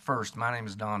 First, my name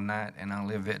is Don Knight, and I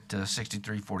live at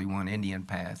 6341 Indian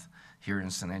Path here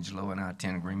in San Angelo, and I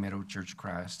attend Green Meadow Church of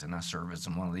Christ, and I serve as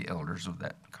one of the elders of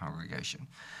that congregation.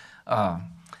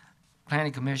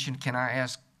 Planning Commission, can I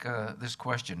ask this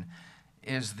question?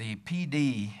 Is the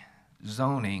PD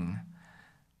zoning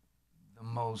the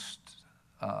most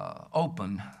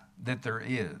open that there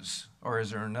is, or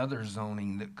is there another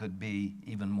zoning that could be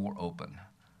even more open?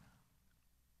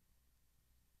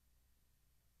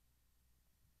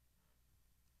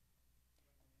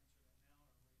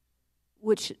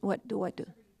 What do?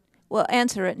 Well,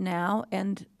 answer it now,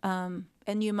 and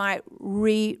you might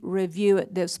review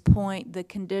at this point the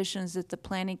conditions that the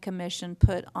Planning Commission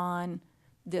put on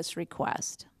this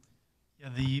request.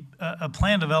 Yeah, a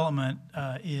plan development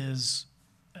is,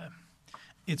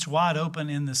 it's wide open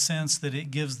in the sense that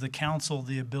it gives the council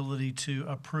the ability to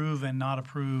approve and not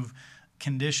approve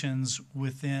conditions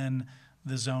within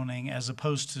the zoning, as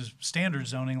opposed to standard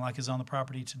zoning like is on the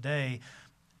property today.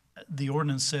 The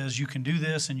ordinance says you can do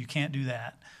this and you can't do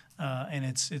that, and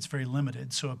it's very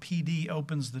limited. So a PD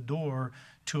opens the door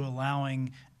to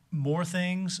allowing more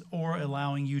things or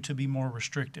allowing you to be more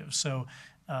restrictive. So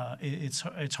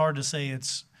it's hard to say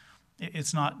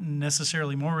it's not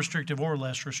necessarily more restrictive or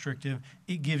less restrictive.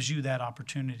 It gives you that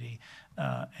opportunity,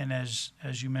 and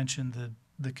as you mentioned,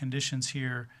 the conditions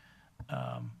here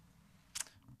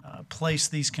place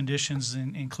these conditions,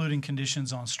 including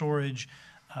conditions on storage,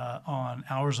 on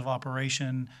hours of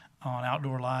operation, on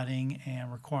outdoor lighting,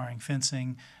 and requiring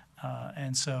fencing.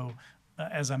 And so,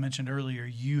 as I mentioned earlier,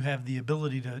 you have the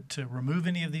ability to remove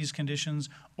any of these conditions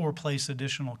or place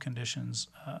additional conditions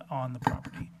on the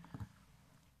property.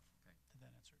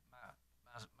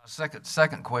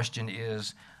 second question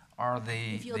is, are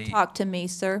If you'll talk to me,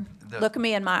 sir. Look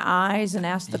me in my eyes and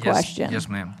ask the Yes, question. Yes,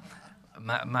 ma'am.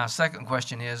 My second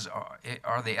question is,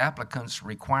 are the applicants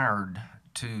required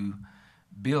to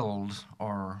build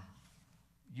or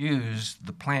use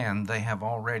the plan they have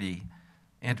already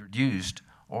introduced,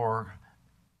 or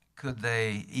could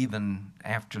they, even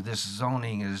after this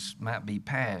zoning might be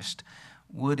passed,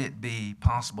 would it be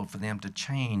possible for them to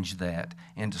change that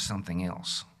into something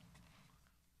else?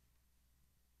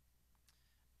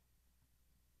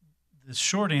 The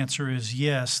short answer is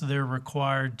yes, they're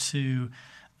required to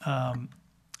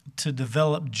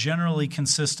develop generally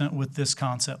consistent with this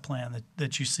concept plan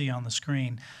that you see on the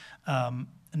screen.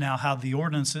 Now, how the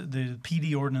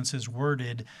PD ordinance is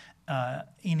worded,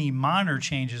 any minor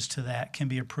changes to that can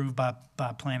be approved by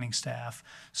planning staff.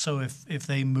 So if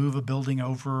they move a building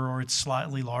over, or it's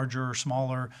slightly larger or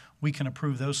smaller, we can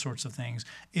approve those sorts of things.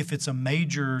 If it's a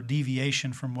major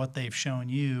deviation from what they've shown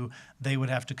you, they would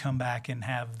have to come back and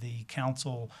have the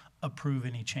council approve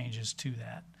any changes to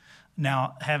that.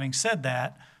 Now, having said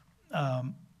that,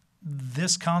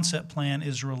 this concept plan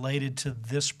is related to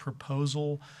this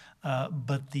proposal,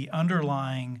 but the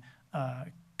underlying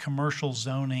commercial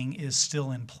zoning is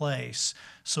still in place.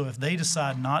 So if they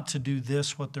decide not to do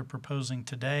this, what they're proposing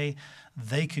today,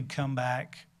 they could come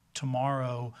back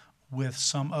tomorrow with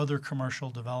some other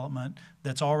commercial development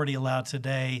that's already allowed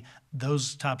today.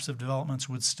 Those types of developments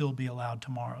would still be allowed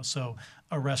tomorrow. So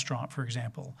a restaurant, for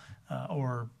example,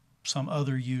 or some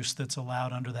other use that's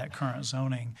allowed under that current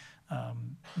zoning,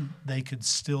 they could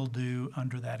still do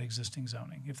under that existing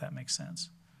zoning, if that makes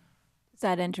sense. Does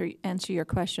that answer your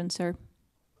question, sir?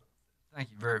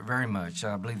 Thank you very, very much.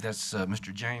 I believe that's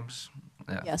Mr. James.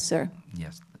 Yes, sir.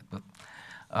 Yes. But,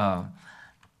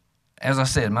 as I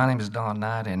said, my name is Don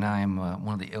Knight, and I am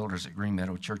one of the elders at Green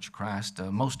Meadow Church of Christ.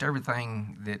 Most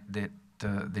everything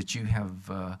that you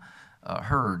have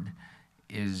heard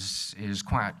is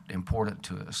quite important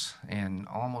to us, and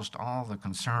almost all the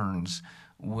concerns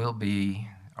will be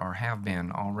or have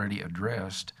been already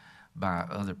addressed by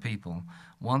other people.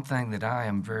 One thing that I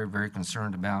am very, very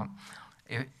concerned about,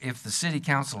 if the city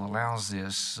council allows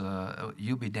this,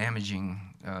 you'll be damaging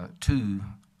 2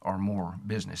 or more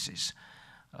businesses.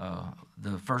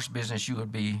 The first business you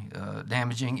would be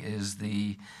damaging is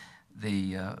the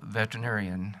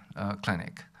veterinarian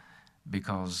clinic,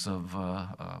 because of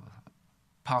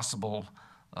possible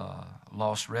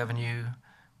lost revenue,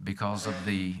 because of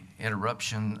the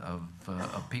interruption of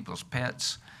people's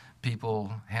pets.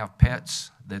 People have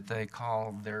pets that they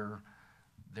call their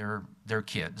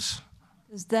kids.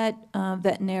 Does that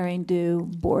veterinarian do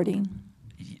boarding?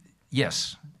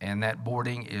 Yes, and that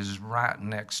boarding is right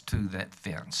next to that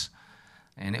fence,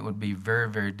 and it would be very,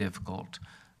 very difficult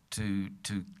to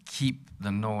keep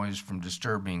the noise from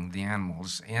disturbing the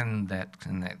animals in that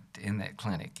clinic,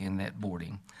 in that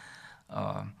boarding.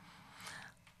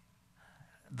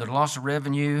 The loss of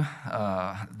revenue,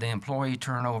 the employee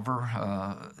turnover,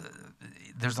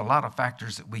 there's a lot of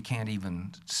factors that we can't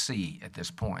even see at this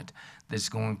point that's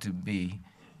going to be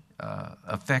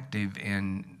effective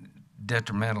and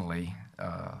detrimentally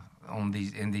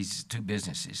in these 2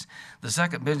 businesses. The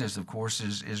second business, of course,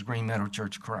 is Green Meadow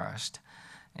Church of Christ.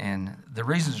 And the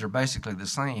reasons are basically the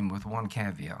same, with one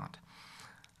caveat.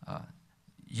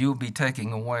 You'll be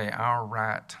taking away our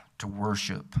right to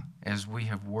worship as we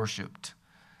have worshiped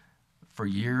for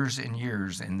years and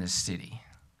years in this city.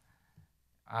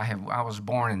 I was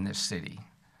born in this city,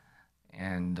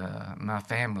 and my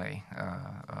family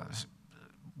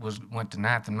went to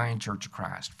 9th and Main Church of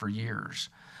Christ for years.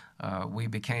 We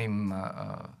became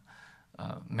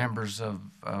members of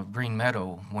Green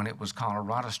Meadow when it was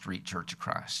Colorado Street Church of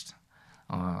Christ,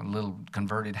 a little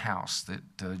converted house that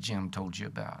Jim told you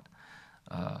about.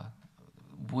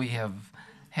 We have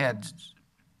had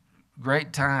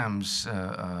great times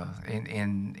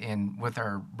with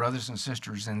our brothers and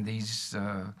sisters in these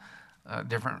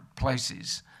different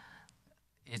places.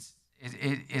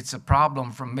 It's a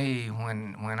problem for me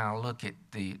when I look at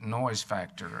the noise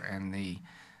factor and the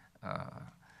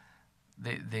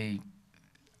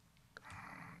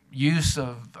use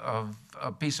of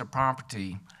a piece of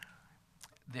property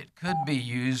that could be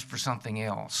used for something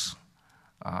else.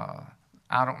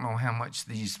 I don't know how much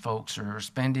these folks are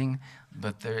spending,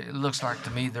 but it looks like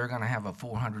to me they're going to have a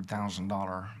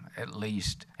 $400,000 at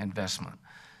least investment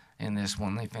in this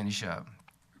when they finish up.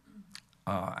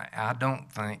 I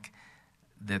don't think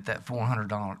that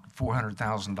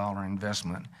 $400,000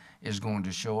 investment is going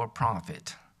to show a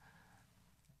profit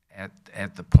at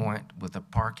the point with the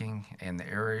parking and the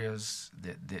areas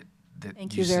that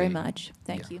Thank you very much.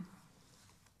 Thank you.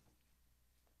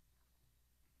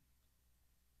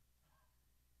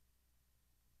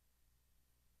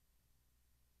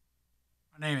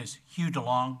 My name is Hugh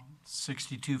DeLong,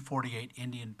 6248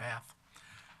 Indian Path.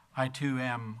 I too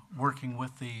am working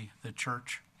with the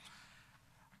church.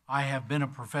 I have been a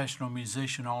professional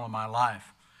musician all of my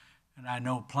life, and I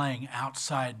know playing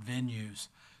outside venues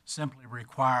simply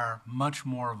require much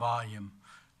more volume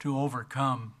to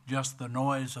overcome just the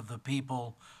noise of the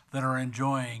people that are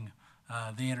enjoying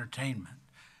the entertainment.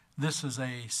 This is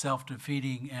a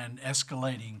self-defeating and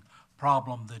escalating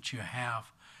problem that you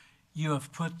have. You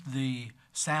have put the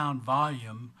sound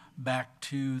volume back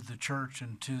to the church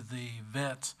and to the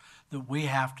vets that we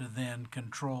have to then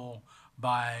control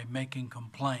by making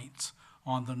complaints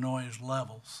on the noise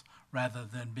levels rather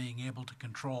than being able to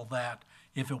control that.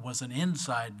 If it was an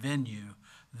inside venue,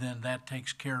 then that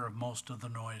takes care of most of the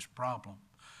noise problem.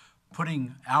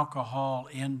 Putting alcohol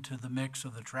into the mix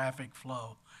of the traffic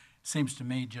flow seems to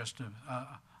me just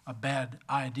a bad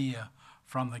idea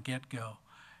from the get-go.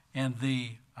 And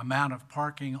the amount of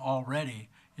parking already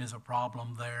is a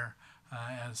problem there.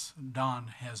 As Don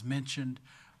has mentioned,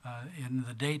 in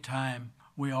the daytime,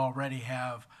 we already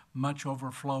have much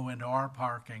overflow into our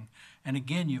parking. And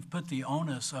again, you've put the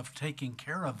onus of taking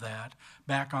care of that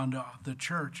back onto the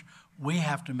church. We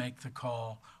have to make the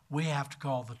call. We have to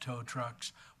call the tow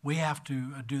trucks. We have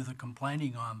to do the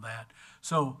complaining on that.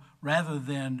 So rather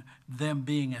than them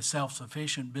being a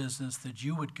self-sufficient business that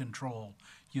you would control,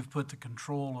 you've put the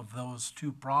control of those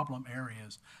two problem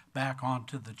areas back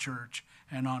onto the church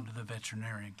and onto the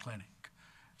veterinarian clinic.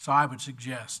 So I would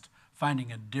suggest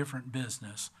finding a different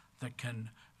business that can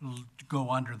go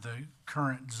under the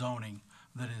current zoning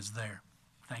that is there.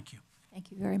 Thank you.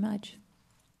 Thank you very much.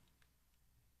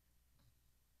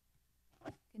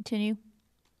 Continue.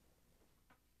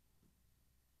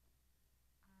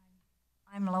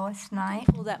 I'm Lois Knight.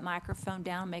 Pull that microphone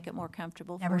down, make it more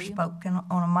comfortable Never for you. spoken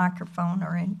on a microphone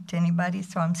or to anybody,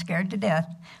 so I'm scared to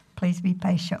death. Please be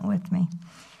patient with me.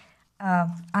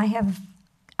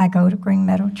 I go to Green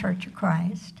Meadow Church of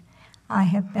Christ. I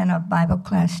have been a Bible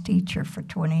class teacher for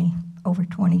over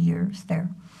 20 years there.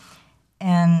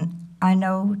 And I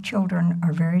know children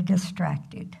are very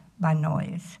distracted by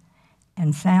noise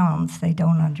and sounds they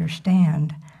don't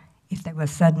understand. If there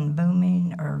was sudden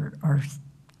booming or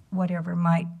whatever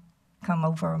might come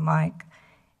over a mic,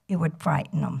 it would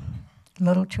frighten them.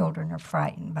 Little children are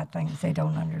frightened by things they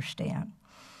don't understand.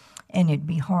 And it'd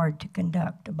be hard to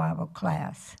conduct a Bible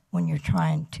class when you're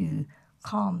trying to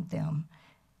calm them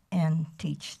and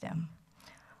teach them.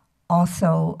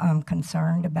 Also, I'm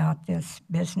concerned about this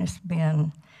business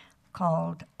being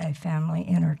called a family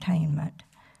entertainment,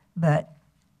 but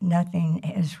nothing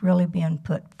has really been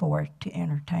put forth to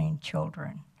entertain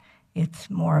children. It's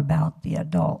more about the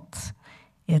adults.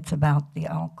 It's about the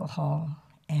alcohol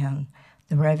and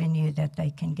the revenue that they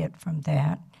can get from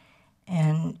that.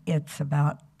 And it's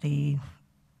about the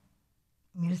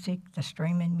music, the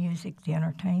streaming music, the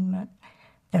entertainment.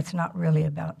 That's not really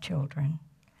about children.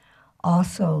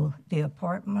 Also, the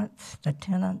apartments, the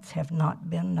tenants have not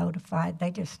been notified.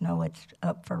 They just know it's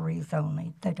up for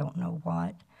rezoning. They don't know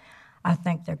what. I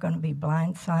think they're going to be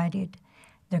blindsided.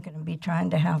 They're going to be trying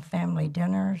to have family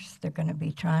dinners. They're going to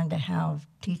be trying to help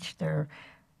their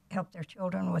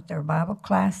children with their Bible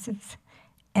classes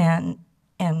and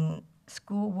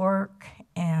schoolwork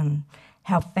and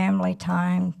have family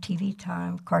time, TV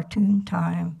time, cartoon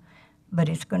time, but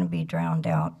it's going to be drowned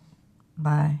out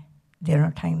by the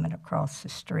entertainment across the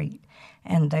street.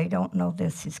 And they don't know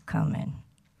this is coming.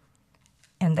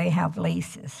 And they have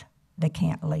leases. They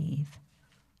can't leave.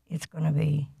 It's going to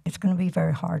be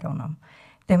very hard on them.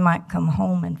 They might come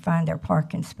home and find their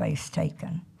parking space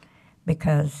taken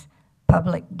because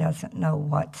public doesn't know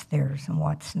what's theirs and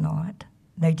what's not.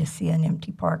 They just see an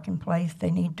empty parking place.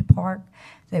 They need to park.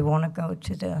 They want to go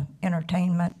to the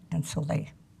entertainment, and so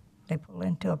they pull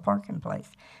into a parking place.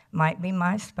 Might be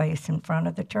my space in front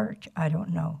of the church. I don't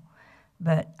know.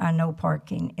 But I know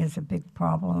parking is a big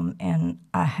problem, and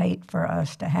I hate for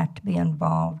us to have to be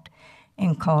involved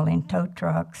in calling tow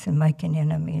trucks and making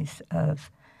enemies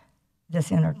of this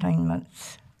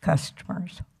entertainment's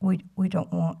customers. We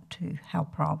don't want to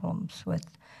have problems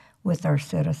with our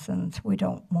citizens. We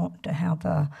don't want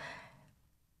to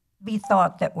be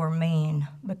thought that we're mean,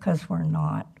 because we're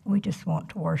not. We just want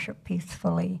to worship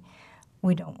peacefully.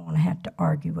 We don't want to have to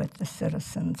argue with the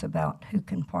citizens about who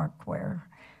can park where.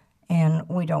 And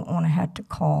we don't want to have to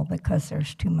call because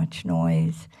there's too much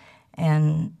noise.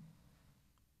 And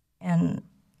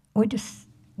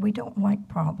we don't like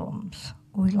problems.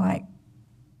 We like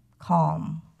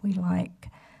calm. We like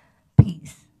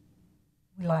peace.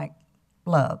 We like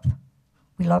love.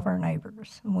 We love our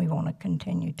neighbors, and we want to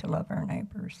continue to love our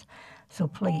neighbors. So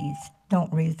please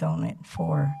don't rezone it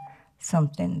for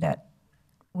something that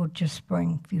will just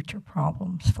bring future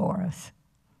problems for us.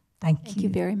 Thank you. Thank you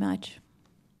very much.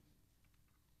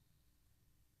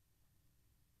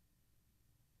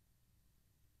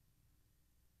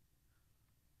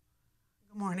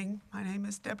 Good morning. My name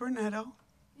is Deborah Netto.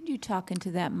 Could you talk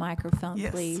into that microphone,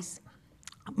 Yes. please?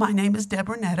 My name is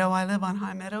Deborah Netto. I live on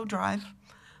High Meadow Drive.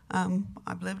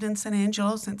 I've lived in San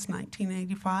Angelo since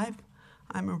 1985.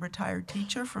 I'm a retired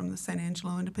teacher from the San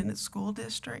Angelo Independent School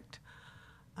District.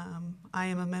 I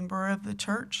am a member of the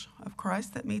Church of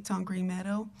Christ that meets on Green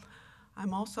Meadow.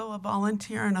 I'm also a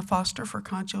volunteer and a foster for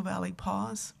Concho Valley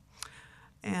Paws.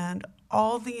 And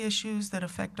all the issues that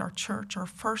affect our church are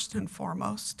first and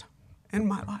foremost in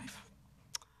my life.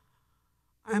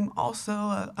 I'm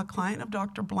also a client of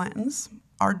Dr. Blanton's.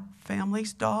 Our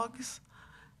family's dogs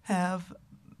have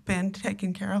been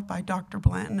taken care of by Dr.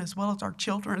 Blanton, as well as our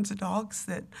children's dogs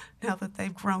that now that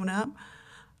they've grown up.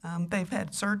 They've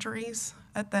had surgeries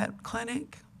at that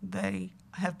clinic. They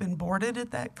have been boarded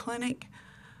at that clinic.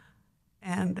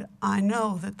 And I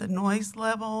know that the noise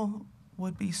level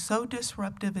would be so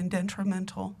disruptive and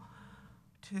detrimental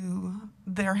to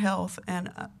their health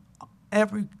and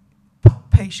every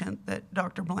patient that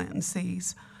Dr. Blanton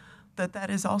sees, that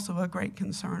is also a great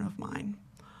concern of mine.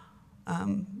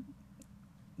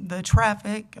 The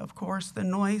traffic, of course, the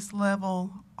noise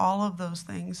level, all of those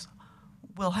things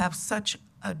will have such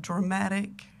a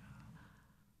dramatic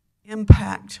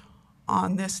impact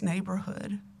on this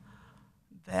neighborhood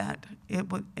that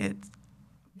it's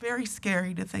very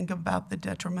scary to think about the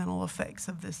detrimental effects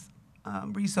of this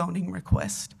rezoning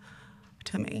request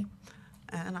to me.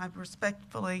 And I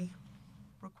respectfully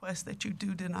request that you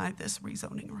do deny this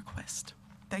rezoning request.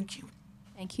 Thank you.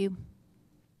 Thank you.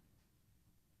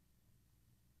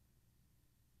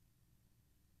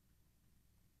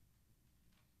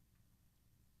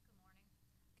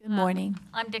 Good morning.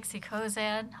 I'm Dixie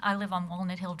Kozad. I live on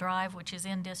Walnut Hill Drive, which is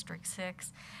in District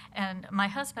 6. And my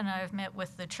husband and I have met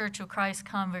with the Church of Christ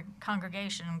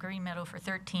congregation in Green Meadow for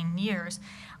 13 years.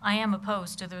 I am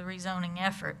opposed to the rezoning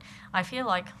effort. I feel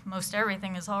like most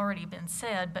everything has already been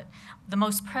said, but the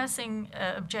most pressing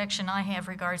objection I have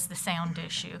regards the sound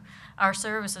issue. Our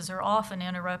services are often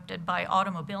interrupted by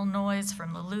automobile noise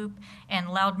from the loop and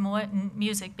loud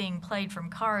music being played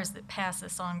from cars that pass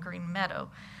us on Green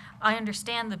Meadow. I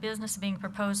understand the business being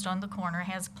proposed on the corner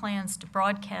has plans to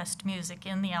broadcast music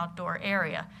in the outdoor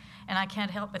area, and I can't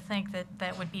help but think that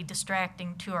that would be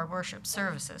distracting to our worship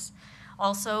services.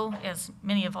 Also, as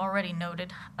many have already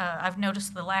noted, I've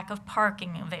noticed the lack of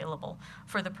parking available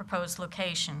for the proposed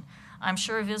location. I'm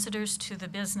sure visitors to the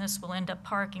business will end up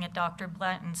parking at Dr.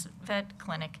 Blanton's vet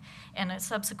clinic and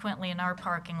subsequently in our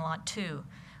parking lot too.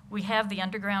 We have the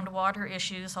underground water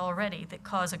issues already that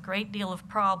cause a great deal of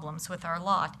problems with our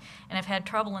lot and have had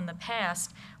trouble in the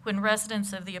past when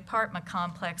residents of the apartment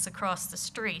complex across the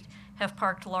street have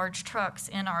parked large trucks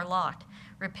in our lot.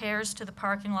 Repairs to the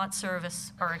parking lot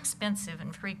service are expensive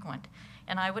and frequent,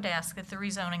 and I would ask that the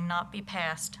rezoning not be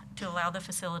passed to allow the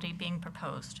facility being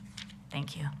proposed.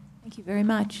 Thank you. Thank you very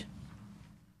much.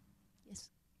 Yes,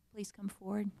 please come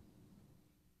forward.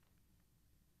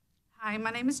 Hi,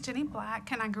 my name is Jenny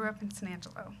Black, and I grew up in San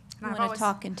Angelo. You want to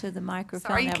talk into the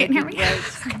microphone? Sorry, you that can't would hear be me? great.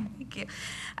 Thank you.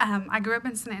 I grew up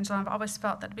in San Angelo, and I've always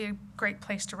felt that would be a great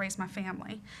place to raise my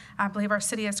family. I believe our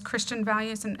city has Christian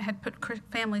values and had put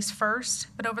families first,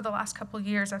 but over the last couple of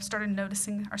years, I've started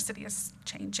noticing our city is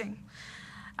changing.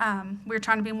 We're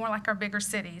trying to be more like our bigger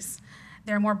cities.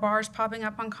 There are more bars popping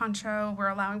up on Concho. We're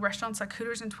allowing restaurants like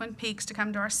Hooters and Twin Peaks to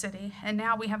come to our city. And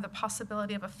now we have the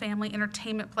possibility of a family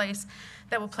entertainment place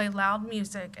that will play loud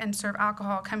music and serve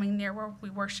alcohol coming near where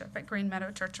we worship at Green Meadow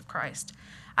Church of Christ.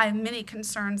 I have many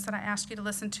concerns that I ask you to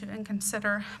listen to and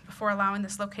consider before allowing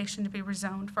this location to be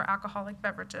rezoned for alcoholic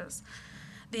beverages.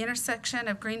 The intersection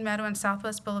of Green Meadow and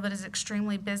Southwest Boulevard is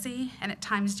extremely busy and at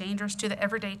times dangerous to the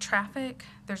everyday traffic.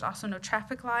 There's also no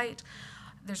traffic light.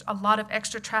 There's a lot of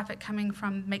extra traffic coming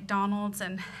from McDonald's,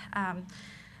 and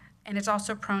it's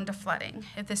also prone to flooding.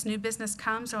 If this new business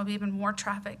comes, there will be even more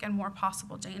traffic and more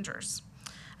possible dangers.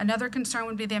 Another concern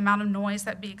would be the amount of noise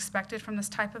that would be expected from this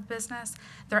type of business.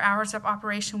 Their hours of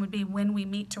operation would be when we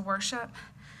meet to worship.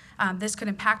 This could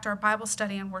impact our Bible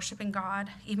study and worshiping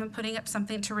God. Even putting up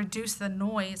something to reduce the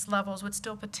noise levels would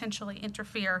still potentially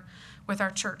interfere with our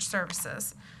church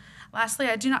services. Lastly,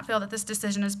 I do not feel that this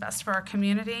decision is best for our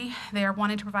community. They are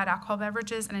wanting to provide alcohol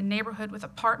beverages in a neighborhood with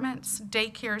apartments,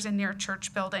 daycares, and near a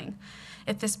church building.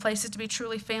 If this place is to be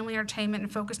truly family entertainment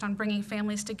and focused on bringing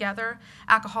families together,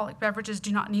 alcoholic beverages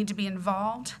do not need to be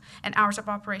involved, and hours of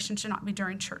operation should not be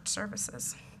during church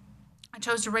services. I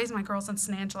chose to raise my girls in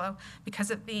San Angelo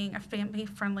because of being a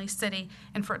family-friendly city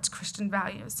and for its Christian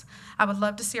values. I would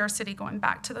love to see our city going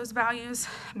back to those values.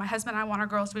 My husband and I want our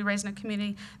girls to be raised in a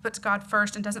community that puts God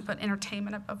first and doesn't put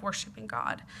entertainment above worshiping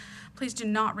God. Please do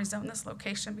not rezone this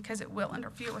location because it will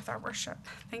interfere with our worship.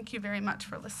 Thank you very much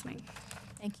for listening.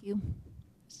 Thank you.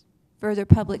 Further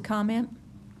public comment?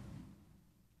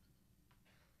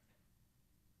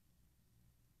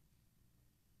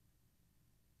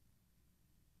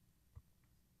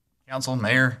 Council,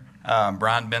 Mayor,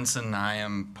 Brian Benson. I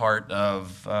am part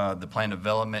of the plan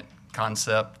development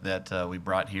concept that we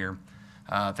brought here.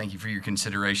 Thank you for your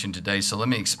consideration today. So let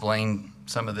me explain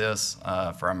some of this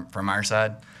from our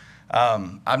side.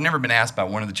 I've never been asked by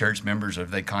one of the church members if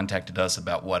they contacted us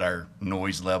about what our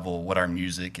noise level, what our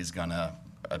music is going to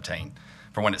obtain.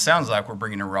 From what it sounds like, we're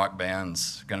bringing in rock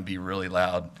bands, going to be really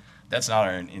loud. That's not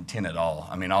our intent at all.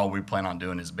 I mean, all we plan on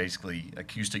doing is basically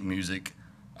acoustic music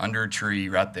under a tree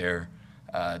right there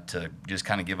to just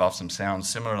kind of give off some sounds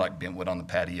similar like Bentwood on the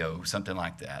patio, something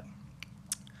like that.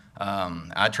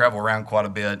 I travel around quite a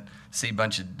bit, see a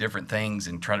bunch of different things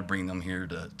and try to bring them here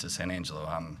to San Angelo.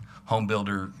 I'm a home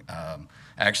builder,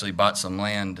 actually bought some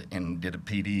land and did a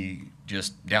PD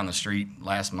just down the street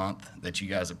last month that you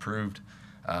guys approved.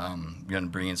 Going to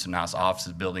bring in some nice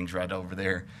offices, buildings right over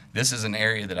there. This is an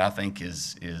area that I think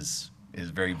is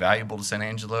very valuable to San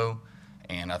Angelo.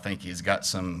 And I think he's got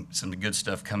some good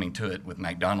stuff coming to it with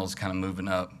McDonald's kind of moving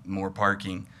up, more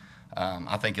parking.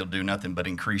 I think it'll do nothing but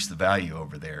increase the value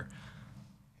over there.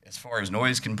 As far as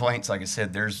noise complaints, like I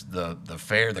said, there's the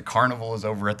fair, the carnival is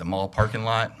over at the mall parking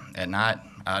lot at night.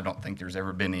 I don't think there's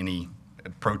ever been any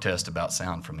protest about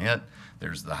sound from it.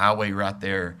 There's the highway right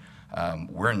there.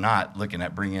 We're not looking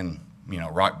at bringing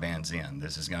rock bands in.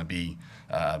 This is going to be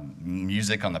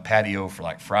music on the patio for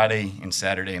like Friday and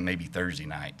Saturday and maybe Thursday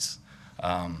nights.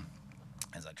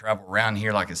 As I travel around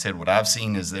here, like I said, what I've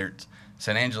seen is that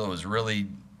San Angelo is really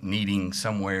needing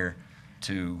somewhere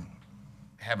to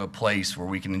have a place where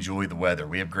we can enjoy the weather.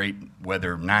 We have great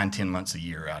weather 9-10 months a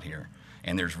year out here,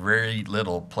 and there's very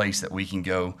little place that we can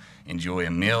go enjoy a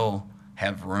meal,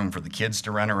 have room for the kids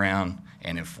to run around,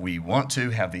 and if we want to,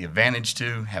 have the advantage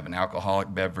to have an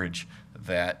alcoholic beverage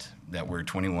that we're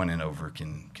 21 and over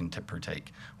can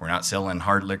partake. We're not selling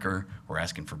hard liquor. We're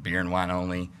asking for beer and wine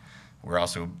only. We're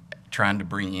also trying to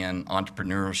bring in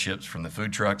entrepreneurships from the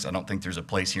food trucks. I don't think there's a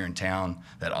place here in town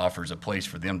that offers a place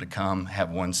for them to come, have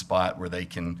one spot where we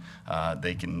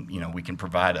can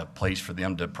provide a place for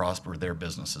them to prosper their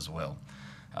business as well.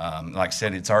 Like I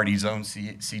said, it's already zoned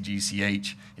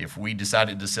CGCH. If we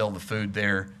decided to sell the food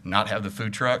there, not have the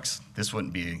food trucks, this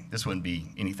wouldn't be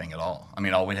anything at all. I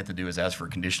mean, all we'd have to do is ask for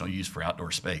conditional use for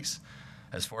outdoor space.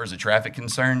 As far as the traffic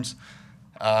concerns,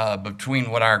 between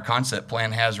what our concept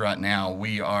plan has right now,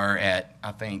 we are at,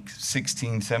 I think,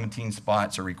 16, 17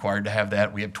 spots are required to have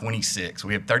that. We have 26.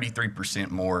 We have 33%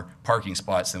 more parking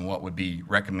spots than what would be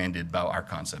recommended by our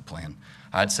concept plan.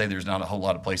 I'd say there's not a whole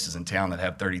lot of places in town that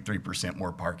have 33%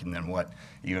 more parking than what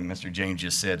even Mr. James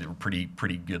just said. They were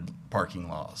pretty good parking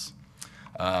laws.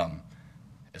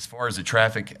 As far as the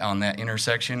traffic on that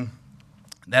intersection,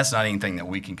 that's not anything that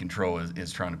we can control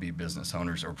is trying to be business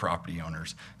owners or property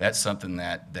owners. That's something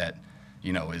that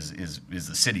is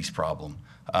the city's problem.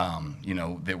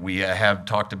 That we have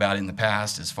talked about in the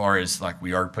past as far as like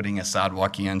we are putting a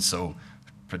sidewalk in, so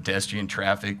pedestrian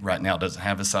traffic right now doesn't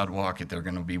have a sidewalk. If they're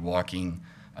going to be walking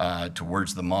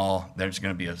towards the mall, there's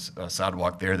going to be a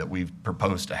sidewalk there that we've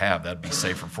proposed to have. That'd be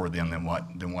safer for them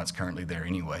than what's currently there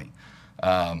anyway.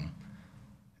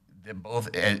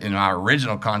 Both in our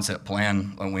original concept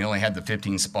plan, when we only had the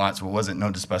 15 spots, what wasn't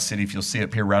noticed by city, if you'll see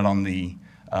up here right on the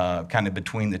kind of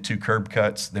between the two curb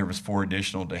cuts, there was 4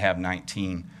 additional to have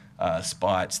 19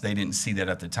 spots. They didn't see that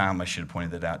at the time. I should have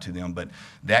pointed that out to them, but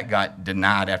that got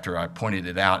denied after I pointed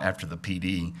it out after the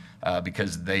PD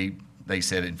because they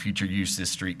said in future use this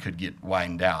street could get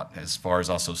widened out as far as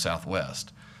also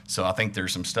southwest. So I think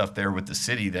there's some stuff there with the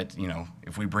city that,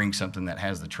 if we bring something that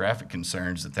has the traffic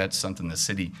concerns, that's something the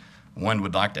city, one,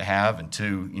 would like to have, and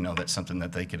two, that's something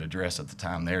that they could address at the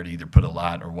time there to either put a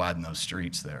light or widen those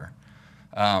streets there.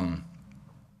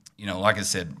 Like I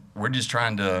said, we're just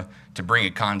trying to bring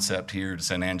a concept here to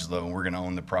San Angelo, and we're going to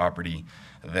own the property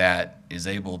that is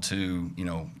able to,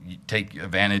 take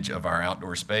advantage of our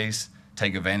outdoor space,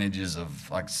 take advantages of,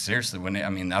 like, seriously,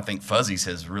 I think Fuzzy's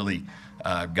has really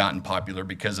gotten popular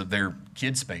because of their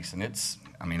kid space, and it's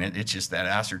just that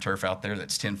AstroTurf out there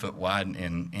that's 10 foot wide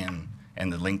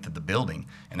and the length of the building,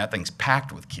 and that thing's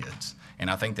packed with kids. And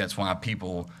I think that's why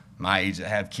people my age that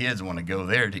have kids want to go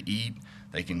there to eat.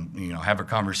 They can, have a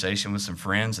conversation with some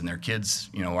friends, and their kids,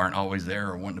 aren't always there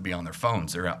or wanting to be on their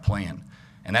phones. They're out playing.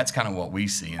 And that's kind of what we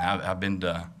see. And I've been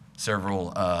to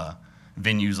several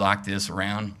venues like this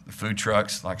around. The food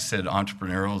trucks, like I said,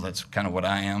 entrepreneurial, that's kind of what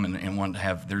I am, and want to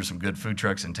have, there's some good food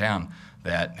trucks in town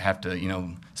that have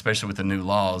to, especially with the new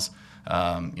laws,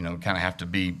 kind of have to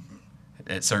be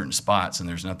at certain spots, and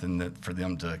there's nothing that for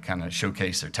them to kind of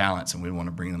showcase their talents, and we want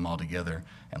to bring them all together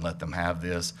and let them have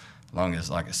this, as long as,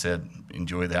 like I said,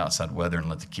 enjoy the outside weather and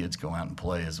let the kids go out and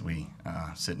play as we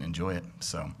sit and enjoy it.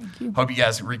 So hope you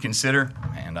guys reconsider,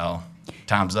 and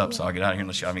time's up, so I'll get out of here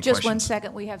unless you have any Just questions. 1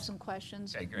 second, we have some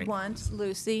questions. Okay, great. Once,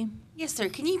 Lucy. Yes, sir.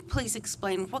 Can you please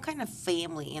explain what kind of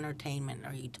family entertainment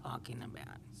are you talking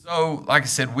about? So, like I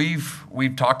said,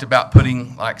 we've talked about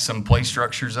putting like some play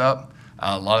structures up.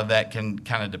 A lot of that can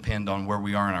kind of depend on where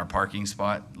we are in our parking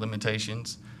spot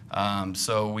limitations.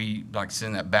 So we, like I said,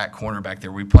 in that back corner back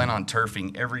there, we plan on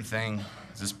turfing everything.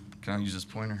 Can I use this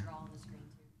pointer?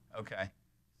 Okay.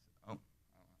 Oh.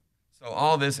 So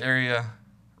all this area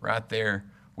right there,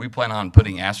 we plan on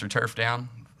putting AstroTurf down,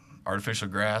 artificial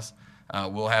grass.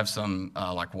 We'll have some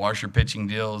like washer pitching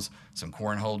deals, some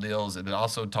cornhole deals. It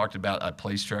also talked about a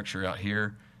play structure out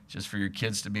here just for your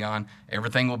kids to be on.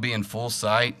 Everything will be in full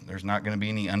sight. There's not going to be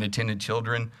any unattended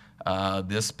children.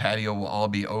 This patio will all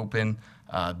be open.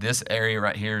 This area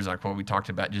right here is like what we talked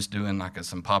about, just doing like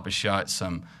some pop-up shots,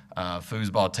 some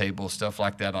foosball tables, stuff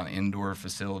like that on indoor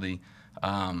facility.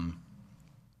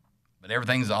 But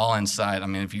everything's all inside. I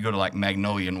mean, if you go to like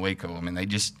Magnolia and Waco, I mean, they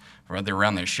just, right there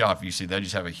around their shop, you see they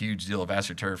just have a huge deal of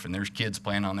AstroTurf, and there's kids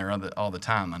playing on there all the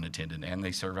time unattended, and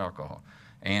they serve alcohol.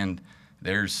 And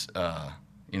there's,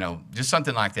 just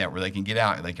something like that where they can get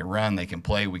out, they can run, they can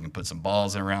play, we can put some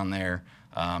balls around there.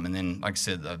 And then, like I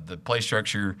said, the play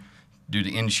structure, due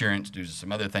to insurance, due to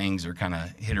some other things, are kind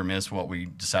of hit or miss what we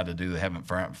decided to do. They haven't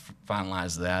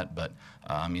finalized that, but,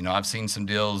 I've seen some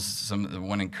deals, the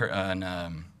one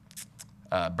in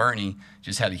Bernie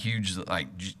just had a huge,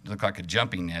 looked like a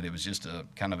jumping net. It was just a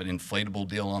kind of an inflatable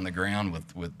deal on the ground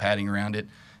with padding around it.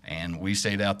 And we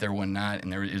stayed out there one night,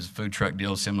 and there is a food truck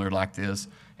deal similar like this,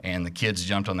 and the kids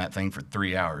jumped on that thing for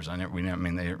 3 hours. They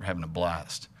were having a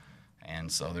blast.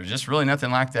 And so there's just really nothing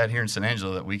like that here in San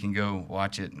Angelo that we can go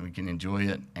watch it and we can enjoy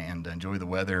it and enjoy the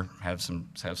weather, have some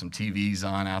TVs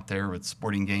on out there with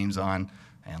sporting games on,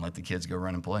 and let the kids go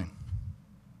run and play.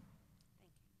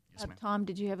 Tom,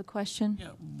 did you have a question? Yeah,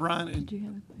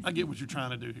 Brian, I get what you're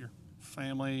trying to do here,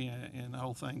 family and the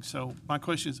whole thing. So my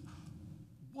question is,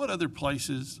 what other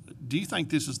places, do you think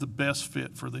this is the best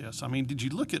fit for this? I mean, did you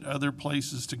look at other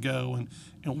places to go,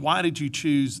 and why did you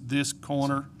choose this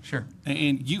corner? Sure.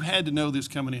 And you had to know this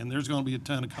coming in. There's going to be a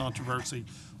ton of controversy.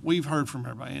 We've heard from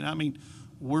everybody. And I mean,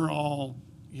 we're all,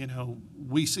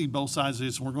 we see both sides of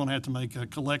this, and we're going to have to make a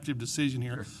collective decision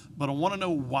here. Sure. But I want to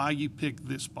know why you picked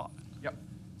this spot. Yep.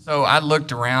 So I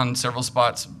looked around several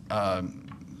spots.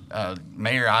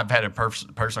 Mayor, I've had a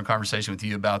personal conversation with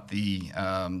you about the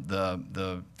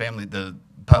family, the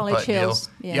putt deal.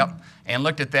 Yeah. Yep. And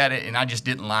looked at that, and I just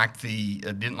didn't like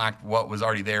what was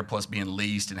already there, plus being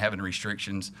leased and having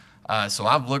restrictions. So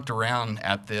I've looked around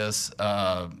at this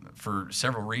for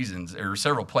several reasons, or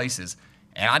several places,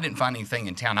 and I didn't find anything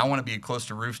in town. I want to be close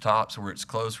to rooftops where it's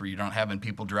close, where you're not having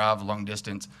people drive a long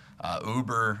distance.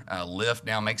 Uber, Lyft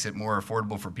now makes it more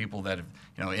affordable for people that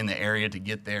have, in the area to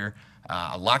get there.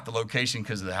 I like the location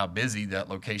because of how busy that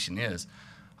location is.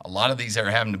 A lot of these are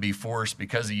having to be forced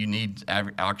because you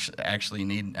actually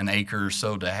need an acre or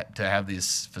so to have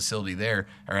this facility there,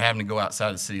 or having to go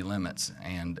outside the city limits.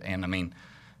 And I mean,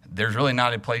 there's really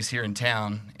not a place here in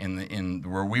town in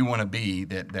where we want to be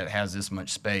that has this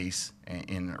much space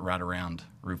right around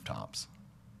rooftops.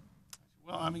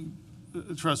 Well, I mean,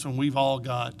 trust me, we've all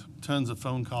got tons of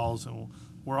phone calls, and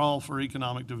we're all for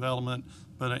economic development.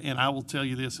 But and I will tell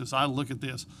you this: as I look at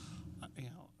this,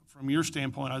 from your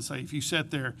standpoint, I'd say if you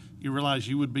sat there, you realize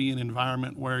you would be in an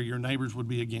environment where your neighbors would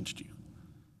be against you.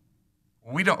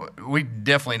 We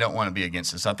definitely don't want to be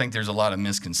against this. I think there's a lot of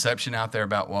misconception out there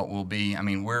about what we'll be. I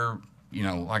mean, we're,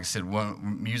 like I said,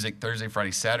 music Thursday,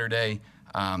 Friday, Saturday.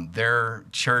 Their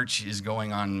church is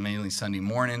going on mainly Sunday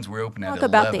mornings. We're open at 11. Talk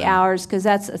about the hours, because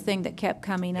that's a thing that kept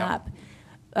coming up.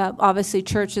 Obviously,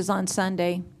 church is on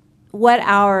Sunday. What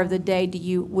hour of the day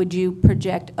would you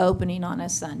project opening on a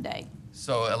Sunday?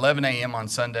 So 11 a.m. on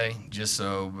Sunday, just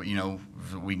so,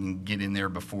 we can get in there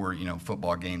before,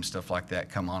 football games, stuff like that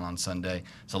come on Sunday.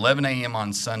 So 11 a.m.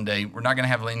 on Sunday. We're not going to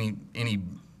have any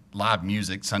live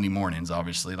music Sunday mornings,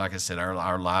 obviously. Like I said,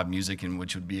 our live music,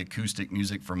 which would be acoustic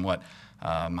music from what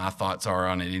my thoughts are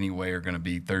on it anyway, are going to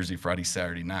be Thursday, Friday,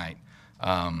 Saturday night.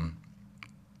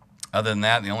 Other than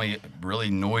that, the only really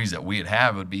noise that we'd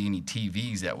have would be any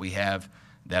TVs that we have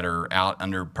that are out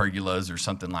under pergolas or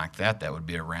something like that that would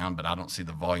be around, but I don't see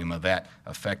the volume of that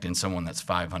affecting someone that's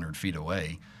 500 feet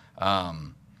away.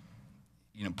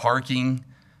 Parking,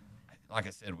 like I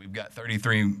said, we've got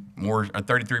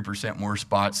 33% more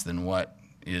spots than what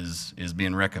is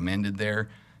being recommended there.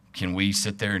 Can we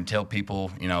sit there and tell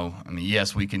people,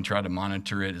 yes, we can try to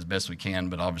monitor it as best we can,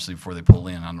 but obviously before they pull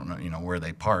in, I don't know, where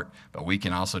they park, but we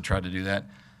can also try to do that.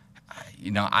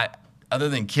 Other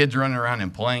than kids running around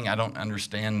and playing, I don't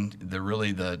understand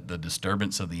the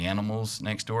disturbance of the animals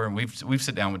next door. And we've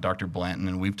sit down with Dr. Blanton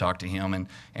and we've talked to him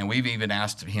and we've even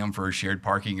asked him for a shared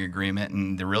parking agreement.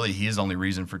 And his only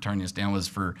reason for turning us down was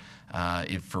for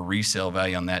resale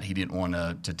value on that. He didn't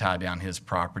want to tie down his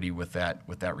property with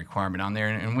that requirement on there.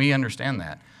 And we understand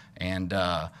that.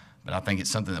 But I think it's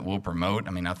something that we'll promote.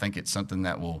 I mean, I think it's something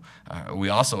that will. We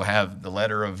also have the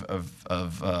letter of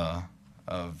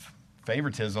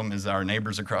favoritism is our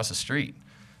neighbors across the street.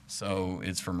 So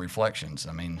it's from Reflections.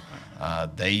 I mean,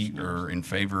 they are in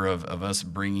favor of us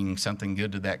bringing something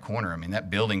good to that corner. I mean, that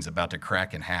building's about to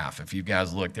crack in half. If you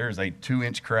guys look, there's a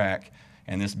 2-inch crack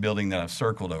in this building that I've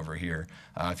circled over here.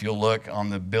 If you'll look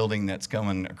on the building that's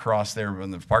coming across there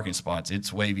in the parking spots,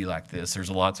 it's wavy like this.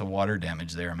 There's lots of water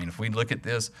damage there. I mean, if we look at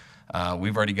this,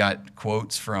 we've already got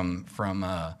quotes from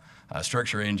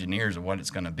structural engineers of what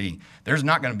it's going to be. There's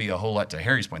not going to be a whole lot, to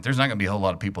Harry's point, there's not going to be a whole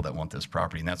lot of people that want this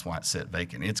property, and that's why it's set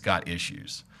vacant. It's got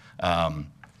issues.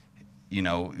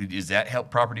 Does that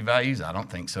help property values? I don't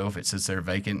think so if it sits there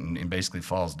vacant and basically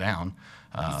falls down.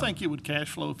 You think it would cash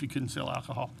flow if you couldn't sell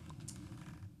alcohol?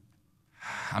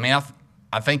 I mean,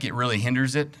 I think it really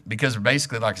hinders it because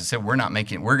basically, like I said, we're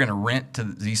going to rent to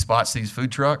these spots, these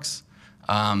food trucks.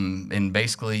 And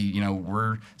basically,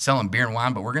 we're selling beer and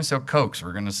wine, but we're going to sell Cokes.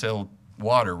 We're going to sell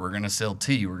water. We're going to sell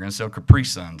tea. We're going to sell Capri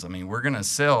Suns. I mean, we're going to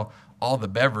sell all the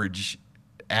beverage,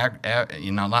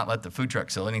 not let the food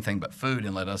truck sell anything but food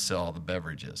and let us sell all the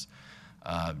beverages.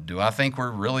 Do I think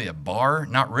we're really a bar?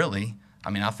 Not really. I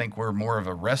mean, I think we're more of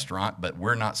a restaurant, but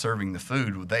we're not serving the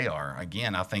food. They are.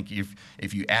 Again, I think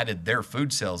if you added their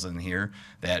food sales in here,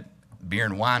 that beer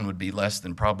and wine would be less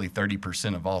than probably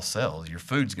 30% of all sales. Your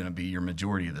food's going to be your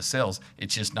majority of the sales.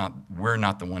 It's just we're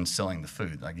not the ones selling the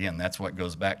food. Again, that's what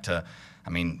goes back to, I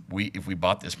mean, if we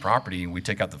bought this property and we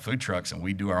take out the food trucks and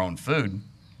we do our own food,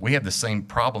 we have the same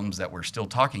problems that we're still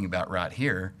talking about right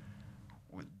here.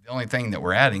 The only thing that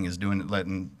we're adding is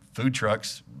letting food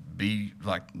trucks be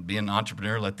an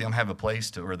entrepreneur, let them have a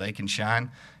place where they can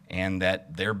shine, and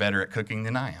that they're better at cooking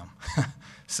than I am.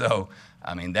 So,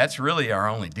 I mean, that's really our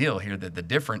only deal here, that the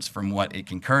difference from what it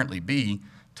can currently be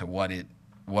to what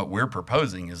we're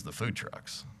proposing is the food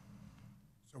trucks.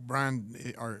 So, Brian,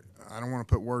 I don't want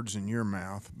to put words in your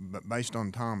mouth, but based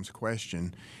on Tom's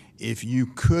question, if you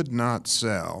could not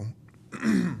sell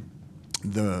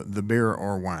the beer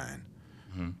or wine,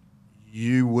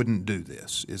 you wouldn't do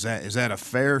this. Is that a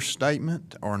fair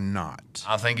statement or not?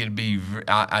 I think it'd be,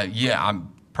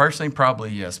 I'm personally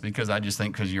probably yes, because I just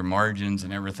think because your margins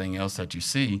and everything else that you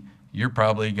see, you're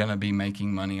probably going to be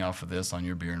making money off of this on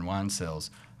your beer and wine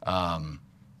sales.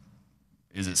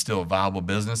 Is it still a viable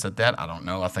business at that? I don't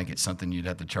know. I think it's something you'd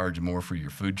have to charge more for your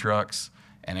food trucks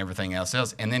and everything else.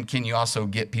 And then can you also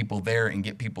get people there and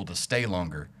get people to stay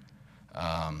longer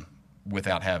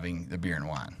without having the beer and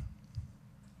wine?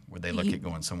 Would they look at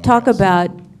going somewhere Talk else?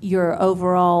 about your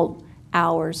overall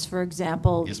hours. For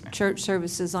example, Yes, ma'am. church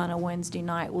services on a Wednesday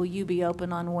night. Will you be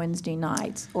open on Wednesday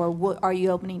nights? Or are you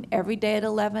opening every day at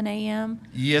 11 a.m.?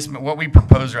 Yes, but what we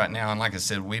propose right now, and like I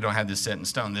said, we don't have this set in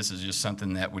stone. This is just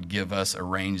something that would give us a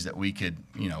range that we could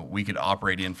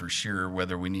operate in for sure,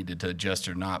 whether we needed to adjust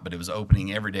or not. But it was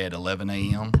opening every day at 11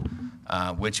 a.m.,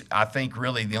 which I think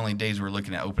really the only days we're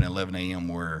looking at open at 11 a.m.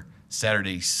 were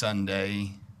Saturday and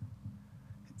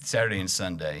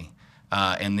Sunday.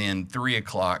 And then 3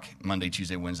 o'clock, Monday,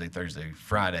 Tuesday, Wednesday, Thursday,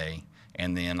 Friday.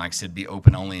 And then, like I said, be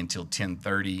open only until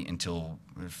 10:30 until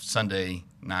Sunday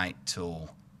night till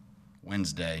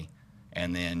Wednesday.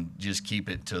 And then just keep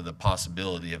it to the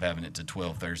possibility of having it to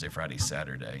 12 Thursday, Friday,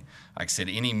 Saturday. Like I said,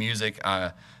 any music,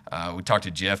 we talked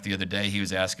to Jeff the other day. He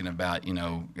was asking about,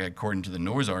 according to the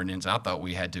noise ordinance, I thought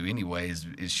we had to anyway,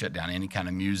 is shut down any kind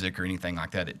of music or anything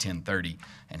like that at 10:30.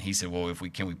 And he said, well,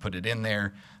 can we put it in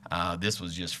there? This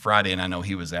was just Friday, and I know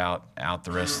he was out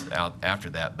after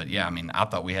that. But yeah, I mean, I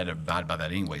thought we had to abide by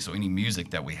that anyway. So any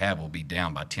music that we have will be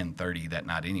down by 10:30 that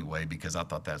night anyway, because I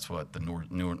thought that's what the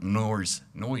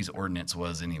noise ordinance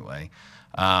was anyway.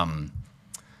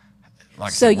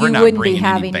 So you wouldn't be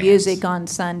having music on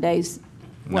Sundays?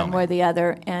 one No, way or the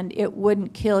other, and it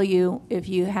wouldn't kill you if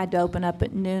you had to open up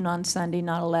at noon on Sunday,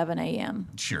 not 11 a.m.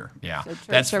 Sure, yeah, So church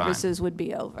that's fine. services would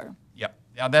be over. Yep.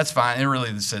 Yeah, that's fine. And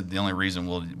really, they said the only reason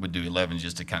would do 11 is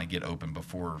just to kind of get open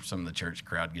before some of the church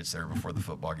crowd gets there before the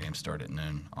football games start at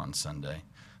noon on Sunday.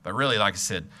 But really, like I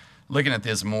said, looking at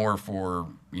this more for,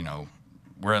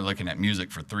 we're looking at music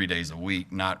for 3 days a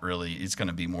week, not really, it's going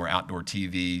to be more outdoor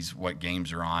TVs, what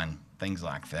games are on, things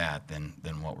like that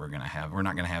than what we're going to have. We're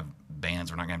not going to have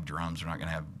bands, we're not going to have drums, we're not going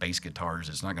to have bass guitars.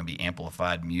 It's not going to be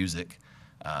amplified music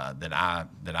that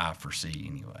I foresee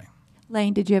anyway.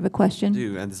 Lane, did you have a question? I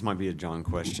do, and this might be a John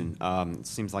question. It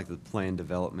seems like the planned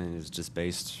development is just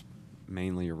based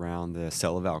mainly around the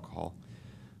sale of alcohol.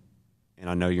 And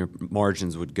I know your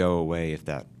margins would go away if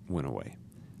that went away.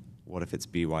 What if it's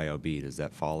BYOB? Does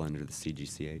that fall under the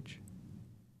CGCH? Is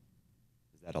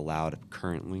that allowed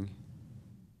currently?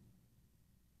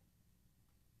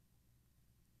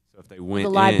 So if they went The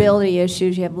liability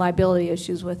issues, you have liability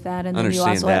issues with that, and then you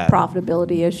Understand also that. have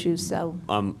profitability issues, so.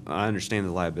 I understand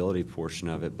the liability portion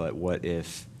of it, but what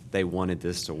if they wanted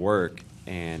this to work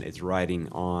and it's riding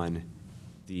on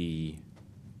the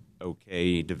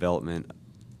development,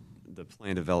 the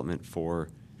planned development for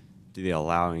the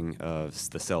allowing of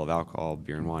the sale of alcohol,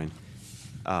 beer and wine?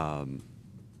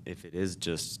 If it is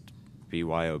just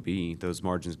BYOB, those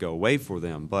margins go away for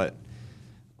them. But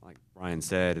like Brian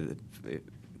said,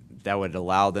 that would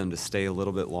allow them to stay a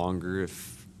little bit longer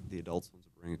if the adults want to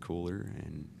bring a cooler.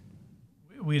 And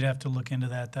We'd have to look into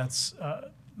that. That's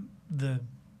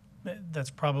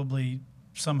probably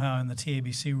somehow in the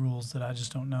TABC rules that I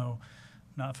just don't know.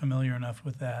 I'm not familiar enough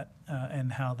with that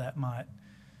and how that might.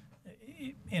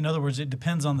 In other words, it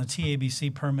depends on the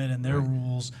TABC permit and their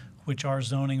rules, which our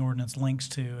zoning ordinance links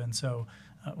to, and so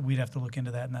we'd have to look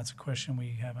into that, and that's a question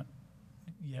we haven't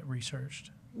yet researched.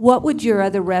 What would your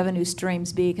other revenue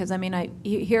streams be? Because, I mean,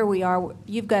 here we are,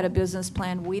 you've got a business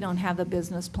plan, we don't have the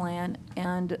business plan,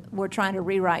 and we're trying to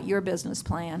rewrite your business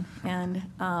plan, and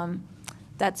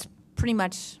that's pretty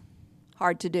much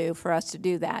hard to do for us to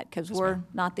do that, because we're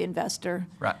not the investor.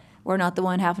 Right. We're not the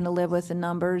one having to live with the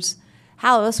numbers.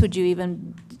 How else would you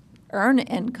even earn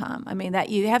income? I mean, that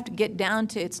you have to get down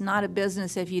to, it's not a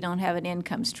business if you don't have an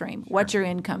income stream. Sure. What's your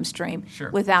income stream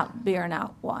without beer and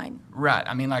out wine? Right.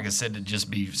 I mean, like I said, to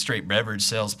just be straight beverage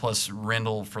sales plus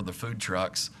rental for the food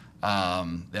trucks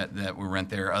that we rent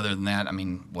there. Other than that, I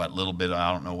mean, what little bit,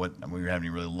 I don't know what, we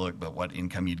haven't really looked, but what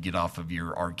income you'd get off of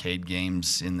your arcade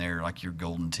games in there, like your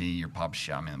Golden Tee, your Pop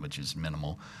Shop, which is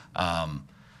minimal.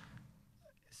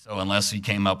 So unless you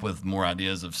came up with more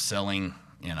ideas of selling,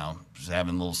 just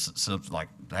having little like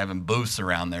having booths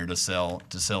around there to sell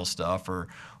stuff,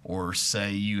 or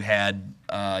say you had,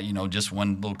 just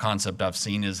one little concept I've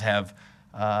seen is have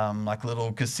like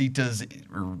little casitas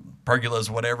or pergolas,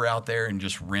 whatever, out there, and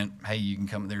just rent. Hey, you can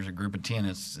come. There's a group of 10.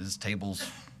 It's tables,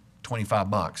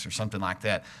 $25 or something like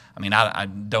that. I mean, I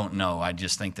don't know. I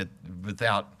just think that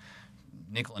without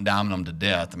nickel and diming them to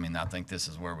death, I mean, I think this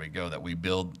is where we go, that we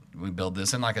build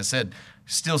this. And like I said,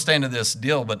 still stand to this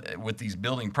deal, but with these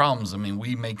building problems, I mean,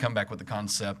 we may come back with the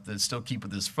concept that still keep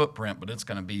with this footprint, but it's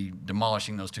going to be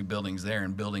demolishing those two buildings there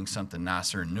and building something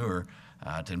nicer and newer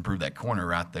to improve that corner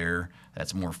right there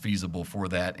that's more feasible for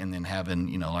that. And then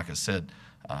having, like I said,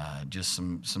 just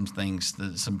some things,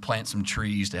 plant some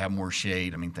trees to have more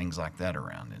shade. I mean, things like that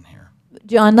around in here.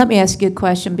 John, let me ask you a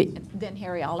question, then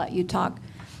Harry, I'll let you talk.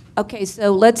 Okay,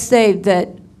 so let's say that,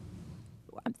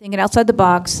 I'm thinking outside the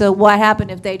box, so what happened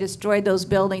if they destroyed those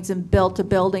buildings and built a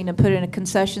building and put in a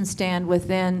concession stand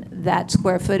within that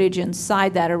square footage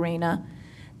inside that arena,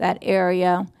 that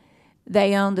area?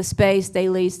 They own the space, they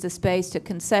lease the space to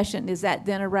concession. Is that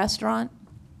then a restaurant?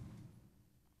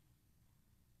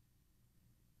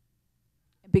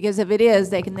 Because if it is,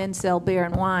 they can then sell beer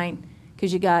and wine,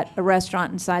 because you got a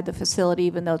restaurant inside the facility,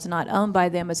 even though it's not owned by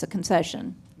them, it's a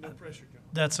concession.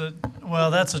 That's a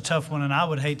tough one, and I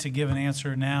would hate to give an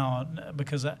answer now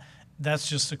because that's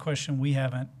just a question we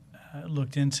haven't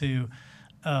looked into.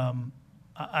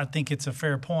 I think it's a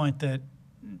fair point that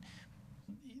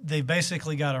they've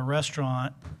basically got a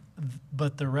restaurant,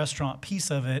 but the restaurant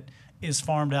piece of it is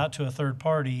farmed out to a third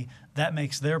party. That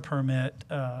makes their permit,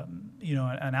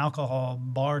 an alcohol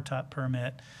bar type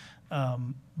permit.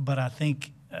 But I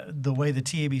think the way the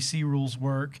TABC rules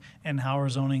work and how our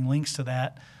zoning links to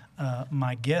that,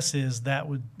 my guess is that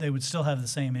they would still have the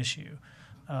same issue.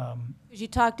 You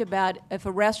talked about if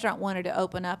a restaurant wanted to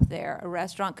open up there, a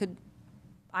restaurant could,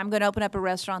 I'm going to open up a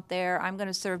restaurant there, I'm going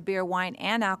to serve beer, wine,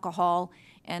 and alcohol,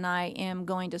 and I am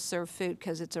going to serve food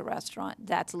because it's a restaurant.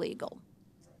 That's legal.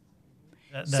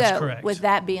 That's correct. With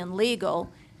that being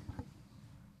legal,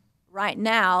 Right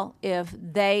now, if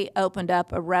they opened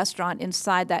up a restaurant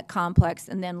inside that complex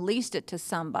and then leased it to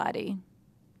somebody,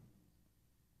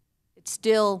 it's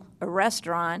still a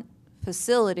restaurant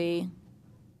facility,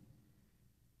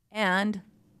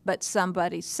 but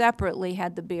somebody separately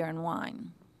had the beer and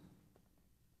wine.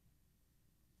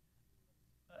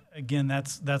 Again,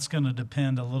 that's going to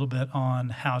depend a little bit on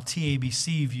how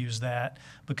TABC views that,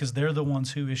 because they're the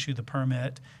ones who issue the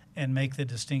permit and make the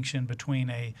distinction between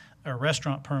a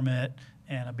restaurant permit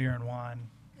and a beer and wine.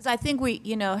 Because I think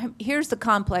here's the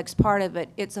complex part of it.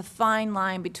 It's a fine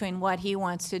line between what he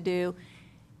wants to do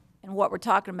and what we're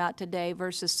talking about today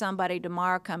versus somebody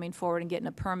tomorrow coming forward and getting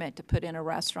a permit to put in a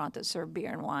restaurant that serves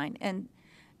beer and wine. And,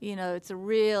 it's a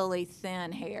really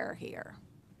thin hair here.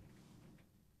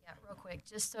 Real quick,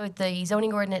 just so the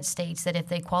zoning ordinance states that if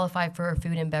they qualify for a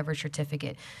food and beverage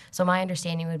certificate, so my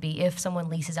understanding would be if someone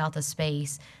leases out the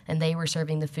space and they were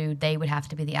serving the food, they would have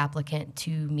to be the applicant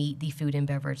to meet the food and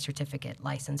beverage certificate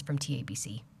license from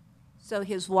TABC. So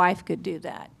his wife could do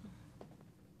that.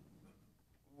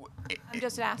 I'm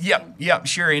just asking. Yep,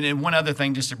 sure. And then one other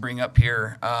thing just to bring up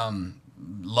here,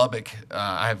 Lubbock,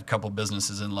 I have a couple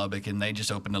businesses in Lubbock, and they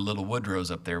just opened a Little Woodrow's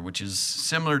up there, which is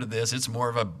similar to this. It's more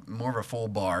of a full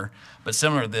bar, but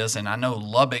similar to this. And I know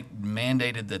Lubbock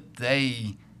mandated that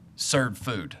they served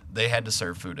food. They had to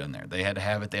serve food in there. They had to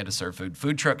have it. They had to serve food.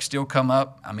 Food trucks still come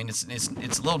up. I mean, it's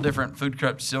a little different. Food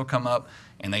trucks still come up,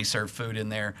 and they serve food in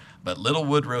there. But Little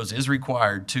Woodrow's is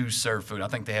required to serve food. I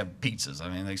think they have pizzas. I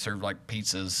mean, they serve like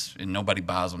pizzas, and nobody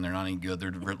buys them. They're not any good.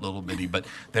 They're little bitty, but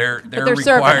they're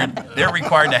required. They're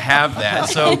required to have that.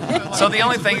 So the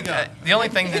only thing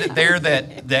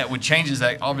that would change is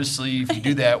that obviously if you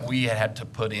do that, we had to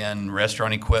put in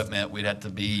restaurant equipment. We'd have to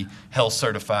be health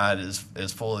certified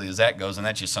as fully as that goes, and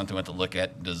that's just something we have to look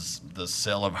at. Does the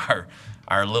sale of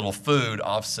our little food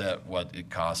offset what it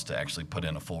costs to actually put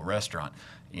in a full restaurant?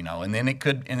 And then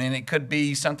it could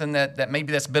be something that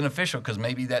maybe that's beneficial because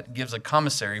maybe that gives a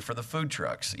commissary for the food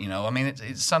trucks. I mean,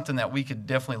 it's something that we could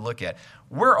definitely look at.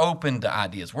 We're open to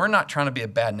ideas. We're not trying to be a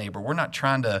bad neighbor. We're not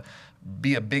trying to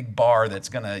be a big bar that's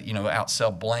going to,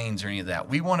 outsell Blaine's or any of that.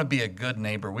 We want to be a good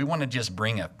neighbor. We want to just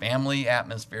bring a family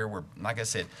atmosphere where, like I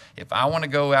said, if I want to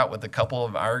go out with a couple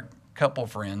of our couple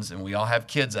friends and we all have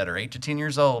kids that are 8 to 10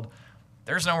 years old,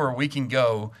 there's nowhere we can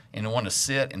go and want to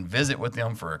sit and visit with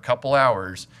them for a couple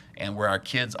hours and where our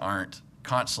kids aren't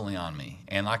constantly on me.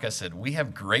 And like I said, we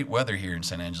have great weather here in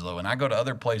San Angelo, and I go to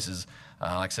other places.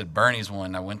 Like I said, Bernie's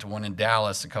one. I went to one in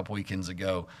Dallas a couple weekends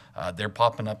ago. They're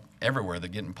popping up everywhere. They're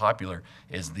getting popular.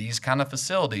 Is these kind of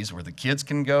facilities where the kids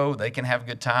can go, they can have a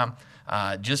good time.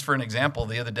 Just for an example,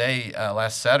 the other day,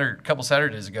 a couple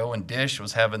Saturdays ago, when Dish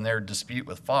was having their dispute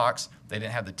with Fox, they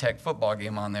didn't have the Tech football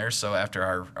game on there. So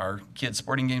after our kids'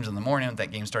 sporting games in the morning,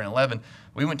 that game starting at 11,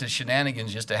 we went to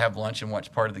Shenanigans just to have lunch and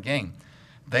watch part of the game.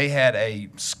 They had a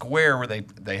square where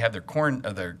they have their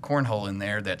cornhole in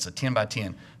there that's a 10 by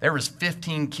 10. There was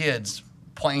 15 kids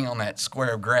playing on that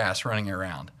square of grass running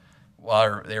around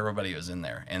while everybody was in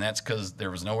there. And that's because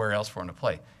there was nowhere else for them to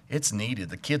play. It's needed.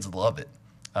 The kids love it.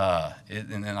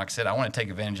 And then, like I said, I want to take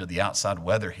advantage of the outside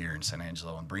weather here in San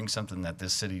Angelo and bring something that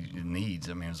this city needs.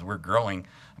 I mean, as we're growing,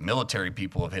 military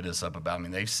people have hit us up about. I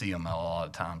mean, they see them a lot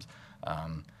of times.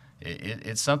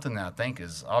 It's something that I think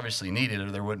is obviously needed, or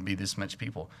there wouldn't be this much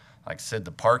people. Like I said,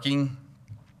 the parking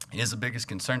is the biggest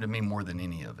concern to me more than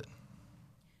any of it.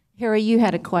 Harry, you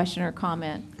had a question or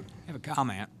comment. I have a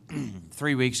comment.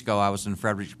 3 weeks ago, I was in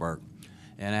Fredericksburg,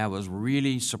 and I was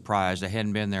really surprised. I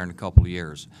hadn't been there in a couple of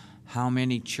years. How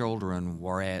many children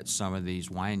were at some of these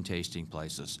wine tasting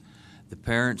places? The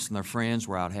parents and their friends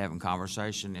were out having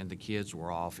conversation, and the kids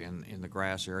were off in the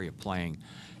grass area playing.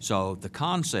 So the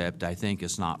concept, I think,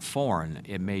 is not foreign.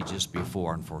 It may just be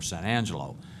foreign for San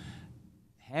Angelo.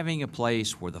 Having a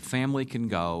place where the family can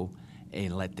go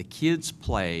and let the kids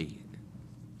play,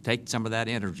 take some of that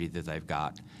energy that they've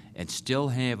got, and still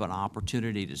have an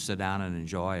opportunity to sit down and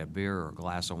enjoy a beer or a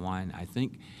glass of wine, I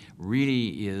think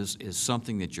really is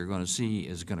something that you're going to see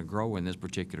is going to grow in this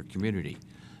particular community.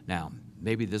 Now,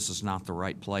 maybe this is not the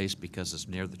right place because it's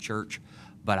near the church,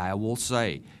 but I will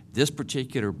say this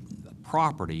particular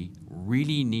property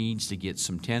really needs to get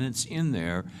some tenants in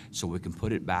there so we can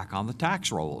put it back on the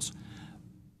tax rolls.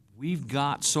 We've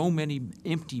got so many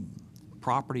empty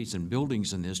properties and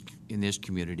buildings in this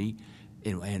community,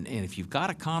 and if you've got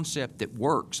a concept that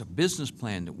works, a business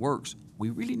plan that works,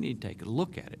 we really need to take a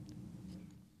look at it.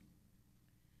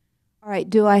 All right,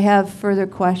 do I have further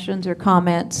questions or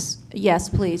comments? Yes,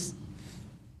 please.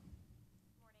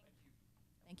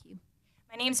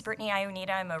 My name's Brittany Ionita.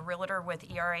 I'm a realtor with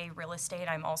ERA Real Estate.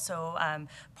 I'm also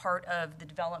part of the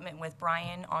development with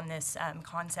Brian on this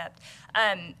concept.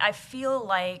 I feel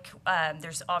like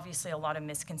there's obviously a lot of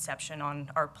misconception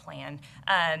on our plan.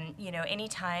 You know,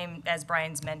 anytime, as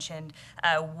Brian's mentioned,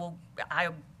 I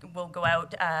will go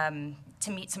out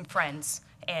to meet some friends,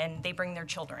 and they bring their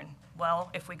children.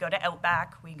 Well, if we go to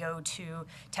Outback, we go to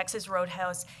Texas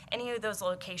Roadhouse, any of those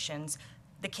locations,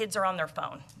 the kids are on their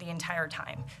phone the entire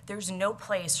time. There's no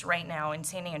place right now in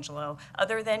San Angelo,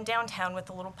 other than downtown with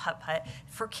a little putt-putt,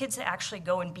 for kids to actually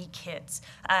go and be kids.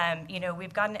 You know,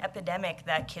 we've got an epidemic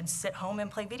that kids sit home and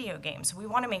play video games. We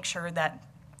want to make sure that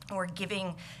we're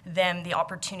giving them the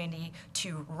opportunity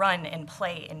to run and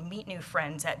play and meet new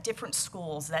friends at different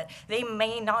schools that they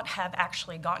may not have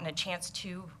actually gotten a chance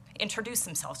to introduce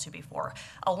themselves to before.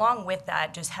 Along with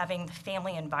that, just having the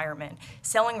family environment,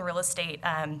 selling real estate.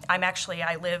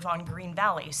 I live on Green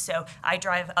Valley, so I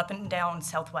drive up and down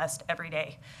Southwest every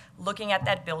day. Looking at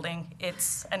that building,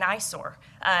 it's an eyesore.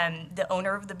 The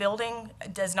owner of the building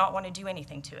does not want to do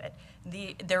anything to it.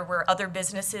 There were other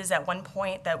businesses at one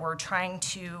point that were trying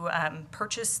to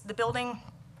purchase the building,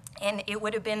 and it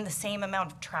would have been the same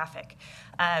amount of traffic.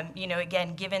 You know,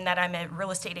 again, given that I'm a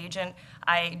real estate agent,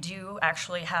 I do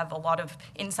actually have a lot of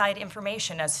inside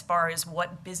information as far as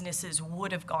what businesses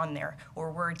would have gone there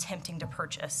or were attempting to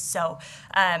purchase. So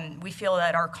we feel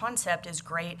that our concept is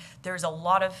great. There's a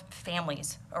lot of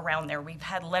families around there. We've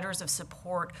had letters of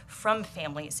support from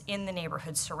families in the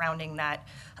neighborhood surrounding that,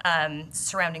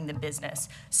 surrounding the business.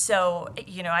 So,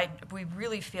 you know, we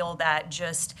really feel that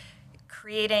just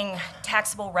creating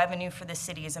taxable revenue for the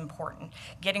city is important.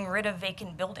 Getting rid of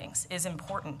vacant buildings is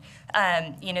important.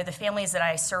 You know, the families that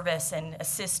I service and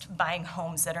assist buying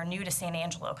homes that are new to San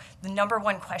Angelo, the number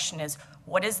one question is,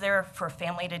 what is there for a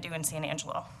family to do in San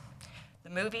Angelo?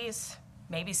 The movies,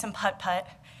 maybe some putt-putt,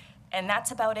 and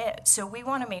that's about it. So we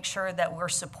want to make sure that we're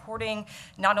supporting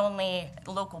not only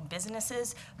local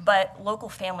businesses, but local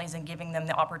families and giving them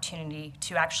the opportunity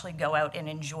to actually go out and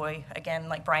enjoy, again,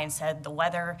 like Brian said, the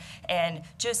weather and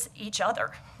just each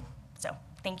other. So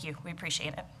thank you. We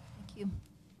appreciate it. Thank you.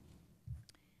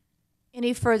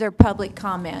 Any further public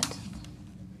comment?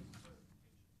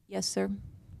 Yes, sir.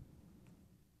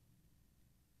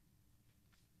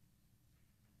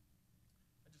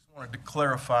 Wanted to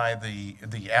clarify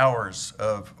the hours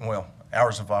of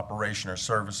operation or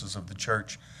services of the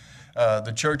church.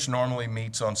 The church normally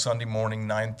meets on Sunday morning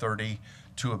 9:30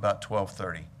 to about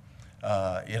 12:30.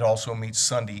 It also meets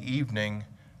Sunday evening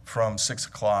from 6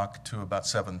 o'clock to about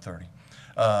 7:30.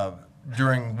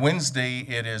 During Wednesday,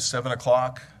 it is 7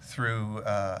 o'clock through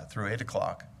 8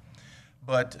 o'clock.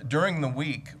 But during the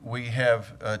week, we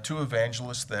have two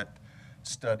evangelists that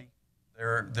study.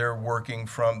 They're working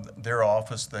from their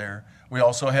office there. We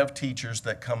also have teachers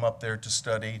that come up there to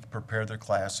study, to prepare their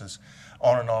classes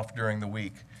on and off during the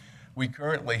week. We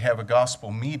currently have a gospel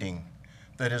meeting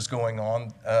that is going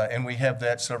on, and we have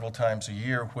that several times a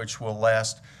year, which will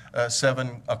last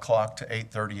 7 o'clock to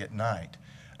 8:30 at night.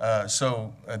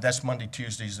 So that's Monday,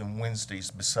 Tuesdays, and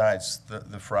Wednesdays besides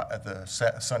the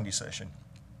Sunday session.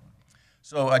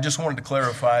 So I just wanted to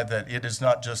clarify that it is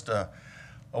not just a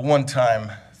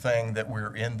one-time thing that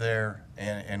we're in there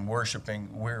and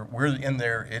worshiping. We're in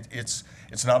there. It's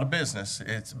not a business.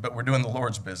 But we're doing the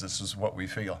Lord's business is what we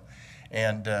feel,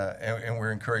 and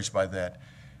we're encouraged by that.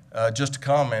 Just to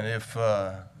comment, if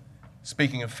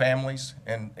speaking of families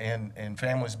and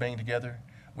families being together,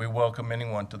 we welcome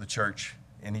anyone to the church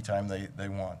anytime they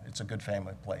want. It's a good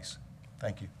family place.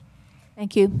 Thank you.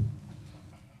 Thank you.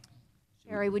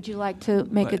 Sherry, would you like to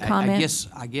make a comment?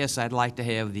 I guess I'd like to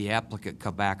have the applicant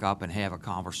come back up and have a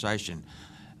conversation.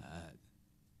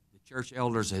 The church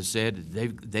elders have said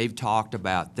they've talked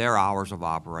about their hours of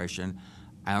operation.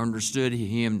 I understood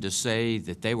him to say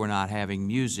that they were not having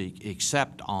music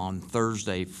except on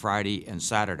Thursday, Friday, and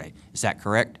Saturday. Is that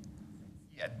correct?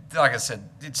 Yeah, like I said,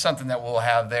 it's something that we'll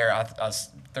have there.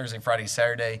 Thursday, Friday,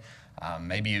 Saturday.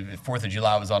 Maybe if 4th of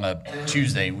July was on a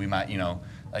Tuesday, we might,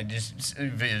 just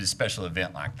a special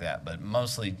event like that. But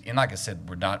mostly, and like I said,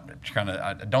 we're not trying to.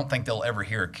 I don't think they'll ever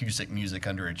hear acoustic music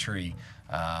under a tree,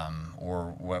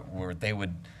 or where they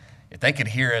would. If they could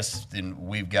hear us, then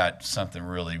we've got something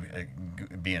really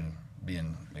being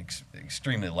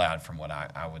extremely loud from what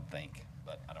I would think.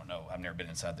 But I don't know. I've never been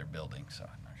inside their building, so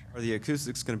I'm not sure. Are the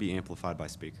acoustics going to be amplified by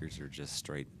speakers or just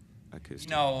straight acoustic?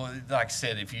 Like I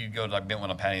said, if you go to like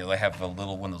Bentwood Patio, they have one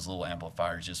of those little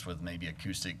amplifiers just with maybe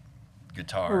acoustic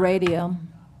guitar. Or radio.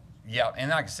 Yeah,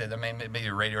 and like I said, maybe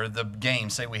a radio or the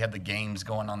games. Say we had the games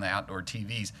going on the outdoor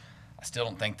TVs. I still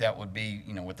don't think that would be,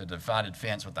 with the divided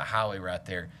fence with the highway right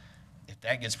there. If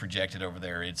that gets projected over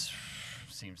there, it's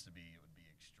seems to be, it would be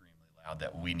extremely loud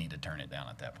that we need to turn it down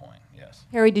at that point, yes.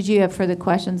 Harry, did you have further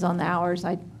questions on the hours?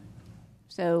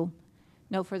 So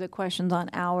no further questions on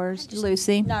hours.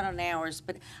 Lucy? Not on hours,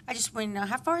 but I just want to know,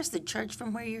 how far is the church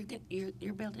from where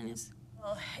your building is?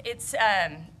 Well, it's,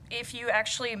 if you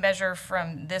actually measure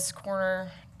from this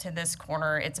corner to this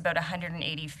corner, it's about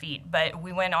 180 feet. But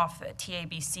we went off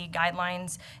TABC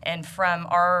guidelines, and from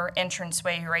our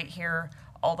entranceway right here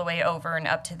all the way over and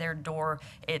up to their door,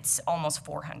 it's almost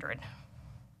 400.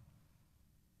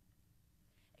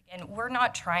 And we're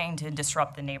not trying to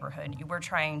disrupt the neighborhood. We're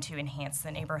trying to enhance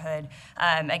the neighborhood.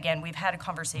 Again, we've had a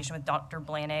conversation with Dr.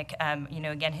 Blanick.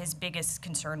 Again, his biggest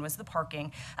concern was the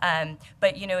parking.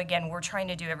 But again, we're trying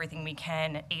to do everything we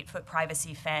can, 8-foot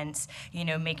privacy fence,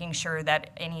 making sure that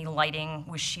any lighting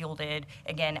was shielded.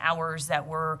 Again, hours that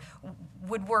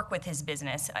would work with his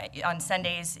business. On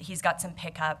Sundays, he's got some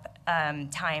pickup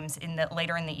times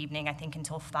later in the evening, I think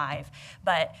until 5.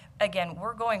 But again,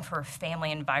 we're going for a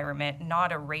family environment,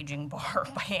 not a raging bar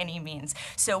by any means.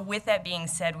 So with that being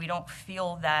said, we don't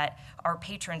feel that our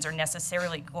patrons are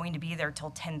necessarily going to be there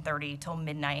till 10:30, till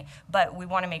midnight, but we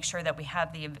want to make sure that we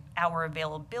have the hour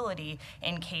availability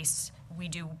in case we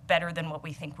do better than what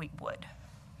we think we would.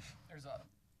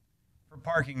 For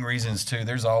parking reasons too,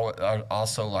 there's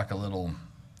also like a little,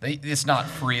 it's not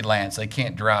freelance, they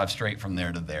can't drive straight from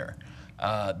there to there.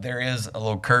 There is a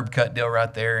little curb cut deal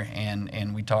right there,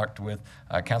 and we talked with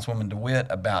Councilwoman DeWitt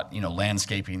about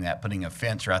landscaping that, putting a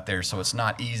fence right there, so it's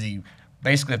not easy.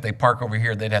 Basically, if they park over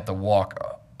here, they'd have to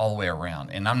walk all the way around,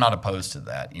 and I'm not opposed to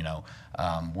that.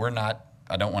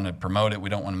 I don't want to promote it. We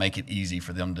don't want to make it easy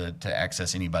for them to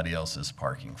access anybody else's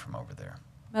parking from over there.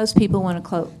 Most people want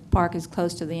to park as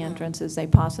close to the entrance as they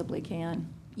possibly can.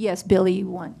 Yes, Billy, you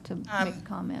want to make a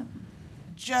comment?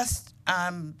 Just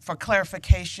for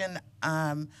clarification,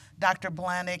 Dr.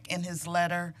 Blanick in his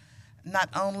letter not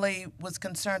only was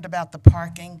concerned about the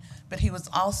parking, but he was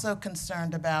also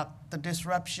concerned about the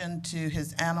disruption to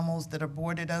his animals that are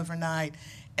boarded overnight,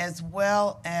 as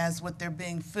well as with there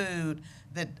being food,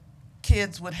 that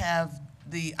kids would have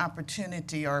the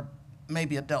opportunity, or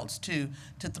maybe adults too,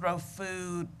 to throw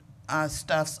food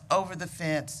stuffs over the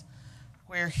fence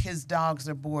where his dogs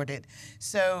are boarded.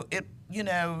 So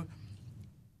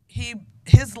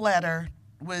his letter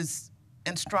was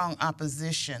in strong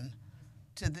opposition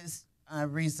to this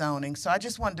rezoning. So I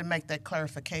just wanted to make that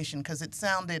clarification, because it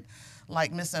sounded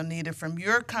like, Ms. Onita, from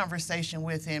your conversation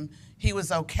with him, he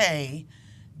was okay,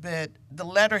 but the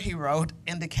letter he wrote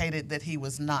indicated that he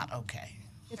was not okay.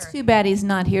 It's too bad he's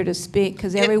not here to speak,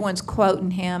 because everyone's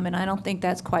quoting him, and I don't think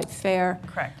that's quite fair.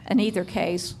 Correct. In either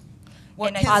case,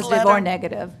 His positive letter, or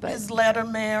negative. But his letter,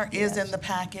 Mayor, is in the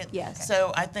packet. Yes.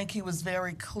 So I think he was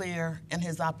very clear in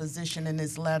his opposition in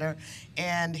his letter,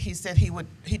 and he said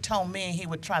he told me he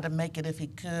would try to make it if he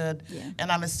could,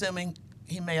 and I'm assuming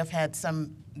he may have had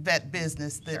some vet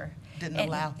business that didn't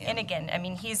allow him. And again, I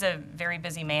mean, he's a very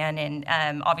busy man,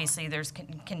 and obviously there's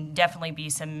can definitely be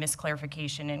some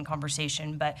misclarification in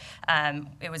conversation, but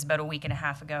it was about a week and a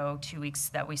half ago, 2 weeks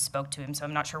that we spoke to him, so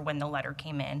I'm not sure when the letter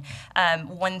came in.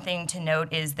 One thing to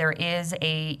note is there is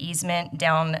a easement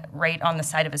down right on the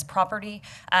side of his property.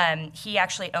 He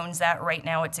actually owns that right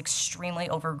now. It's extremely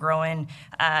overgrown,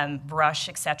 brush,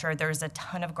 etc. There's a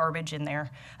ton of garbage in there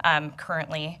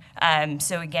currently.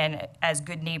 So again, as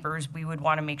good neighbors, we would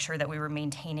want to make sure that we were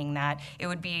maintaining that. It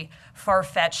would be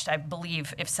far-fetched, I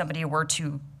believe, if somebody were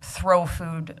to throw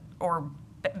food or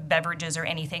beverages or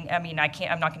anything. I mean,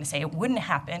 I'm not going to say it wouldn't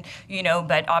happen,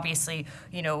 but obviously,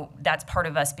 that's part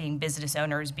of us being business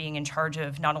owners, being in charge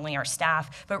of not only our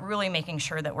staff, but really making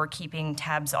sure that we're keeping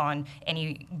tabs on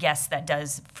any guest that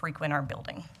does frequent our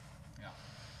building.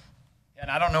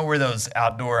 And I don't know where those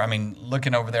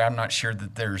looking over there, I'm not sure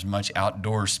that there's much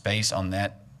outdoor space on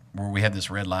that, where we have this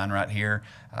red line right here.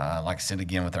 Like I said,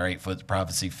 again, with our 8-foot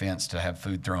privacy fence, to have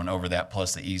food thrown over that,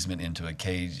 plus the easement into a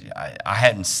cage. Like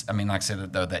I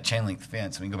said, though, that chain link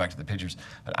fence, we can go back to the pictures,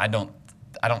 but I don't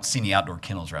see any outdoor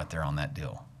kennels right there on that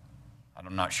deal.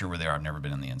 I'm not sure where they are. I've never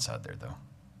been on the inside there, though.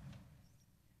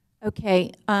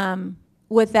 Okay,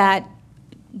 with that,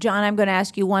 John, I'm going to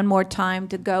ask you one more time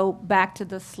to go back to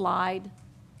the slide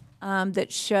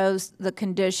that shows the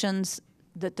conditions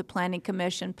that the Planning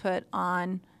Commission put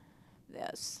on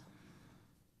this.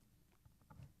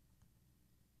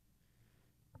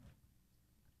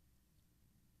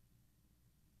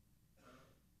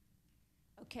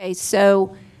 Okay,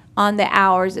 so on the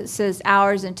hours, it says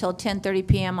hours until 10:30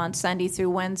 p.m. on Sunday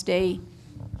through Wednesday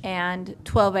and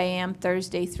 12 a.m.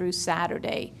 Thursday through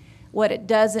Saturday. What it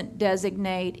doesn't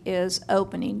designate is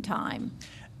opening time.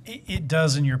 It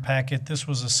does in your packet. This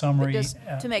was a summary. Just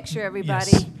to make sure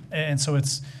everybody. Yes. And so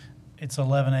it's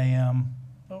 11 a.m.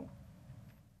 Oh,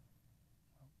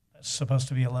 it's supposed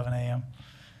to be 11 a.m.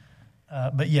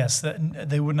 But yes,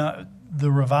 they would not.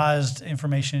 The revised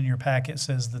information in your packet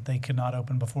says that they could not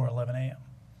open before 11 a.m.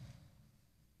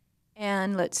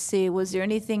 And let's see, was there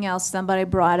anything else somebody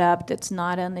brought up that's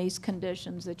not in these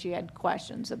conditions that you had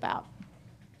questions about?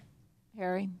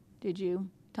 Harry, did you?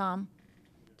 Tom?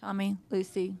 Tommy?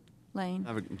 Lucy? Lane?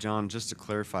 John, just to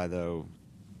clarify though,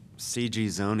 CG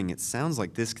zoning, it sounds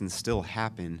like this can still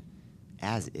happen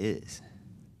as is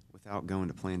without going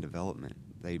to plan development.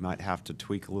 They might have to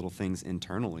tweak little things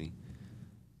internally,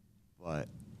 but.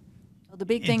 Well, the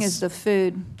big thing is the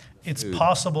food. It's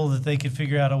possible that they could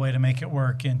figure out a way to make it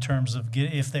work in terms of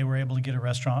if they were able to get a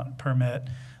restaurant permit.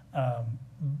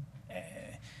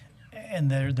 And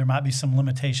there might be some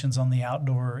limitations on the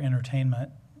outdoor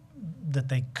entertainment that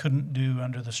they couldn't do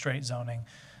under the straight zoning.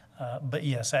 But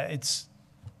yes, it's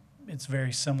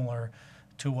very similar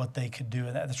to what they could do.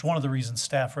 And that's one of the reasons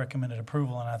staff recommended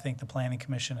approval, and I think the Planning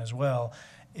Commission as well,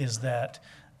 is that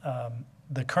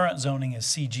the current zoning is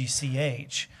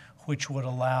CGCH, which would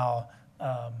allow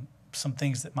some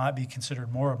things that might be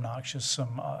considered more obnoxious,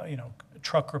 some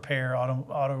truck repair,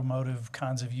 automotive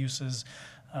kinds of uses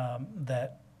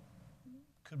that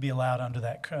could be allowed under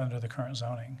the current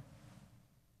zoning.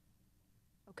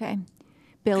 Okay.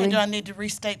 Billy? Okay, do I need to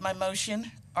restate my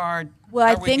motion, or Well,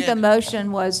 I are we think the good?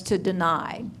 motion was to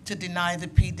deny. To deny the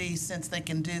PD since they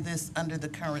can do this under the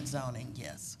current zoning,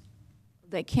 yes.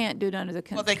 They can't do it under the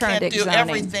Well, they current can't do zoning.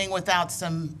 everything without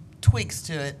some tweaks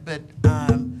to it, but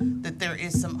that there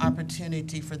is some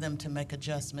opportunity for them to make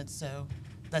adjustments, so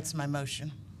that's my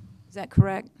motion. Is that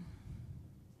correct?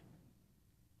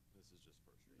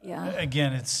 Yeah.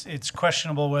 Again, it's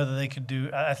questionable whether they could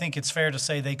do. I think it's fair to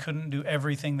say they couldn't do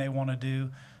everything they want to do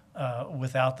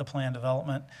without the plan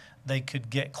development. They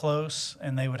could get close,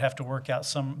 and they would have to work out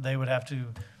they would have to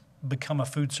become a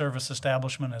food service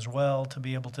establishment as well to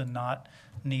be able to not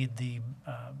need the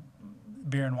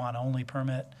beer and wine only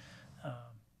permit.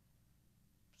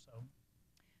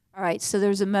 All right, so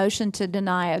there's a motion to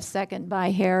deny, a second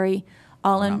by Harry.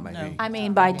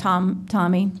 By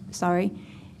Tommy, sorry.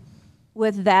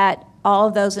 With that, all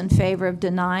of those in favor of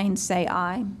denying, say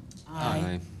aye.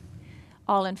 Aye.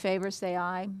 All in favor, say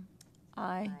aye.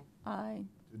 Aye. Aye.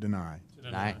 To deny.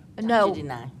 Deny. No, To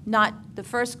deny. not, the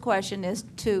first question is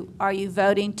are you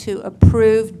voting to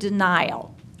approve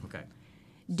denial? Okay.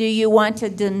 Do you want to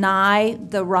deny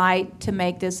the right to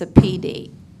make this a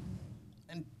PD?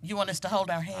 And you want us to hold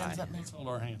our hands up? Let's hold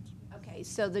our hands. Okay,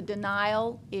 so the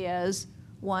denial is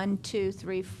 1, 2,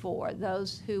 3, 4.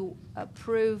 Those who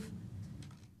approve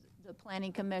the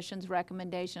Planning Commission's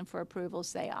recommendation for approval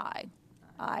say aye.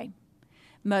 Aye.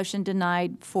 Motion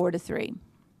denied 4-3.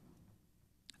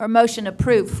 Or motion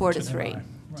approved 4-3.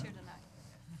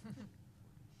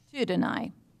 To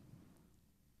deny.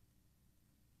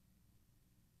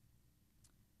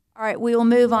 All right, we will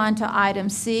move on to item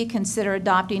C, consider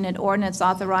adopting an ordinance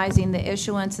authorizing the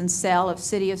issuance and sale of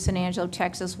City of San Angelo,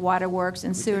 Texas waterworks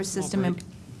and sewer system.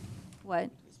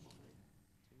 What?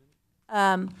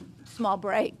 Small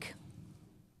break.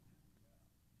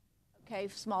 Okay,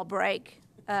 small break.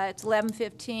 It's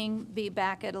 11:15, be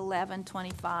back at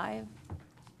 11:25.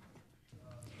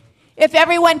 If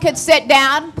everyone could sit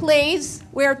down, please.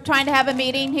 We're trying to have a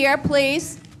meeting here,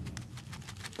 please.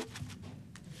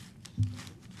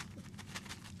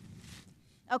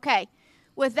 Okay,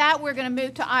 with that, we're going to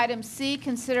move to item C,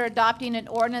 consider adopting an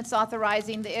ordinance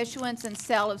authorizing the issuance and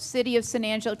sale of City of San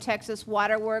Angelo, Texas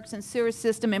waterworks and sewer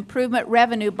system improvement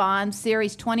revenue bonds,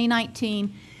 Series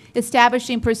 2019,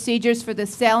 establishing procedures for the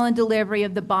sale and delivery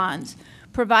of the bonds,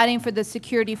 providing for the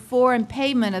security for and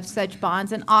payment of such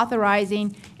bonds, and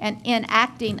authorizing and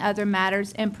enacting other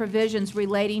matters and provisions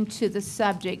relating to the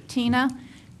subject. Tina,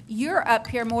 you're up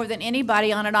here more than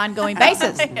anybody on an ongoing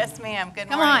basis. Yes, ma'am. Good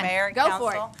Come morning, on, Mayor, go Council.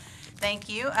 for it. Thank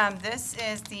you. This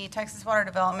is the Texas Water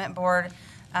Development Board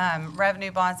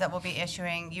revenue bonds that we'll be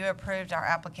issuing. You approved our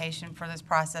application for this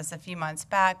process a few months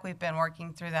back. We've been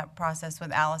working through that process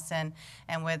with Allison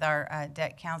and with our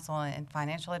debt counsel and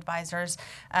financial advisors.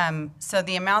 So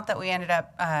the amount that we ended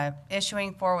up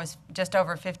issuing for was just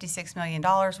over $56 million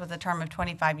with a term of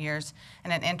 25 years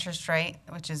and an interest rate,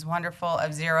 which is wonderful,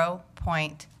 of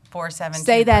 0.472%.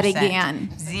 Say that again.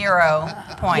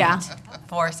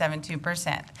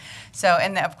 0.472%. So,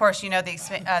 and of course, you know,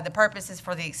 the purpose is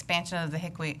for the expansion of the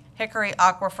Hickory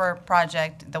Aquifer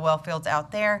project, the well fields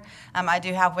out there. I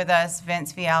do have with us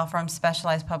Vince Vial from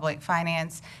Specialized Public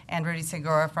Finance and Rudy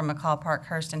Segura from McCall Park,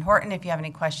 Hurst, and Horton, if you have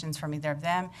any questions from either of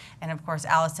them. And of course,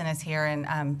 Allison is here, and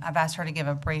I've asked her to give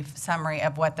a brief summary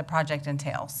of what the project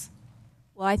entails.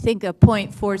 Well, I think a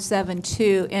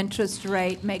 .472 interest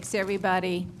rate makes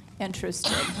everybody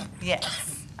interested.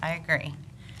 Yes, I agree.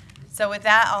 So with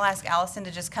that, I'll ask Allison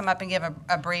to just come up and give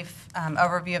a brief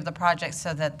overview of the project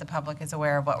so that the public is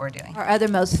aware of what we're doing. Our other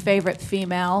most favorite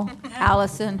female,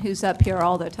 Allison, who's up here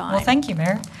all the time. Well, thank you,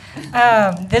 Mayor.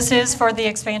 This is for the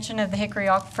expansion of the Hickory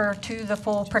Aquifer to the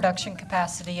full production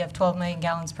capacity of 12 million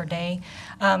gallons per day.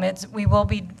 We will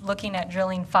be looking at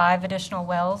drilling 5 additional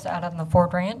wells out on the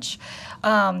Ford Ranch.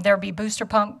 There'll be booster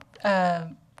pump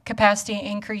capacity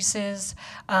increases,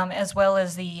 as well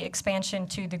as the expansion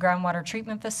to the groundwater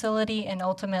treatment facility, and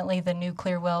ultimately the new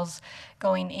clear wells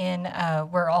going in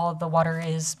where all of the water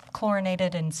is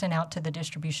chlorinated and sent out to the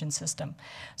distribution system.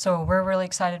 So we're really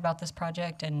excited about this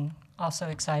project and also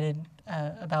excited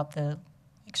about the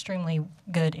extremely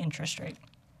good interest rate.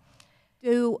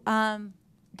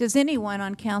 Does anyone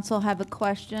on council have a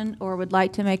question or would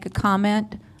like to make a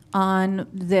comment on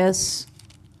this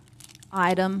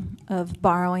item of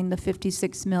borrowing the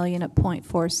 $56 million at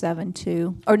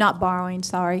 .472, or not borrowing,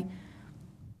 sorry.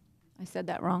 I said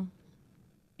that wrong.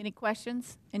 Any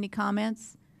questions? Any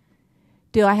comments?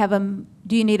 Do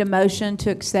you need a motion to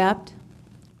accept?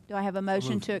 Do I have a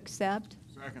motion to accept?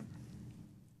 Second.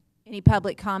 Any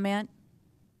public comment?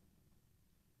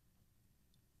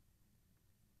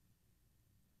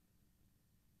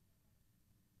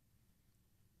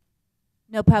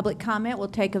 No public comment. We'll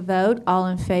take a vote. All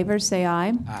in favor, say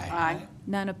aye. Aye.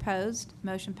 None opposed.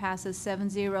 Motion passes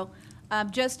 7-0.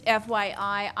 Just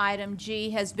FYI, item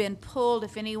G has been pulled.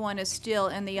 If anyone is still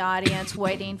in the audience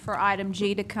waiting for item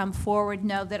G to come forward,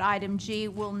 know that item G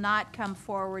will not come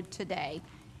forward today.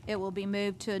 It will be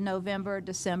moved to a November,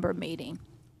 December meeting.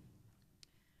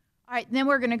 All right, then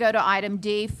we're going to go to item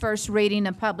D, first reading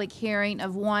and public hearing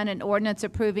of an ordinance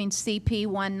approving CP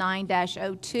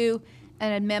 19-02,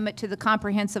 an amendment to the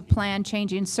comprehensive plan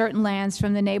changing certain lands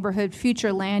from the neighborhood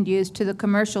future land use to the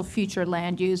commercial future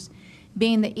land use,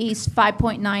 being the east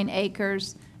 5.9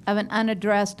 acres of an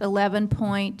unaddressed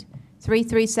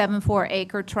 11.3374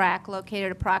 acre tract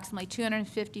located approximately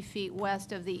 250 feet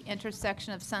west of the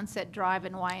intersection of Sunset Drive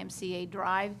and YMCA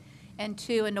Drive, and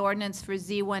 2, an ordinance for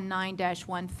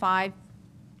Z19-15,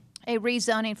 a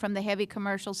rezoning from the heavy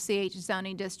commercial CH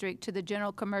zoning district to the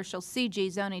general commercial CG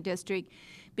zoning district,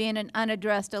 being an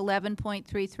unaddressed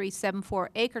 11.3374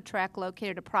 acre tract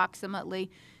located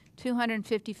approximately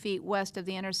 250 feet west of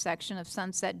the intersection of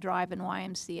Sunset Drive and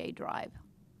YMCA Drive.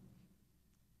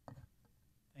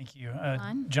 Thank you.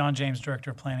 John James,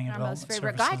 Director of Planning and Our Development most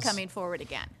favorite Services. guy coming forward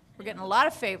again. We're getting a lot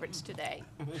of favorites today.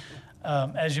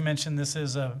 As you mentioned, this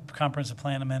is a comprehensive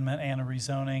plan amendment and a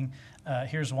rezoning.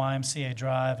 Here's YMCA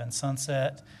Drive and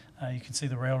Sunset. You can see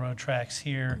the railroad tracks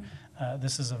here.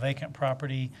 This is a vacant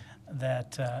property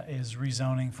that is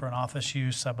rezoning for an office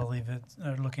use. I believe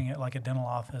they're looking at like a dental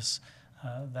office,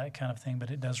 that kind of thing,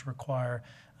 but it does require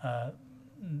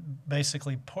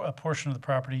basically a portion of the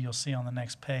property you'll see on the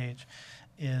next page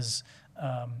is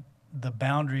the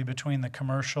boundary between the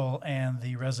commercial and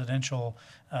the residential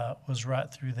was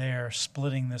right through there,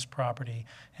 splitting this property,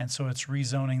 and so it's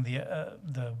rezoning the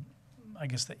I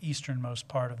guess the easternmost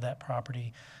part of that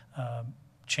property,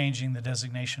 changing the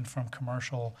designation from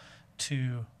commercial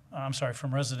to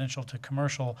from residential to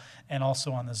commercial, and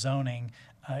also on the zoning,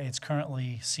 it's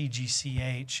currently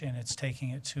CGCH, and it's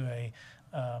taking it to a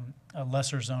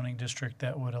lesser zoning district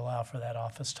that would allow for that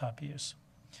office type use.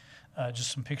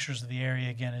 Just some pictures of the area.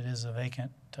 Again, it is a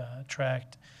vacant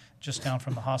tract just down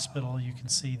from the hospital. You can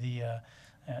see the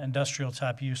industrial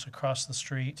type use across the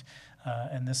street,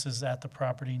 and this is at the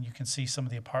property, and you can see some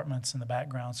of the apartments in the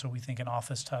background. So we think an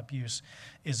office type use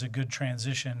is a good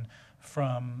transition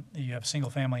from, you have single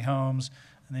family homes,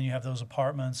 and then you have those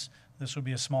apartments. This would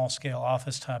be a small scale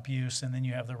office type use, and then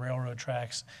you have the railroad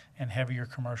tracks and heavier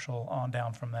commercial on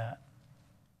down from that.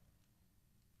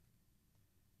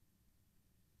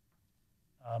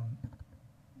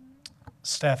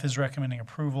 Staff is recommending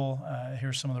approval.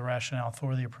 Here's some of the rationale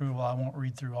for the approval. I won't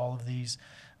read through all of these,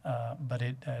 but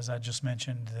as I just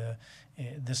mentioned,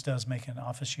 this does make an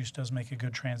office use, does make a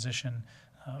good transition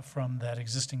from that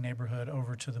existing neighborhood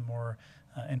over to the more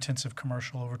intensive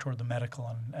commercial, over toward the medical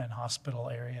and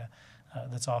hospital area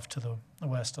that's off to the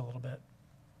west a little bit.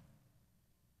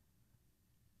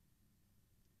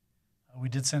 We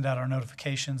did send out our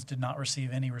notifications, did not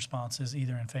receive any responses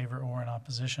either in favor or in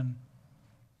opposition.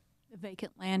 The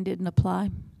vacant land didn't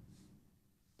apply?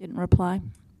 Didn't reply?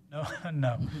 No,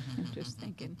 no. Just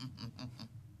thinking.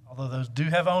 Although those do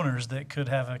have owners that could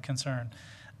have a concern.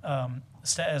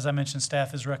 As I mentioned,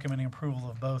 staff is recommending approval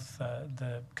of both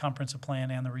the comprehensive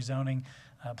plan and the rezoning.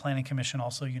 Planning Commission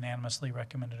also unanimously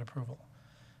recommended approval.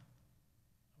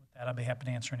 With And I'd be happy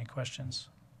to answer any questions.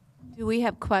 Do we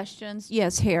have questions?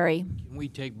 Yes, Harry. Can we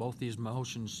take both these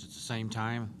motions at the same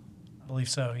time? I believe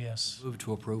so, yes. Move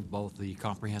to approve both the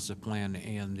comprehensive plan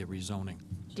and the rezoning.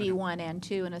 D1 and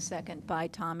 2 in a second by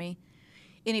Tommy.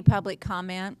 Any public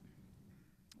comment?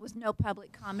 With no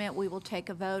public comment, we will take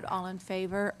a vote. All in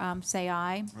favor, say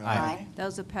aye. Aye.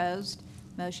 Those opposed,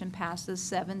 motion passes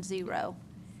 7-0.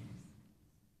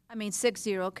 I mean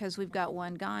 6-0 because we've got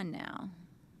one gone now.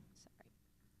 Sorry.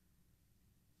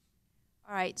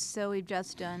 All right, so we've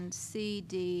just done C,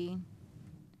 D,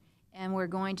 and we're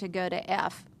going to go to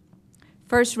F.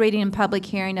 First reading and public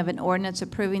hearing of an ordinance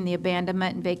approving the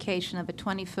abandonment and vacation of a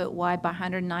 20-foot wide by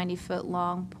 190-foot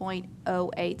long,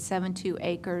 .0872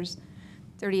 acres,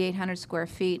 3,800 square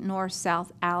feet,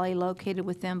 north-south alley located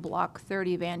within Block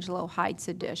 30 of Angelo Heights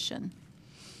Addition.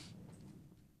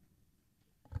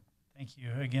 Thank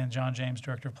you. Again, John James,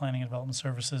 Director of Planning and Development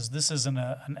Services. This is an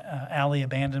alley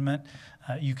abandonment.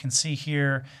 You can see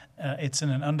here it's in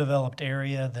an undeveloped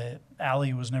area. The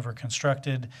alley was never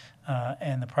constructed,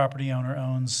 and the property owner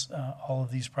owns all of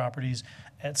these properties.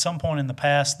 At some point in the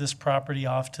past, this property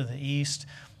off to the east,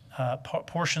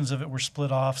 portions of it were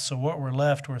split off, so what were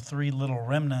left were three little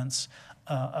remnants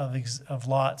of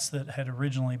lots that had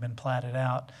originally been platted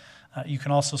out. You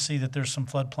can also see that there's some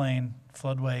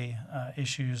floodway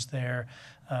issues there.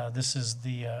 This is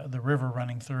the river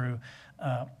running through,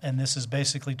 and this is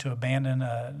basically to abandon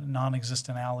a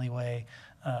non-existent alleyway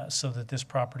so that this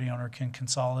property owner can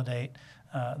consolidate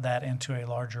that into a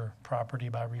larger property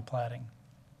by replatting.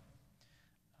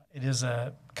 It is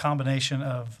a combination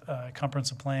of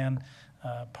comprehensive plan,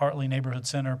 partly neighborhood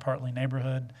center, partly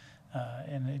neighborhood,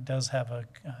 and it does have a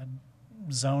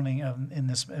zoning in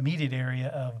this immediate area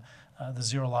of the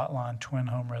zero lot line twin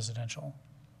home residential.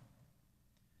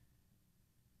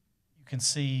 You can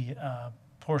see a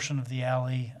portion of the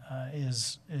alley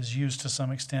is used to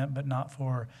some extent, but not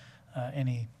for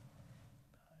any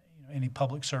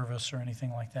public service or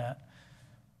anything like that.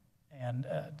 And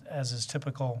as is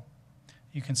typical,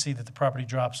 you can see that the property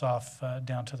drops off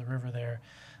down to the river there.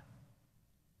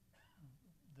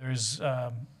 There's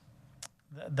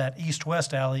that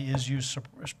east-west alley is used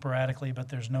sporadically, but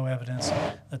there's no evidence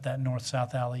that that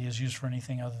north-south alley is used for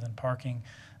anything other than parking.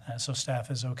 So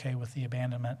staff is okay with the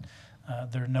abandonment.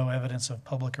 There's no evidence of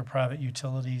public or private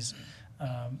utilities.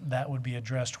 That would be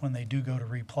addressed when they do go to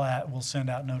replat. We'll send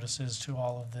out notices to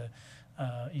all of the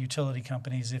utility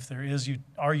companies. If there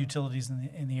are utilities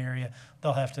in the area,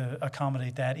 they'll have to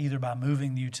accommodate that either by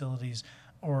moving the utilities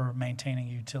or maintaining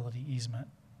a utility easement.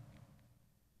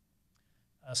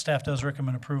 Staff does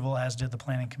recommend approval, as did the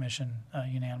Planning Commission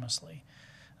unanimously.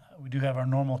 We do have our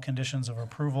normal conditions of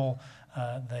approval.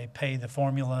 They pay the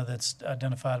formula that's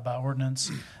identified by ordinance,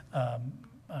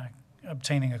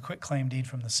 obtaining a quitclaim deed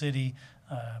from the city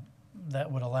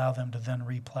that would allow them to then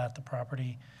replat the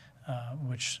property,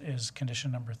 which is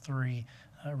condition number 3,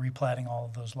 replatting all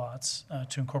of those lots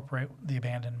to incorporate the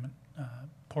abandonment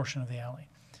portion of the alley.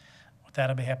 With that,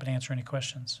 I'd be happy to answer any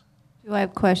questions. Do I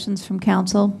have questions from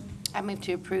council? I move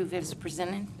to approve as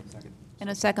presented. And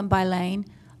a second by Lane.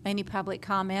 Any public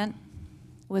comment?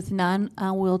 With none,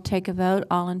 we'll take a vote.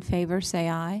 All in favor, say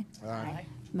aye. Aye.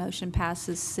 Motion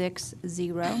passes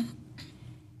 6-0.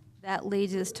 That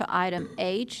leads us to item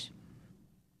H.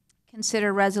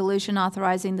 Consider resolution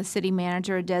authorizing the city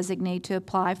manager or designee to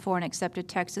apply for and accept a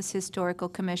Texas Historical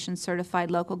Commission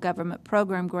Certified Local Government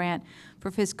Program grant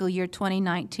for fiscal year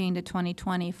 2019 to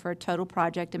 2020 for a total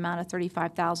project amount of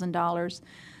 $35,000,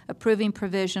 approving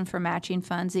provision for matching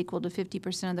funds equal to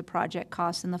 50% of the project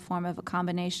cost in the form of a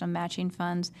combination of matching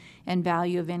funds and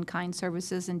value of in-kind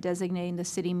services, and designating the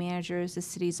city manager as the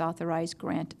city's authorized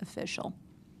grant official.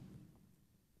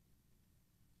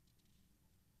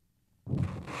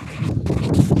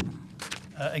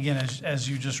 Again, as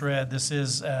you just read, this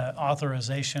is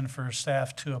authorization for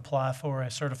staff to apply for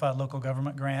a certified local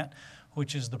government grant,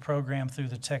 which is the program through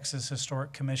the Texas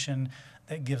Historic Commission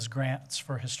that gives grants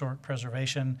for historic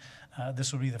preservation.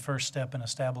 This would be the first step in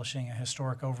establishing a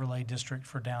historic overlay district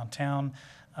for downtown,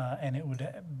 and it would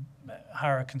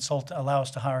allow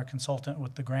us to hire a consultant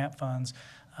with the grant funds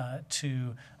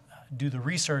to do the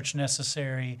research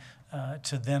necessary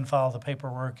to then file the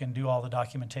paperwork and do all the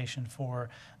documentation for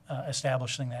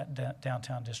establishing that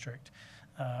downtown district.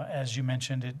 As you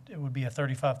mentioned, it would be a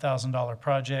 $35,000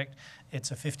 project.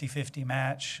 It's a 50-50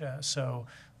 match, so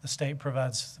the state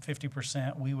provides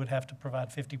 50%. We would have to provide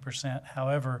 50%.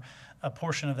 However, a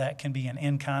portion of that can be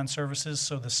in-kind services,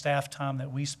 so the staff time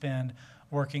that we spend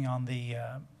working on the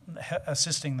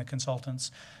assisting the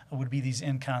consultants would be these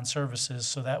in-kind services,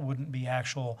 so that wouldn't be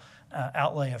actual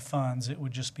outlay of funds. It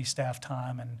would just be staff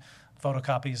time and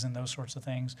photocopies and those sorts of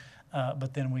things.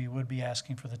 But then we would be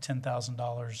asking for the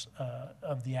 $10,000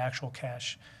 of the actual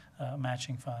cash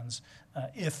matching funds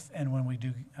if and when we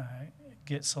do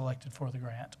get selected for the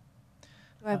grant.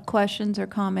 Do I have questions or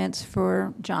comments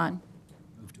for John?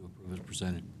 Move to approve as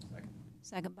presented.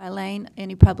 Second by Lane.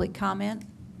 Any public comment?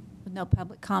 With no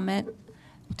public comment,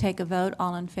 we'll take a vote.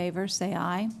 All in favor, say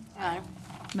aye. Aye.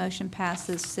 Motion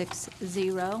passes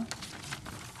 6-0.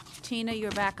 Tina,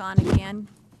 you're back on again.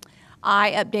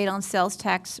 I, update on sales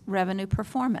tax revenue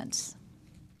performance.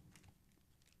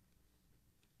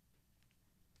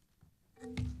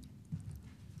 Thank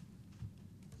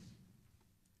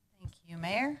you,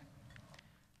 Mayor.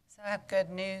 So I have good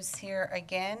news here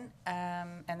again,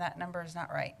 and that number is not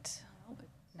right.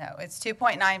 No, it's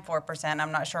 2.94%.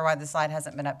 I'm not sure why the slide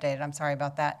hasn't been updated. I'm sorry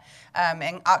about that.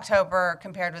 In October,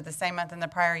 compared with the same month in the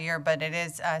prior year, but it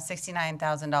is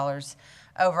 $69,000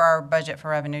 over our budget for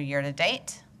revenue year to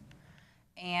date.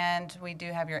 And we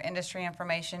do have your industry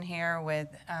information here with,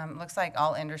 looks like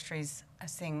all industries are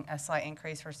seeing a slight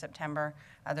increase for September,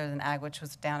 other than ag, which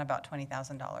was down about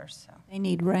 $20,000. So, They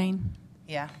need rain.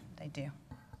 yeah, they do.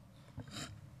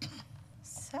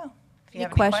 So, if you Any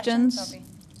have questions? I'll be.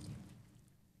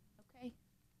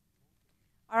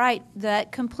 All right,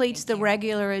 that completes the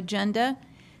regular agenda.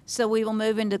 So we will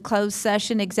move into closed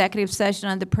session, executive session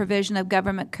on the provision of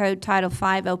Government Code Title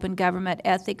V, Open Government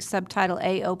Ethics, Subtitle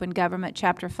A, Open Government,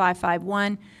 Chapter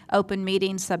 551, Open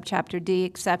Meetings, Subchapter D,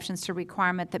 Exceptions to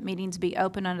Requirement that meetings be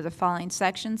open under the following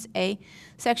sections. A,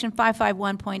 Section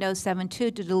 551.072,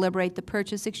 to deliberate the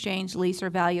purchase, exchange, lease, or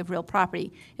value of real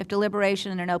property. If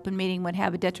deliberation in an open meeting would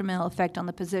have a detrimental effect on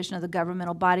the position of the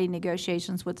governmental body,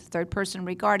 negotiations with the third person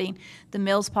regarding the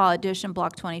Mills Paul Addition,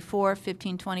 Block 24,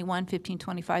 1521,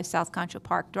 1525 South Concho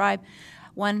Park Drive,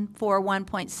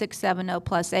 141.670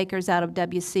 plus acres out of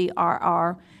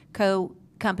WCRR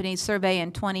Company Survey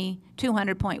and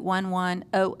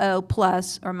 200.1100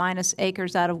 plus or minus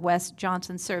acres out of West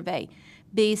Johnson Survey.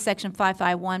 B, Section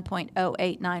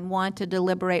 551.0891, to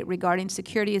deliberate regarding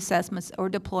security assessments or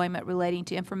deployment relating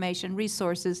to information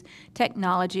resources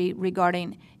technology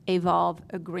regarding Evolve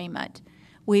Agreement.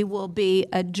 We will be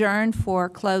adjourned for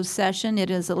closed session. It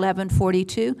is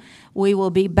 11:42. We will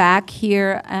be back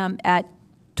here at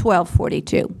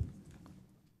 12:42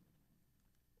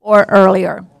 or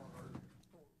earlier.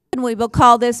 And we will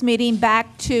call this meeting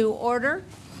back to order.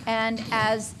 And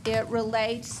as it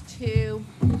relates to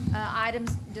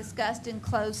items discussed in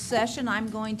closed session, I'm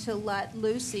going to let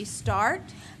Lucy start.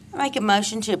 I make a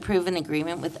motion to approve an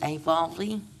agreement with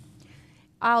Evolve.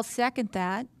 I'll second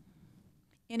that.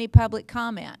 Any public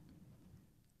comment?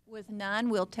 With none,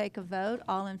 we'll take a vote.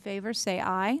 All in favor, say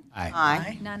aye. Aye.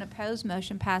 Aye. None opposed,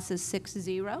 motion passes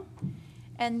 6-0.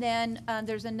 And then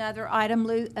there's another item,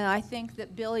 I think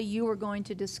that Billy, you were going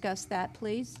to discuss that,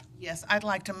 please. Yes, I'd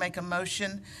like to make a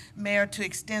motion, Mayor, to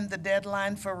extend the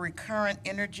deadline for Recurrent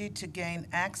Energy to gain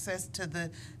access to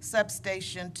the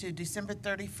substation to December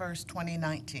 31st,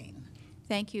 2019.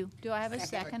 Thank you. Do I have a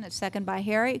second? A second by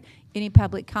Harry. Any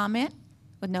public comment?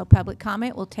 With no public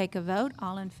comment, we'll take a vote.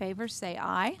 All in favor, say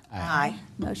aye. Aye.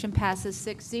 Motion passes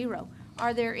 6-0.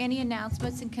 Are there any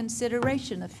announcements in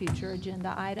consideration of future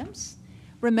agenda items?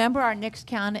 Remember, our next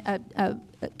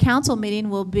council meeting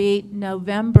will be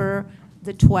November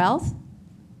the 12th.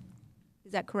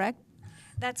 Is that correct?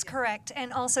 That's correct.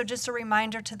 And also just a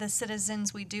reminder to the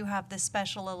citizens, we do have the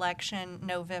special election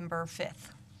November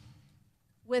 5th.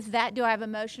 With that, do I have a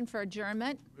motion for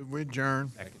adjournment? We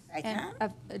adjourn. And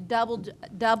a double.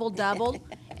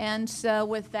 And so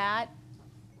with that,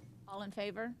 all in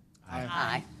favor?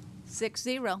 Aye.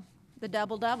 6-0, the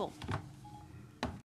double.